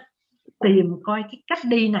để nó tìm coi cái cách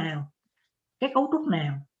đi nào, cái cấu trúc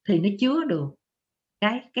nào thì nó chứa được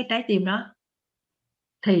cái trái tim đó,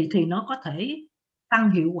 thì nó có thể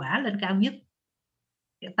tăng hiệu quả lên cao nhất,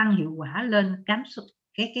 tăng hiệu quả lên cảm xúc,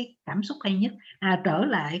 cái cảm xúc hay nhất. Trở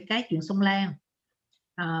lại cái chuyện sông Lan,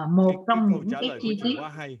 một trong những cái chi tiết quá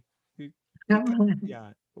hay.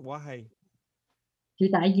 Quá hay. Thì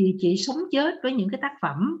tại vì chị sống chết với những cái tác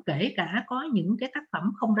phẩm, kể cả có những cái tác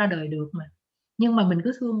phẩm không ra đời được mà, nhưng mà mình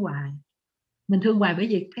cứ thương hoài, bởi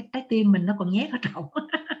vì cái trái tim mình nó còn nhét ở trong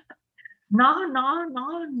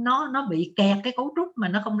nó bị kẹt cái cấu trúc mà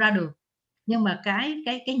nó không ra được, nhưng mà cái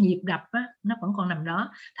nhịp đập á, nó vẫn còn nằm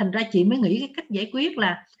đó. Thành ra chị mới nghĩ cái cách giải quyết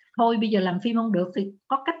là thôi bây giờ làm phim không được thì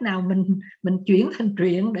có cách nào mình chuyển thành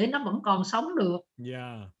truyện để nó vẫn còn sống được.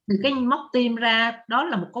 Thì cái móc tim ra đó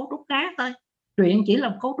là một cấu trúc khác thôi, truyện chỉ là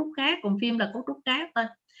một cấu trúc khác, còn phim là cấu trúc khác thôi.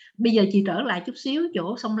 Bây giờ chị trở lại chút xíu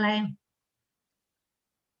chỗ sông Lan.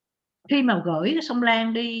 Khi mà gửi sông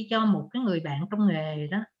Lan đi cho một cái người bạn trong nghề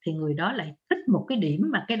đó, thì người đó lại thích một cái điểm,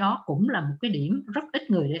 mà cái đó cũng là một cái điểm rất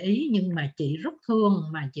ít người để ý, nhưng mà chị rất thương,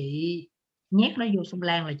 mà chị nhét nó vô sông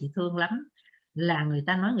Lan là chị thương lắm. Là người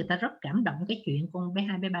ta nói người ta rất cảm động cái chuyện con bé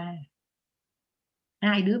 2 bé 3,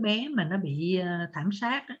 hai đứa bé mà nó bị thảm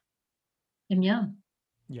sát đó. Em nhớ không?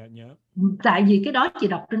 Dạ nhớ. Tại vì cái đó chị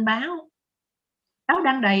đọc trên báo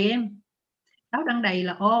đăng đầy em. Báo đăng đầy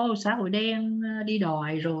là xã hội đen đi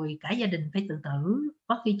đòi rồi cả gia đình phải tự tử,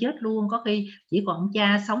 có khi chết luôn, có khi chỉ còn ông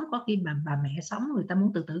cha sống, có khi bà mẹ sống, người ta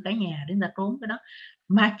muốn tự tử cả nhà để người ta trốn cái đó.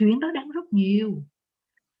 Mà chuyện đó đăng rất nhiều.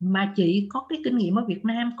 Mà chị có cái kinh nghiệm ở Việt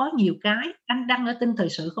Nam, có nhiều cái anh đăng ở tin thời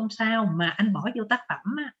sự không sao, mà anh bỏ vô tác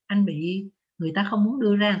phẩm á, anh bị người ta không muốn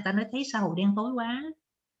đưa ra, người ta nói thấy xã hội đen tối quá.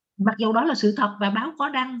 Mặc dù đó là sự thật và báo có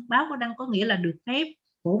đăng có nghĩa là được phép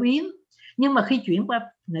phổ biến, nhưng mà khi chuyển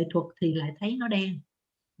qua nghệ thuật thì lại thấy nó đen.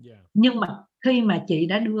 Nhưng mà khi mà chị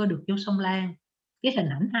đã đưa được vô sông Lan cái hình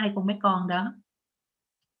ảnh hai con bé con đó,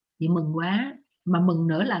 chị mừng quá. Mà mừng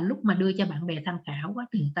nữa là lúc mà đưa cho bạn bè tham khảo quá,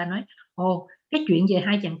 thì người ta nói cái chuyện về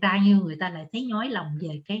hai chàng trai, như người ta lại thấy nhói lòng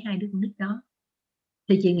về cái hai đứa con nít đó.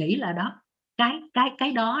 Thì chị nghĩ là đó,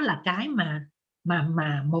 cái đó là cái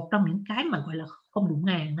mà một trong những cái mà gọi là không đụng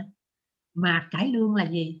ngàn đó. Mà cải lương là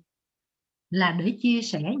gì? Là để chia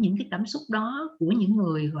sẻ những cái cảm xúc đó của những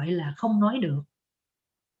người gọi là không nói được.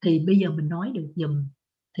 Thì bây giờ mình nói được giùm,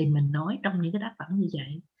 thì mình nói trong những cái tác phẩm như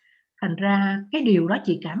vậy. Thành ra cái điều đó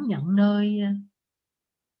chị cảm nhận nơi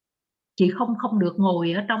chị không được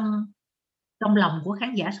ngồi ở trong lòng của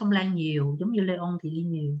khán giả sông Lan nhiều, giống như Leon thì đi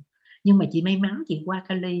nhiều. Nhưng mà chị may mắn chị qua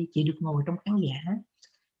Cali, chị được ngồi trong khán giả.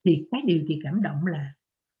 Thì cái điều chị cảm động là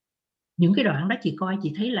những cái đoạn đó chị coi,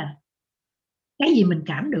 chị thấy là cái gì mình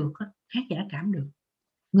cảm được, khán giả cảm được.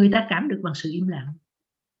 Người ta cảm được bằng sự im lặng.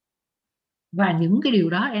 Và những cái điều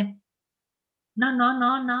đó em,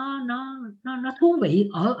 nó thú vị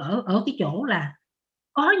ở cái chỗ là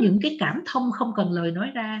có những cái cảm thông không cần lời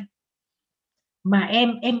nói ra. Mà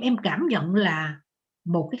em cảm nhận là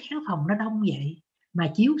một cái khán phòng nó đông vậy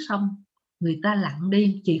mà chiếu xong người ta lặng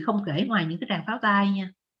đi, chị không kể ngoài những cái tràng pháo tay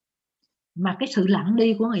nha, mà cái sự lặng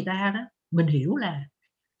đi của người ta đó, mình hiểu là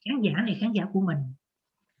khán giả này khán giả của mình,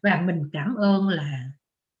 và mình cảm ơn là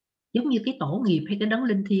giống như cái tổ nghiệp hay cái đấng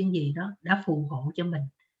linh thiêng gì đó đã phù hộ cho mình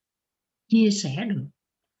chia sẻ được,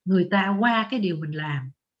 người ta qua cái điều mình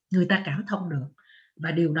làm, người ta cảm thông được,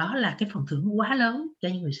 và điều đó là cái phần thưởng quá lớn cho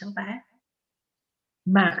những người sáng tác.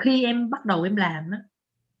 Mà khi em bắt đầu em làm đó,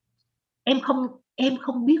 em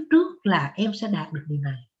không biết trước là em sẽ đạt được điều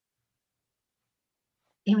này,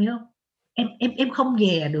 em hiểu không? Em không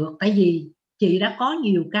dè được, tại vì chị đã có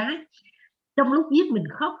nhiều cái trong lúc viết mình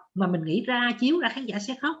khóc mà mình nghĩ ra chiếu ra khán giả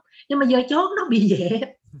sẽ khóc, nhưng mà giờ chót nó bị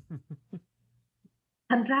dè.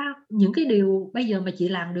 Thành ra những cái điều bây giờ mà chị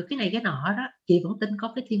làm được cái này cái nọ đó, chị vẫn tin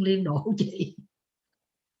có cái thiên liêng độ của chị.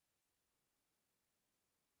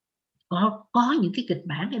 Có những cái kịch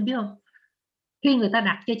bản em biết không, khi người ta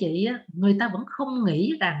đặt cho chị á, người ta vẫn không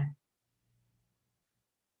nghĩ rằng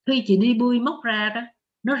khi chị đi bươi móc ra đó,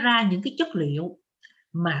 nó ra những cái chất liệu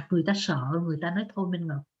mà người ta sợ, người ta nói thôi Minh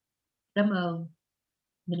Ngọc, cảm ơn,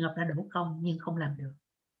 Minh Ngọc đã đổ công nhưng không làm được.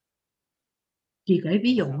 Chị kể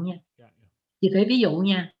ví dụ nha,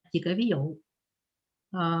 chị kể ví dụ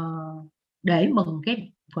để mừng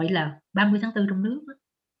cái gọi là 30 tháng 4 trong nước đó.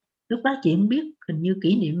 Lúc đó chị không biết, hình như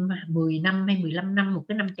kỷ niệm 10 năm hay 15 năm một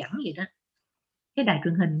cái năm chẵn gì đó, cái đài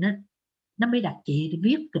truyền hình á, nó mới đặt chị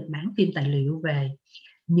viết kịch bản phim tài liệu về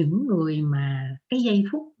những người mà cái giây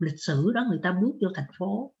phút lịch sử đó người ta bước vô thành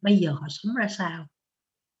phố, bây giờ họ sống ra sao.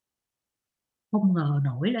 Không ngờ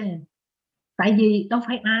nổi lên, tại vì đâu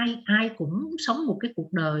phải ai cũng sống một cái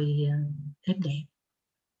cuộc đời êm đẹp.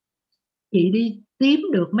 Chị đi kiếm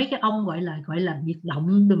được mấy cái ông gọi là nhiệt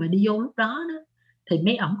động rồi mà đi vô lúc đó đó, thì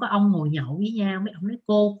mấy ổng có ông ngồi nhậu với nhau, mấy ổng nói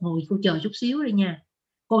cô ngồi cô chờ chút xíu đi nha,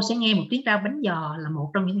 cô sẽ nghe một tiếng trao bánh giò, là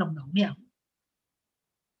một trong những đồng đội mấy ổng.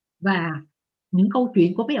 Và những câu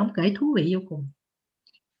chuyện của mấy ổng kể thú vị vô cùng.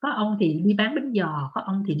 Có ông thì đi bán bánh giò, có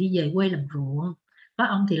ông thì đi về quê làm ruộng, có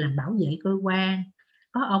ông thì làm bảo vệ cơ quan,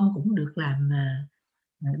 có ông cũng được làm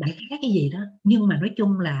đại khái cái gì đó, nhưng mà nói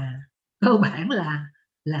chung là cơ bản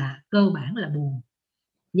là buồn.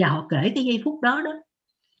 Và họ kể cái giây phút đó đó,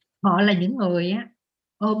 họ là những người á,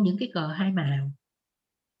 ôm những cái cờ hai màu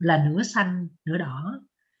là nửa xanh nửa đỏ.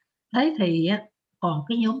 Thế thì á, còn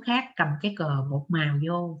cái nhóm khác cầm cái cờ một màu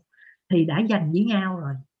vô thì đã giành với nhau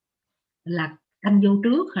rồi, là anh vô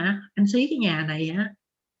trước hả, anh xí cái nhà này á,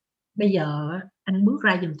 bây giờ anh bước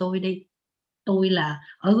ra giùm tôi đi, tôi là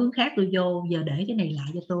ở hướng khác tôi vô, giờ để cái này lại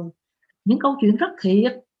cho tôi. Những câu chuyện rất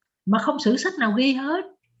thiệt mà không sử sách nào ghi hết,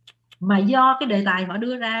 mà do cái đề tài họ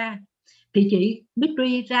đưa ra. Thì chị biết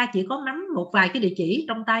truy ra, chị có nắm một vài cái địa chỉ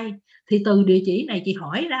trong tay, thì từ địa chỉ này chị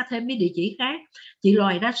hỏi ra thêm mấy địa chỉ khác, chị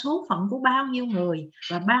lòi ra số phận của bao nhiêu người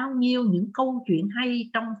và bao nhiêu những câu chuyện hay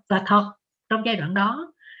trong và thật trong giai đoạn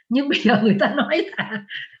đó. Nhưng bây giờ người ta nói là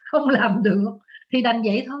không làm được thì đành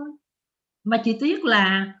vậy thôi. Mà chị tiếc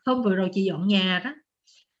là hôm vừa rồi chị dọn nhà đó,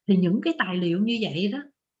 thì những cái tài liệu như vậy đó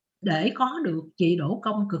để có được, chị đổ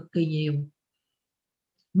công cực kỳ nhiều.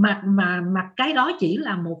 Mà cái đó chỉ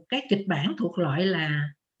là một cái kịch bản thuộc loại là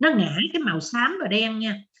nó ngã cái màu xám và đen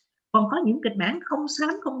nha, còn có những kịch bản không xám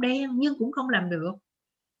không đen nhưng cũng không làm được.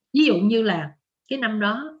 Ví dụ như là cái năm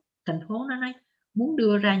đó thành phố nó nói muốn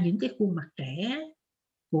đưa ra những cái khuôn mặt trẻ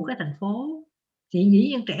của cái thành phố, thì dĩ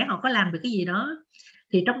nhiên trẻ họ có làm được cái gì đó,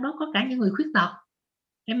 thì trong đó có cả những người khuyết tật,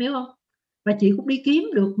 em hiểu không? Và chị cũng đi kiếm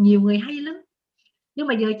được nhiều người hay lắm, nhưng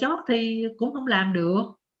mà giờ chót thì cũng không làm được,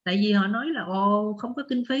 tại vì họ nói là không có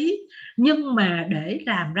kinh phí. Nhưng mà để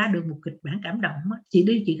làm ra được một kịch bản cảm động, chị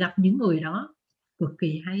đi chị gặp những người đó cực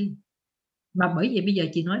kỳ hay. Mà bởi vậy bây giờ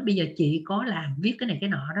chị nói, bây giờ chị có làm viết cái này cái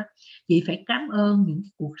nọ đó, chị phải cảm ơn những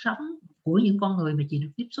cuộc sống của những con người mà chị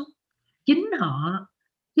được tiếp xúc, chính họ,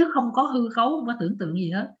 chứ không có hư cấu, không có tưởng tượng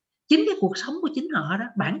gì hết. Chính cái cuộc sống của chính họ đó,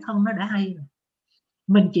 bản thân nó đã hay rồi.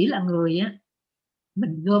 Mình chỉ là người á,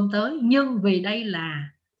 mình gom tới, nhưng vì đây là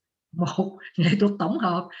một nghệ thuật tổng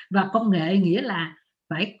hợp và công nghệ, nghĩa là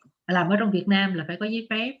phải làm ở trong Việt Nam là phải có giấy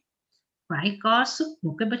phép, phải có sức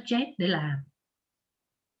một cái budget để làm.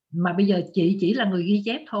 Mà bây giờ chị chỉ là người ghi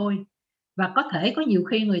chép thôi, và có thể có nhiều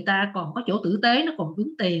khi người ta còn có chỗ tử tế nó còn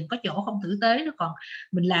ứng tiền, có chỗ không tử tế nó còn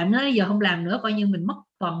mình làm nó giờ không làm nữa, coi như mình mất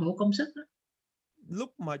toàn bộ công sức đó.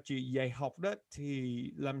 Lúc mà chị dạy học đó thì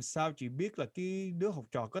làm sao chị biết là cái đứa học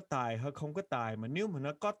trò có tài hay không có tài? Mà nếu mà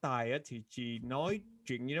nó có tài á, thì chị nói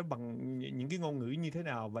chuyện như nó bằng những cái ngôn ngữ như thế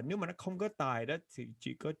nào? Và nếu mà nó không có tài đó thì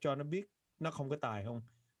chị có cho nó biết nó không có tài không?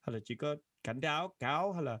 Hay là chị có cảnh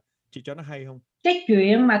cáo hay là Chị cho nó hay không? Cái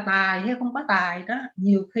chuyện mà tài hay không có tài đó,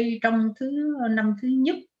 nhiều khi trong năm thứ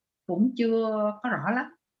nhất cũng chưa có rõ lắm.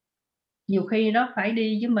 Nhiều khi đó phải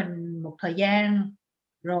đi với mình một thời gian,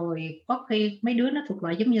 rồi có khi mấy đứa nó thuộc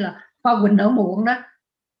loại giống như là hoa quỳnh nở muộn đó,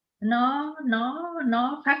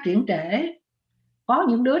 nó phát triển trễ. Có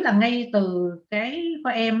những đứa là ngay từ có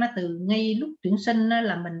em từ ngay lúc tuyển sinh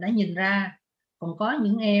là mình đã nhìn ra. Còn có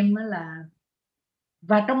những em là,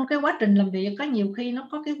 và trong cái quá trình làm việc có nhiều khi nó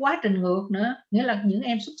có cái quá trình ngược nữa, nghĩa là những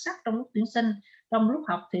em xuất sắc trong lúc tuyển sinh, trong lúc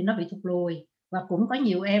học thì nó bị thụt lùi. Và cũng có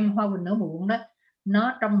nhiều em hoa quỳnh nở muộn đó,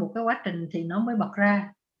 nó trong một cái quá trình thì nó mới bật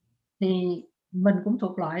ra. Thì mình cũng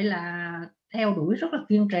thuộc loại là theo đuổi rất là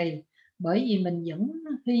kiên trì, bởi vì mình vẫn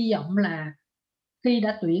hy vọng là khi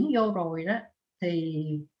đã tuyển vô rồi đó thì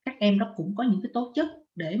các em đó cũng có những cái tố chất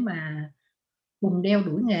để mà cùng đeo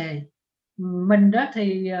đuổi nghề. Mình đó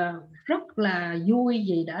thì rất là vui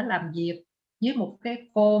vì đã làm việc với một cái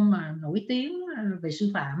cô mà nổi tiếng về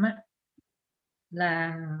sư phạm á,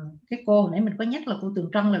 là cái cô nãy mình có nhắc là cô Tường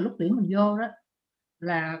Trân, là lúc tuyển mình vô đó,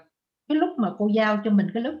 là cái lúc mà cô giao cho mình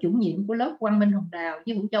cái lớp chủ nhiệm của lớp Quang Minh Hồng Đào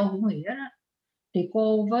với Hữu Châu Hữu Nghĩa đó, thì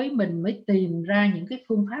cô với mình mới tìm ra những cái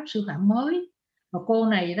phương pháp sư phạm mới. Và cô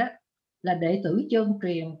này đó là đệ tử chân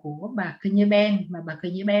truyền của bà Kniepen, mà bà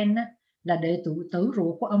Kniepen đó là đệ tử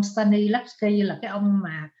ruột của ông Stanislavski, là cái ông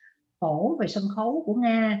mà tổ về sân khấu của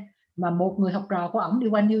Nga, mà một người học trò của ổng đi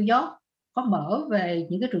qua New York có mở về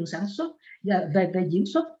những cái trường sản xuất về diễn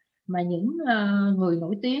xuất mà những người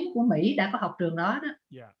nổi tiếng của Mỹ đã có học trường đó đó.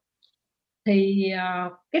 Yeah. Thì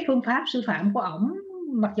cái phương pháp sư phạm của ổng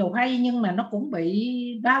mặc dù hay nhưng mà nó cũng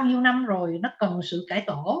bị bao nhiêu năm rồi, nó cần sự cải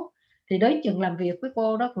tổ. Thì đến chừng làm việc với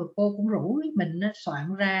cô đó, rồi cô cũng rủ mình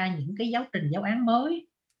soạn ra những cái giáo trình giáo án mới.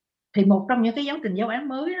 Thì một trong những cái giáo trình giáo án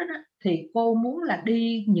mới đó, thì cô muốn là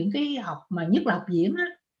đi những cái học mà nhất là học diễn đó,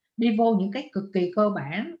 đi vô những cái cực kỳ cơ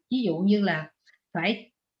bản, ví dụ như là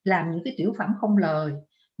phải làm những cái tiểu phẩm không lời,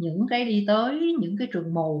 những cái đi tới những cái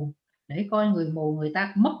trường mù để coi người mù người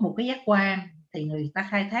ta mất một cái giác quan thì người ta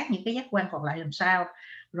khai thác những cái giác quan còn lại làm sao,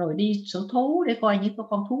 rồi đi sở thú để coi những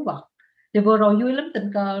con thú vật. Thì vừa rồi vui lắm,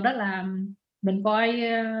 tình cờ đó là mình coi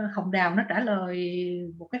Hồng Đào nó trả lời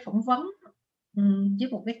một cái phỏng vấn với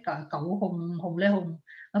một cái cậu Hùng Lê Hùng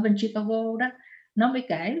ở bên Chicago đó. Nó mới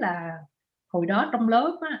kể là hồi đó trong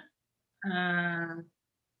lớp á,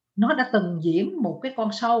 nó đã từng diễn một cái con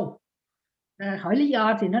sâu. Hỏi lý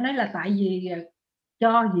do thì nó nói là tại vì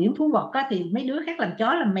cho diễn thú vật á, thì mấy đứa khác làm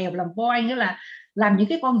chó làm mèo làm voi, nghĩa là làm những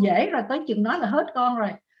cái con dễ rồi tới chừng nó là hết con rồi,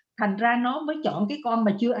 thành ra nó mới chọn cái con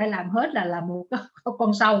mà chưa ai làm hết là một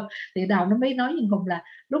con sâu. Thì Đào nó mới nói với Hùng là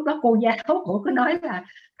lúc đó cô giáo cổ cứ nói là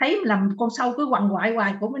thấy làm con sâu cứ quằn quại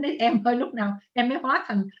hoài, cổ mới nói em ơi lúc nào em mới hóa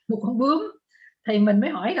thành một con bướm. Thì mình mới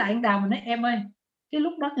hỏi lại anh Đào, mình nói em ơi cái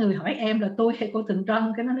lúc đó người hỏi em là tôi hay cô Tường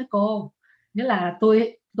Trân? Cái nó nói cô, nghĩa là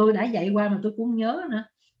tôi đã dạy qua mà tôi cũng nhớ nữa.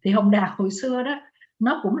 Thì Hồng Đào hồi xưa đó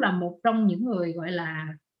nó cũng là một trong những người gọi là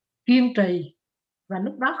kiên trì, và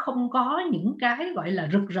lúc đó không có những cái gọi là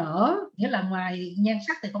rực rỡ, nghĩa là ngoài nhan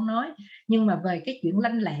sắc thì không nói, nhưng mà về cái chuyện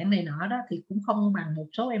lanh lẹ này nọ đó thì cũng không bằng một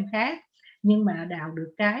số em khác. Nhưng mà Đào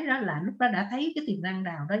được cái đó là lúc đó đã thấy cái tiềm năng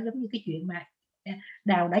Đào đó, giống như cái chuyện mà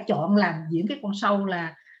Đào đã chọn làm diễn cái con sâu,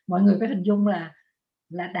 là mọi người phải hình dung là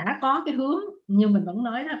đã có cái hướng, nhưng mình vẫn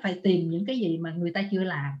nói là phải tìm những cái gì mà người ta chưa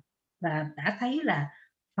làm, và đã thấy là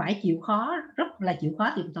phải chịu khó, rất là chịu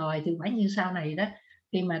khó tìm tòi. Thì phải như sau này đó,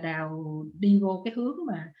 khi mà Đào đi vô cái hướng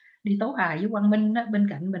mà đi tấu hài với Quang Minh đó, bên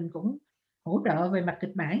cạnh mình cũng hỗ trợ về mặt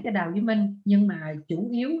kịch bản cho Đào với Minh, nhưng mà chủ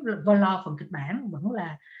yếu lo phần kịch bản vẫn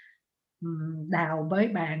là Đào với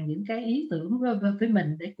bàn những cái ý tưởng với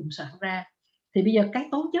mình để cùng soạn ra. Thì bây giờ cái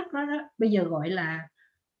tố chất đó bây giờ gọi là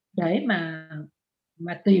để mà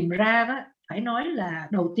tìm ra đó, phải nói là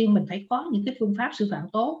đầu tiên mình phải có những cái phương pháp sư phạm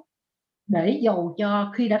tốt, để dầu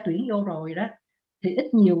cho khi đã tuyển vô rồi đó thì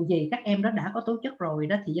ít nhiều gì các em đó đã có tố chất rồi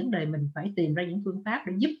đó, thì vấn đề mình phải tìm ra những phương pháp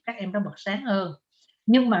để giúp các em đó bật sáng hơn.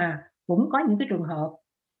 Nhưng mà cũng có những cái trường hợp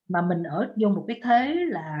mà mình ở vô một cái thế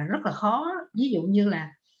là rất là khó, ví dụ như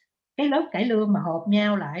là cái lớp cải lương mà họp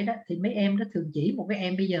nhau lại đó, thì mấy em đó thường chỉ một cái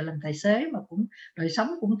em bây giờ làm tài xế mà cũng đời sống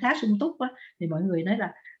cũng khá sung túc đó, thì mọi người nói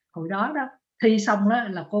là hồi đó đó thi xong đó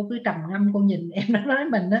là cô cứ trầm ngâm, cô nhìn em đó, nói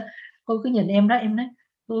mình đó, cô cứ nhìn em đó, em nói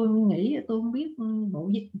tôi nghĩ tôi không biết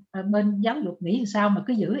bộ bên giáo dục nghĩ sao mà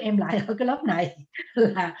cứ giữ em lại ở cái lớp này.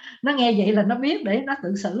 Là nó nghe vậy là nó biết để nó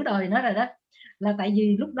tự xử đời nó rồi đó. Là tại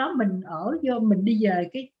vì lúc đó mình ở vô, mình đi về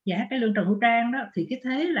cái Nhà Hát Cải Lương Trần Hữu Trang đó, thì cái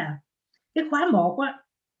thế là cái khóa 1 á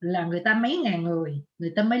là người ta mấy ngàn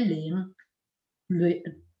người ta mới luyện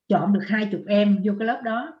chọn được 20 em vô cái lớp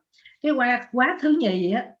đó. Cái khóa thứ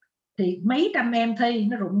nhì á thì mấy trăm em thi,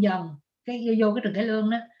 nó rụng dần cái vô cái trường cải lương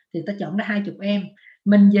đó, thì ta chọn ra 20 em.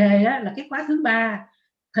 Mình về á, là cái khóa thứ 3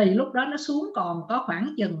 thì lúc đó nó xuống còn có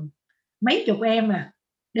khoảng chừng mấy chục em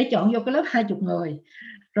để chọn vô cái lớp 20 người.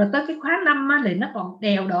 Rồi tới cái khóa 5 á, thì nó còn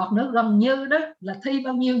đèo đọt nữa, gần như đó là thi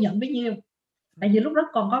bao nhiêu nhận bấy nhiêu. Tại vì lúc đó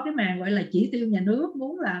còn có cái màn gọi là chỉ tiêu nhà nước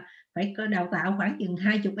muốn là phải đào tạo khoảng chừng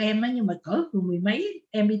 20 em á, nhưng mà cỡ mười mấy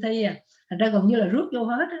em đi thi thành ra gần như là rước vô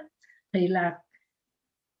hết á. Thì là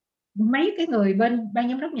mấy cái người bên ban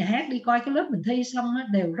giám đốc nhà hát đi coi cái lớp mình thi xong á,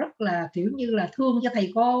 đều rất là kiểu như là thương cho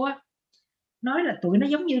thầy cô á, nói là tụi nó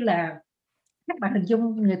giống như là, các bạn hình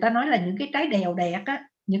dung, người ta nói là những cái trái đèo đẹp á,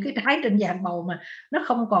 những cái trái trên giàn bầu mà nó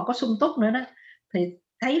không còn có sung túc nữa đó, thì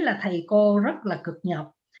thấy là thầy cô rất là cực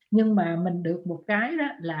nhọc. Nhưng mà mình được một cái đó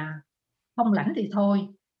là không lãnh thì thôi,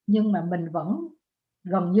 nhưng mà mình vẫn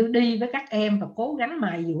gần như đi với các em và cố gắng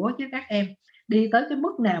mài dũa với các em, đi tới cái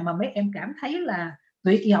mức nào mà mấy em cảm thấy là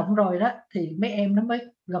tuyệt vọng rồi đó thì mấy em nó mới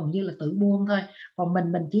gần như là tự buông thôi. Còn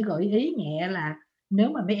mình chỉ gợi ý nhẹ là nếu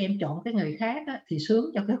mà mấy em chọn cái người khác á, thì sướng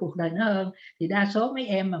cho cái cuộc đời nó hơn. Thì đa số mấy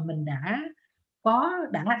em mà mình đã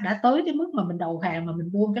tới cái mức mà mình đầu hàng, mà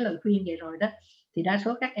mình buông cái lời khuyên vậy rồi đó, thì đa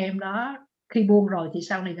số các em đó khi buông rồi thì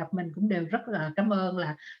sau này gặp mình cũng đều rất là cảm ơn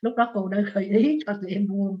là lúc đó cô đã gợi ý cho tụi em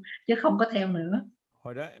buông chứ không có theo nữa.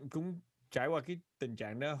 Hồi đó em cũng trải qua cái tình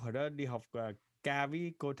trạng đó. Hồi đó đi học ca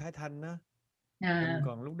với cô Thái Thanh á, em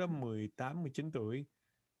còn lúc đó 18, 19 tuổi.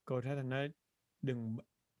 Cô Thái Thanh nói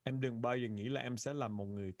em đừng bao giờ nghĩ là em sẽ làm một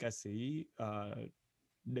người ca sĩ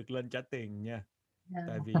được lên trả tiền nha.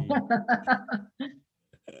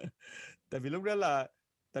 Tại vì lúc đó là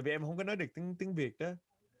tại vì em không có nói được tiếng Việt đó.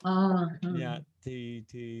 Thì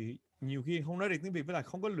nhiều khi không nói được tiếng Việt, với là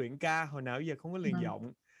không có luyện ca, hồi nào giờ không có luyện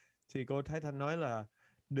giọng. Thì cô Thái Thanh nói là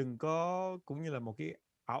đừng có, cũng như là một cái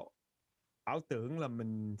ảo tưởng là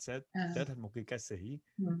mình sẽ trở thành một người ca sĩ.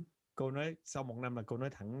 Cô nói sau 1 năm là cô nói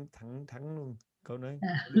thẳng luôn. Cô nói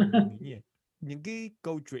đừng nghĩ như vậy. Những cái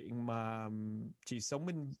câu chuyện mà chị sống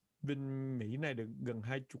bên Mỹ này được gần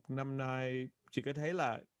 20 năm nay, chị có thấy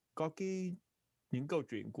là có những câu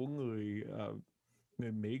chuyện của người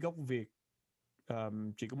Mỹ gốc Việt,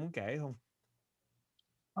 chị có muốn kể không?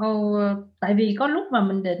 Tại vì có lúc mà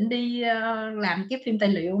mình định đi làm cái phim tài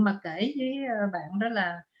liệu mà kể với bạn đó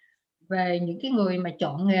là về những cái người mà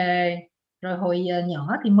chọn nghề, rồi hồi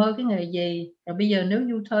nhỏ thì mơ cái nghề gì, rồi bây giờ nếu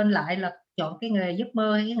U-turn lại là chọn cái nghề giấc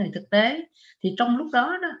mơ hay cái nghề thực tế. Thì trong lúc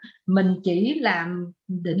đó mình chỉ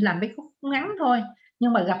định làm mấy khúc ngắn thôi,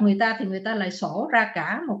 nhưng mà gặp người ta thì người ta lại sổ ra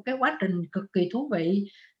cả một cái quá trình cực kỳ thú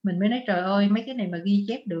vị. Mình mới nói trời ơi, mấy cái này mà ghi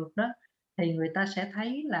chép được đó thì người ta sẽ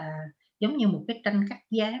thấy là giống như một cái tranh cắt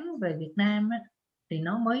dán về Việt Nam á, thì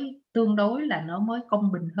nó mới tương đối là nó mới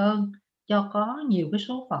công bình hơn, cho có nhiều cái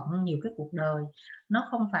số phận, nhiều cái cuộc đời. Nó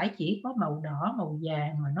không phải chỉ có màu đỏ, màu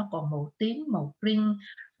vàng, mà nó còn màu tím, màu green,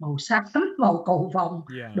 màu xám, màu cầu vồng,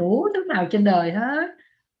 đủ thứ nào trên đời hết.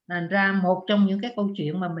 Thành ra một trong những cái câu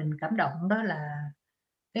chuyện mà mình cảm động đó là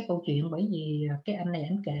cái câu chuyện, bởi vì cái anh này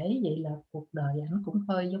anh kể vậy là cuộc đời anh cũng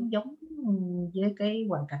hơi giống với cái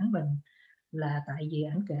hoàn cảnh mình. Là tại vì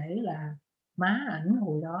ảnh kể là má ảnh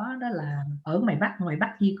hồi đó là ở ngoài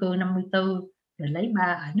Bắc di cư 54, rồi lấy ba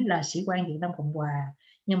ảnh là sĩ quan Việt Nam Cộng Hòa,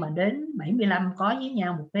 nhưng mà đến 75 có với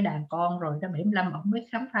nhau một cái đàn con rồi đó, 75 ổng mới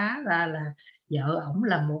khám phá ra là vợ ổng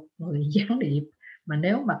là một người gián điệp, mà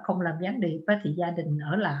nếu mà không làm gián điệp thì gia đình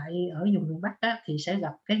ở lại ở vùng miền Bắc thì sẽ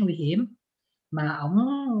gặp cái nguy hiểm. Mà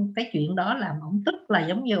cái chuyện đó làm ổng tức là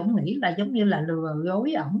giống như ổng nghĩ là giống như là lừa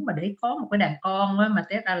dối ổng mà để có một cái đàn con á, mà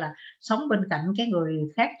té ra là sống bên cạnh cái người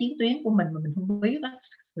khác chiến tuyến của mình mà mình không biết đó,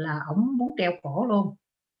 là ổng muốn treo cổ luôn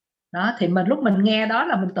đó. Thì lúc mình nghe đó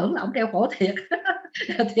là mình tưởng là ổng treo cổ thiệt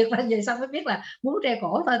thiệt là về sau mới biết là muốn treo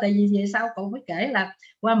cổ thôi. Tại vì về sau cậu mới kể là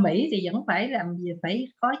qua Mỹ thì vẫn phải làm gì, phải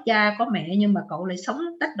có cha có mẹ, nhưng mà cậu lại sống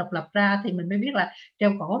tách độc lập ra, thì mình mới biết là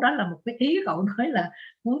treo cổ đó là một cái ý cậu nói là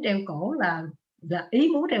muốn treo cổ, là ý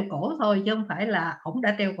muốn treo cổ thôi, chứ không phải là ổng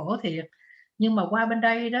đã treo cổ thiệt. Nhưng mà qua bên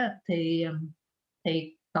đây đó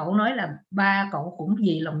thì cậu nói là ba cậu cũng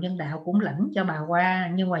vì lòng nhân đạo cũng lãnh cho bà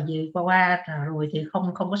qua, nhưng mà về qua rồi thì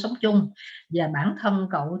không có sống chung, và bản thân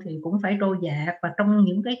cậu thì cũng phải trôi dạt. Và trong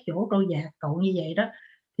những cái chỗ trôi dạt cậu như vậy đó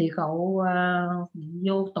thì cậu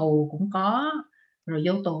vô tù cũng có, rồi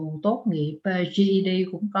vô tù tốt nghiệp GED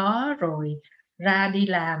cũng có, rồi ra đi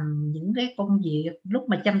làm những cái công việc lúc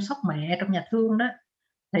mà chăm sóc mẹ trong nhà thương đó,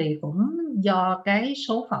 thì cũng do cái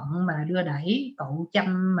số phận mà đưa đẩy cậu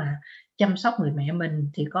chăm sóc người mẹ mình.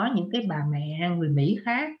 Thì có những cái bà mẹ người Mỹ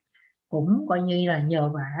khác cũng coi như là nhờ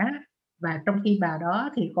vả, và trong khi bà đó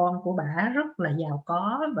thì con của bà rất là giàu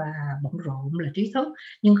có và bận rộn, là trí thức,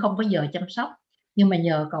 nhưng không có giờ chăm sóc. Nhưng mà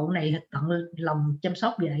nhờ cậu này tận lòng chăm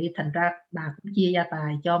sóc vậy, thành ra bà cũng chia gia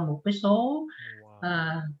tài cho một cái số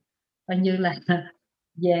coi như là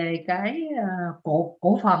về cái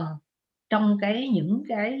cổ phần trong những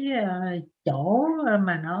cái chỗ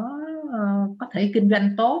mà nó có thể kinh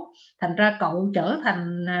doanh tốt. Thành ra cậu trở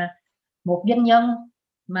thành một doanh nhân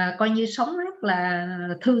mà coi như sống rất là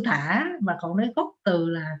thư thả, mà cậu nói gốc từ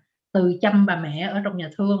là từ chăm bà mẹ ở trong nhà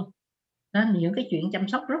thương đó. Những cái chuyện chăm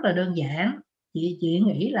sóc rất là đơn giản. Chị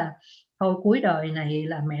nghĩ là thôi cuối đời này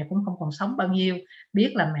là mẹ cũng không còn sống bao nhiêu,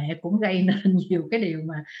 biết là mẹ cũng gây nên nhiều cái điều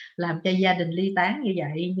mà làm cho gia đình ly tán như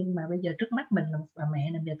vậy, nhưng mà bây giờ trước mắt mình là một bà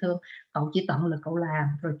mẹ nằm nhà thương, cậu chỉ tận lực cậu làm,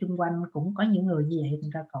 rồi chung quanh cũng có những người như vậy, thành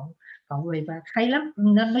ra cậu về và hay lắm.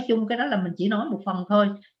 Nên nói chung cái đó là mình chỉ nói một phần thôi,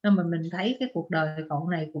 nhưng mà mình thấy cái cuộc đời cậu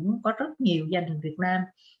này cũng có rất nhiều gia đình Việt Nam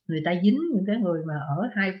người ta dính những cái người mà ở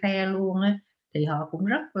hai phe luôn á, thì họ cũng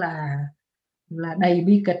rất là đầy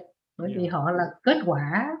bi kịch, bởi vì họ là kết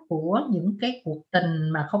quả của những cái cuộc tình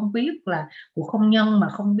mà không biết là cuộc hôn nhân, mà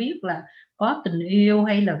không biết là có tình yêu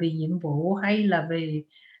hay là vì nhiệm vụ, hay là vì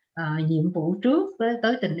nhiệm vụ trước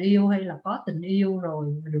tới tình yêu, hay là có tình yêu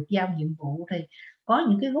rồi được giao nhiệm vụ, thì có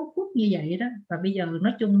những cái góc khuất như vậy đó. Và bây giờ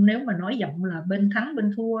nói chung nếu mà nói giọng là bên thắng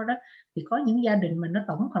bên thua đó, thì có những gia đình mình nó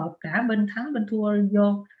tổng hợp cả bên thắng bên thua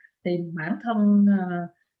vô, thì bản thân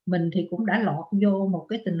mình thì cũng đã lọt vô một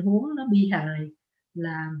cái tình huống nó bi hài,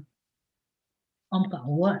 là ông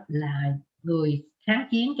cậu là người kháng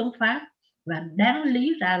chiến chống Pháp, và đáng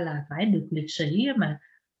lý ra là phải được liệt sĩ, mà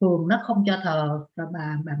phường nó không cho thờ. Và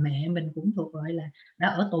bà mẹ mình cũng thuộc gọi là đã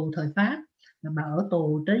ở tù thời Pháp, và bà ở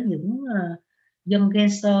tù tới những dân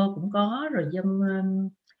gangster cũng có, rồi dân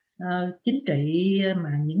chính trị,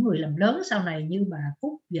 mà những người làm lớn sau này như bà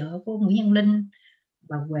Cúc vợ của Nguyễn Văn Linh,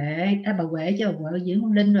 bà Huệ chứ, bà vợ Diễn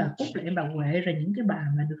Hồng Linh, và Cúc lại bà Huệ, rồi những cái bà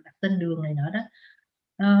mà được đặt tên đường này nọ đó.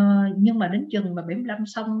 Nhưng mà đến chừng mà 75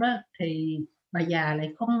 xong đó thì bà già lại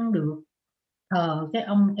không được thờ cái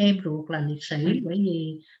ông em ruột là liệt sĩ, bởi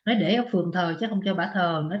vì nói để ở phường thờ chứ không cho bà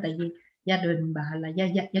thờ nữa, tại vì gia đình bà là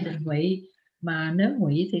gia đình Ngụy, mà nếu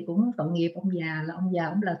Ngụy thì cũng tội nghiệp. Ông già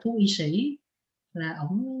ông là thú y sĩ, là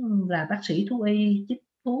ông là bác sĩ thú y, chích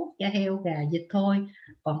thuốc cho heo gà vịt thôi.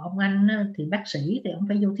 Còn ông anh thì bác sĩ thì ông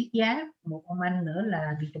phải vô thiết giáp, một ông anh nữa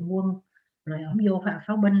là bị trong quân, rồi ông vô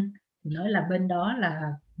pháo binh. Thì nói là bên đó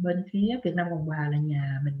là bên phía Việt Nam Cộng Hòa là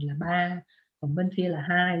nhà mình là 3, còn bên kia là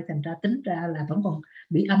 2, thành ra tính ra là vẫn còn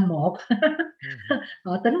bị âm 1.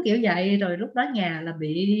 Họ tính kiểu vậy. Rồi lúc đó nhà là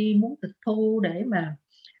bị muốn tịch thu để mà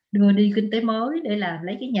đưa đi kinh tế mới, để làm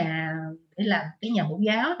lấy cái nhà, để làm cái nhà mẫu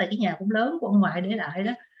giáo, tại cái nhà cũng lớn của ông ngoại để lại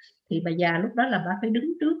đó. Thì bà già lúc đó là bà phải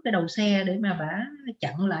đứng trước cái đầu xe để mà bà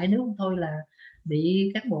chặn lại, nếu không thôi là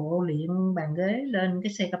bị cán bộ luyện bàn ghế lên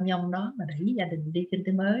cái xe cam nhông đó mà đẩy gia đình đi kinh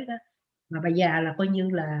tế mới đó. Mà bà già là coi như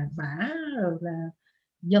là bà là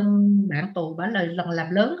dân bạn tù, bà là lần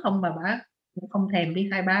làm lớn không, mà bà cũng không thèm đi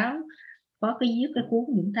khai báo. Có cái viết cái cuốn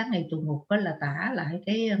Những Tháng Ngày Tù Ngục đó là tả lại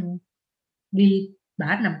cái đi,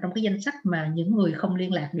 bà nằm trong cái danh sách mà những người không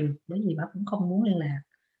liên lạc được, bởi vì bà cũng không muốn liên lạc.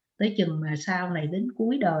 Tới chừng mà sau này đến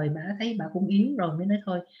cuối đời bà thấy bà cũng yếu rồi mới nói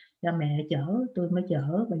thôi cho mẹ chở, tôi mới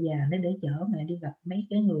chở bà già để chở mẹ đi gặp mấy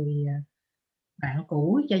cái người bạn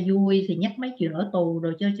cũ cho vui, thì nhắc mấy chuyện ở tù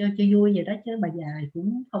rồi cho vui vậy đó, chứ bà già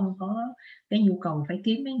cũng không có cái nhu cầu phải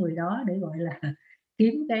kiếm mấy người đó để gọi là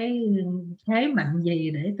kiếm cái thế mạnh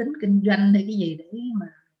gì để tính kinh doanh hay cái gì để mà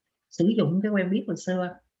sử dụng cái quen biết hồi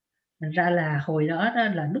xưa. Thành ra là hồi đó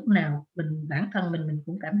là lúc nào bản thân mình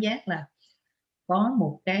cũng cảm giác là có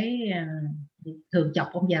một cái thường chọc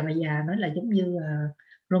ông già bà già nói là giống như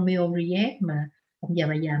Romeo Juliet, mà ông già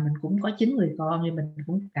bà già mình cũng có 9 người con, nhưng mình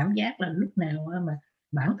cũng cảm giác là lúc nào mà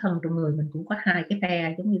bản thân trong người mình cũng có 2 cái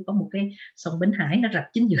phe, giống như có một cái sông Bến Hải nó rạch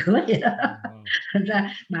chính giữa vậy đó. Thành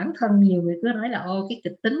ra bản thân nhiều người cứ nói là ô cái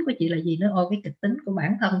kịch tính của chị là gì nữa, ô cái kịch tính của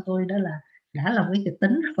bản thân tôi đó là đã là cái kịch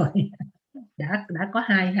tính rồi. đã có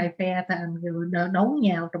hai phe đấu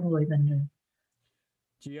nhau trong người mình rồi.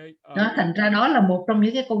 Chị ơi, Đó, thành ra đó là một trong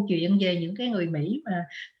những cái câu chuyện về những cái người Mỹ mà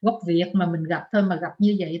gốc Việt mà mình gặp thôi, mà gặp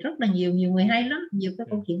như vậy rất là nhiều người hay lắm, nhiều cái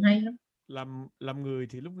câu chuyện hay lắm. Làm người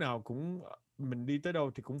thì lúc nào cũng mình đi tới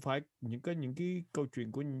đâu thì cũng phải những cái câu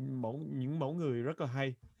chuyện của những mẫu người rất là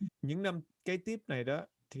hay. Những năm kế tiếp này đó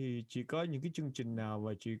thì chị có những cái chương trình nào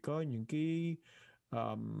và chị có những cái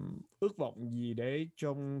ước vọng gì để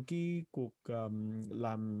trong cái cuộc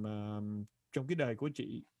làm trong cái đời của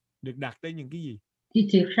chị được đạt tới những cái gì? Thì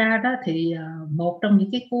thiệt ra đó thì một trong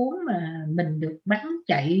những cái cuốn mà mình được bắn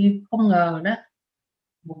chạy không ngờ đó,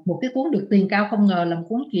 một cái cuốn được tiền cao không ngờ là một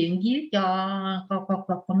cuốn chuyện viết cho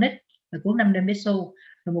con nít, là cuốn 5 đêm bé Su.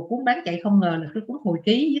 Rồi một cuốn bán chạy không ngờ là cái cuốn hồi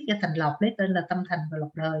ký viết cho Thành Lộc lấy tên là Tâm Thành và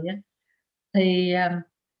Lộc Đời á. Thì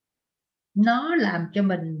nó làm cho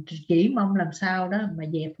mình chỉ mong làm sao đó mà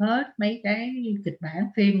dẹp hết mấy cái kịch bản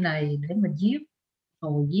phim này để mình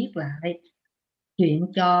viết lại chuyện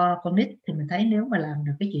cho con nít. Thì mình thấy nếu mà làm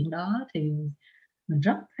được cái chuyện đó thì mình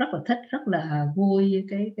rất rất là thích, rất là vui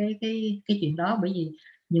cái chuyện đó. Bởi vì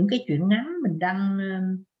những cái chuyện ngắn mình đăng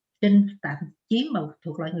trên tạp chí mà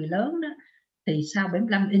thuộc loại người lớn đó, thì sau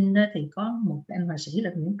 75 inch đó, thì có một anh họa sĩ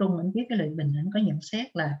là Nguyễn Trung, anh viết cái lời bình, anh có nhận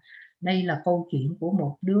xét là đây là câu chuyện của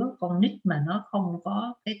một đứa con nít mà nó không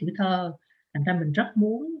có cái tuổi thơ. Thành ra mình rất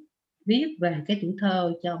muốn viết về cái tuổi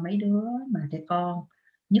thơ cho mấy đứa mà trẻ con,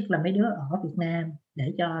 nhất là mấy đứa ở Việt Nam,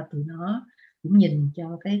 để cho tụi nó cũng nhìn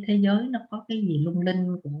cho cái thế giới nó có cái gì lung linh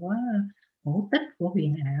của cổ tích, của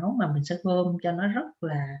huyền ảo mà mình sẽ gom cho nó rất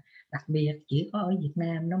là đặc biệt, chỉ có ở Việt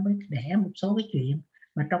Nam nó mới đẻ một số cái chuyện.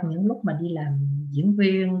 Mà trong những lúc mà đi làm diễn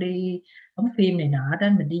viên, đi đóng phim này nọ đó,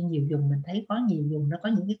 mình đi nhiều vùng mình thấy có nhiều vùng nó có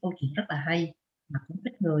những cái câu chuyện rất là hay mà cũng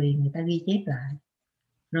ít người ta ghi chép lại.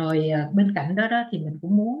 Rồi bên cạnh đó thì mình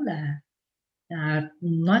cũng muốn là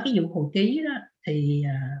nói cái vụ hồi ký đó thì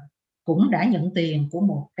cũng đã nhận tiền của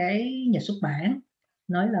một cái nhà xuất bản,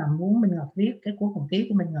 nói là muốn Minh Ngọc viết cái cuốn hồi ký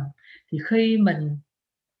của Minh Ngọc. Thì khi mình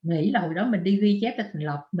nghĩ là hồi đó mình đi ghi chép cho Thành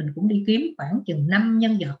Lộc, mình cũng đi kiếm khoảng chừng 5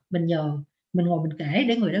 nhân vật, mình nhờ, mình ngồi mình kể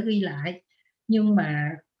để người đó ghi lại. Nhưng mà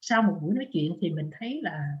sau một buổi nói chuyện thì mình thấy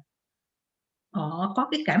là họ có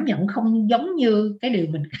cái cảm nhận không giống như cái điều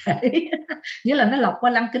mình kể. Nghĩa là nó lọc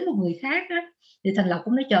qua lăng kính một người khác á. Thì Thành Lộc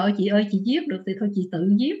cũng nói trời ơi chị viết được thì thôi chị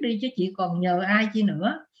tự viết đi chứ chị còn nhờ ai chi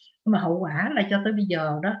nữa. Nhưng mà hậu quả là cho tới bây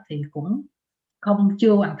giờ đó thì cũng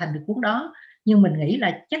chưa hoàn thành được cuốn đó. Nhưng mình nghĩ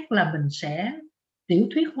là chắc là mình sẽ tiểu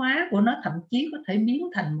thuyết hóa của nó, thậm chí có thể biến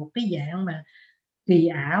thành một cái dạng mà kỳ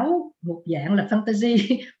ảo, một dạng là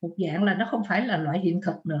fantasy, một dạng là nó không phải là loại hiện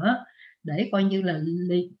thực nữa, để coi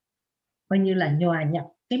như là nhòa nhập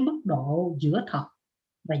cái mức độ giữa thật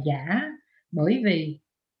và giả. Bởi vì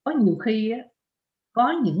có nhiều khi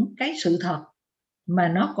có những cái sự thật mà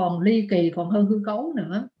nó còn ly kỳ, còn hơn hư cấu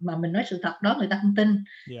nữa, mà mình nói sự thật đó người ta không tin.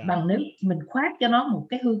 Bằng nếu mình khoác cho nó một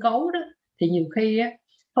cái hư cấu đó, thì nhiều khi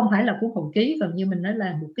không phải là cuốn hồi ký, còn như mình nói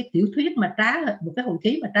là một cái tiểu thuyết mà trá hình, một cái hồi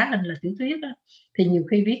ký mà trá hình là tiểu thuyết đó, thì nhiều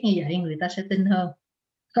khi viết như vậy người ta sẽ tin hơn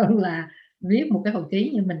là viết một cái hồi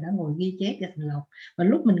ký như mình đã ngồi ghi chép cho Thành Lộc. Và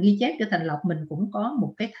lúc mình ghi chép cho Thành Lộc, mình cũng có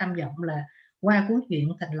một cái tham vọng là qua cuốn chuyện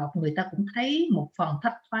Thành Lộc người ta cũng thấy một phần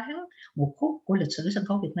thấp thoáng một khúc của lịch sử sân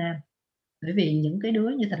khấu Việt Nam. Bởi vì những cái đứa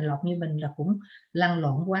như Thành Lộc như mình là cũng lăn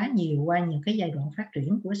lộn quá nhiều qua những cái giai đoạn phát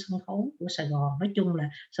triển của sân khấu của Sài Gòn, nói chung là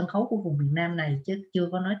sân khấu của vùng miền Nam này, chứ chưa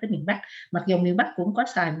có nói tới miền Bắc. Mặc dù miền Bắc cũng có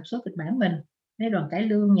xài một số kịch bản mình, mấy đoàn cải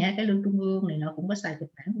lương, nhà hát cải lương trung ương này nó cũng có xài kịch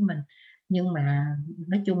bản của mình. Nhưng mà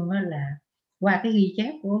nói chung là qua cái ghi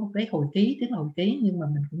chép của cái hồi ký, tiếng hồi ký, nhưng mà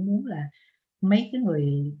mình cũng muốn là mấy cái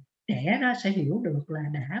người trẻ đó sẽ hiểu được là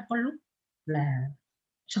đã có lúc là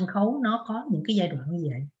sân khấu nó có những cái giai đoạn như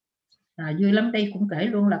vậy. Vui lắm, đây cũng kể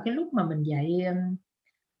luôn là cái lúc mà mình dạy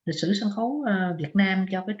lịch sử sân khấu Việt Nam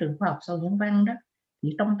cho cái trường khoa học sau nhân văn đó,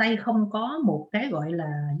 thì trong tay không có một cái gọi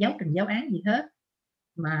là giáo trình giáo án gì hết,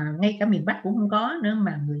 mà ngay cả miền Bắc cũng không có nữa,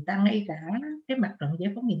 mà người ta ngay cả cái mặt trận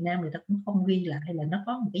giải phóng miền Nam người ta cũng không ghi lại là nó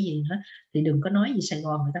có một cái gì nữa. Thì đừng có nói gì Sài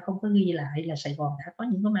Gòn người ta không có ghi lại là Sài Gòn đã có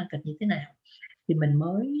những cái màn kịch như thế nào. Thì mình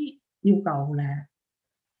mới yêu cầu là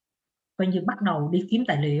coi như bắt đầu đi kiếm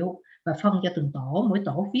tài liệu và phân cho từng tổ, mỗi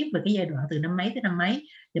tổ viết về cái giai đoạn từ năm mấy tới năm mấy,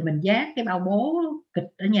 thì mình dát cái bao bố kịch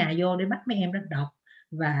ở nhà vô để bắt mấy em đó đọc,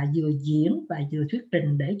 và vừa diễn và vừa thuyết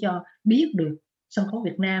trình để cho biết được sân khấu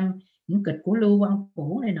Việt Nam, những kịch của Lưu Quang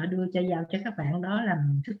Vũ này nọ, đưa cho giao cho các bạn đó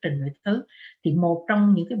làm thuyết trình rồi thứ. Thì một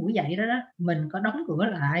trong những cái buổi dạy đó mình có đóng cửa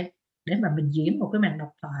lại để mà mình diễn một cái màn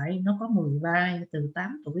độc thoại, nó có 10 vai từ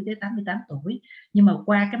 8 tuổi tới 88 tuổi. Nhưng mà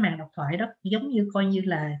qua cái màn độc thoại đó giống như coi như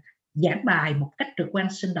là giảng bài một cách trực quan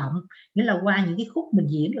sinh động. Nghĩa là qua những cái khúc mình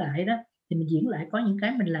diễn lại đó, thì mình diễn lại có những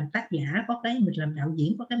cái mình làm tác giả, có cái mình làm đạo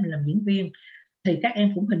diễn, có cái mình làm diễn viên. Thì các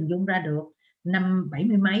em cũng hình dung ra được năm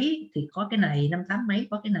 70 mấy thì có cái này, năm 80 mấy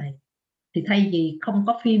có cái này. Thì thay vì không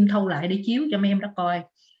có phim thâu lại để chiếu cho mấy em đó coi,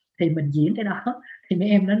 thì mình diễn cái đó, thì mấy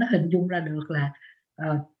em đó nó hình dung ra được là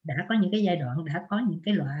đã có những cái giai đoạn, đã có những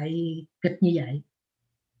cái loại kịch như vậy.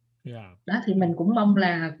 Đó thì mình cũng mong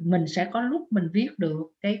là mình sẽ có lúc mình viết được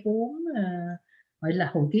cái cuốn gọi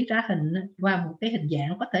là hồi ký trá hình qua một cái hình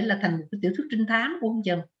dạng có thể là thành một cái tiểu thuyết trinh thám của ông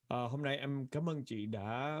Trần. Hôm nay em cảm ơn chị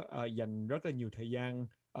đã dành rất là nhiều thời gian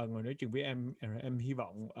ngồi nói chuyện với em. Em hy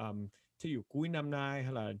vọng thí dụ cuối năm nay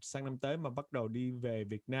hay là sang năm tới mà bắt đầu đi về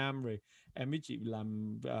Việt Nam rồi em với chị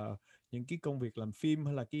làm những cái công việc làm phim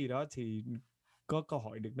hay là cái gì đó thì có cơ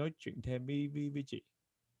hội được nói chuyện thêm với chị.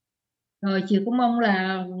 Rồi chị cũng mong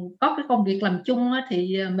là có cái công việc làm chung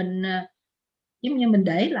thì mình giống như mình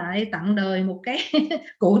để lại tặng đời một cái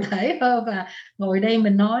cụ thể hơn, và ngồi đây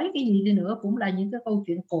mình nói cái gì đi nữa cũng là những cái câu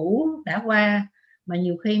chuyện cũ đã qua, mà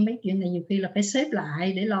nhiều khi mấy chuyện này nhiều khi là phải xếp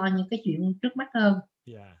lại để lo những cái chuyện trước mắt hơn.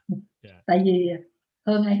 Tại vì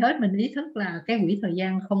hơn ai hết mình ý thức là cái quỹ thời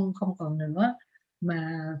gian không còn nữa,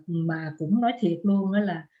 mà cũng nói thiệt luôn đó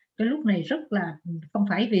là cái lúc này rất là, không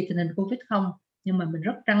phải vì tình hình Covid không, nhưng mà mình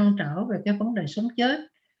rất trăn trở về cái vấn đề sống chết.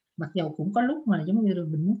 Mặc dầu cũng có lúc mà giống như là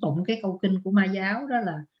mình muốn tụng cái câu kinh của Ma giáo, đó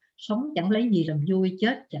là sống chẳng lấy gì làm vui,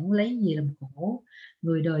 chết chẳng lấy gì làm khổ,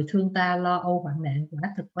 người đời thương ta lo âu hoạn nạn quả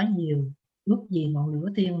thực quá nhiều, ước gì ngọn lửa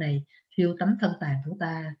thiên này thiêu tấm thân tàn của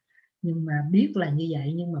ta. Nhưng mà biết là như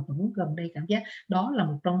vậy, nhưng mà vẫn gần đây cảm giác đó là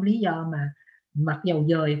một trong lý do mà mặc dầu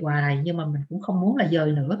dời hoài, nhưng mà mình cũng không muốn là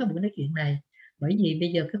dời nữa cái buổi nói chuyện này, bởi vì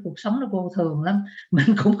bây giờ cái cuộc sống nó vô thường lắm,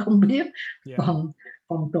 mình cũng không biết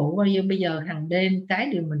còn trụ bao nhiêu. Bây giờ hàng đêm cái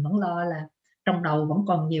điều mình vẫn lo là trong đầu vẫn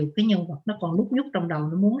còn nhiều cái nhân vật nó còn lúc nhúc trong đầu,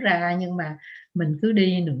 nó muốn ra, nhưng mà mình cứ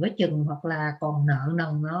đi nửa chừng hoặc là còn nợ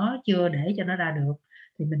nần nó chưa để cho nó ra được,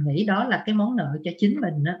 thì mình nghĩ đó là cái món nợ cho chính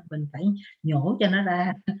mình á, mình phải nhổ cho nó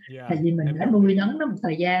ra. Tại vì mình đã nuôi nấng nó một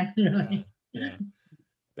thời gian rồi.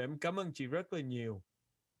 Em cảm ơn chị rất là nhiều.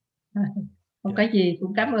 Không cái gì,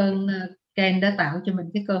 cũng cảm ơn Ken đã tạo cho mình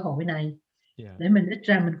cái cơ hội này để mình ít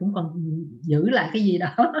ra mình cũng còn giữ lại cái gì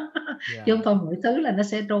đó. Chứ không thôi mọi thứ là nó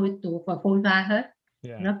sẽ trôi tuột và phôi pha hết.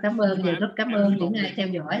 Rất cảm ơn, rất cảm ơn những ai theo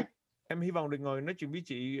dõi. Em hy vọng được ngồi nói chuyện với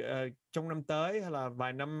chị trong năm tới hay là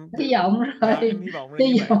vài năm. Hy vọng rồi. Em hy vọng là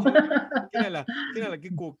như vậy chứ. Cái này là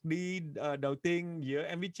cái cuộc đi đầu tiên giữa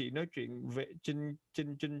em với chị nói chuyện về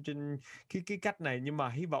trên cái cách này, nhưng mà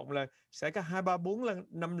hy vọng là sẽ có 2, 3, 4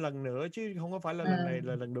 5 lần nữa, chứ không có phải là lần này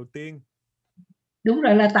là lần đầu tiên. Đúng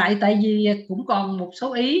rồi, là tại vì cũng còn một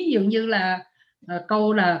số ý, ví dụ như là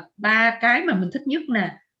câu là 3 cái mà mình thích nhất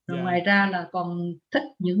nè. Rồi ngoài ra là còn thích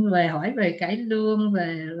những người hỏi về cải lương,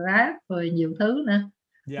 về rap, về nhiều thứ nữa.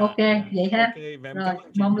 Ok, vậy ha. Rồi,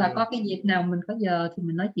 mong là có cái dịp nào mình có giờ thì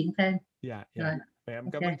mình nói chuyện thêm. Rồi.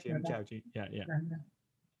 Em cảm ơn chị, em chào chị.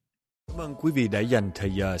 Cảm ơn quý vị đã dành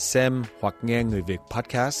thời giờ xem hoặc nghe Người Việt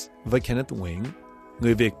Podcast với Kenneth Nguyễn.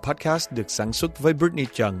 Người Việt Podcast được sản xuất với Brittany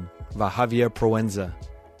Trần và Javier Proenza.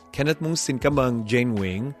 Kenneth muốn xin cảm ơn Jane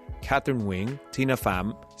Nguyễn, Catherine Nguyễn, Tina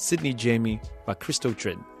Phạm, Sydney Jamie và Crystal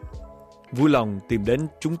Trịnh. Vui lòng tìm đến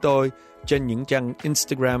chúng tôi trên những trang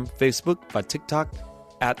Instagram, Facebook và TikTok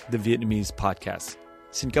 @The Vietnamese Podcast.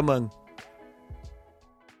 Xin cảm ơn.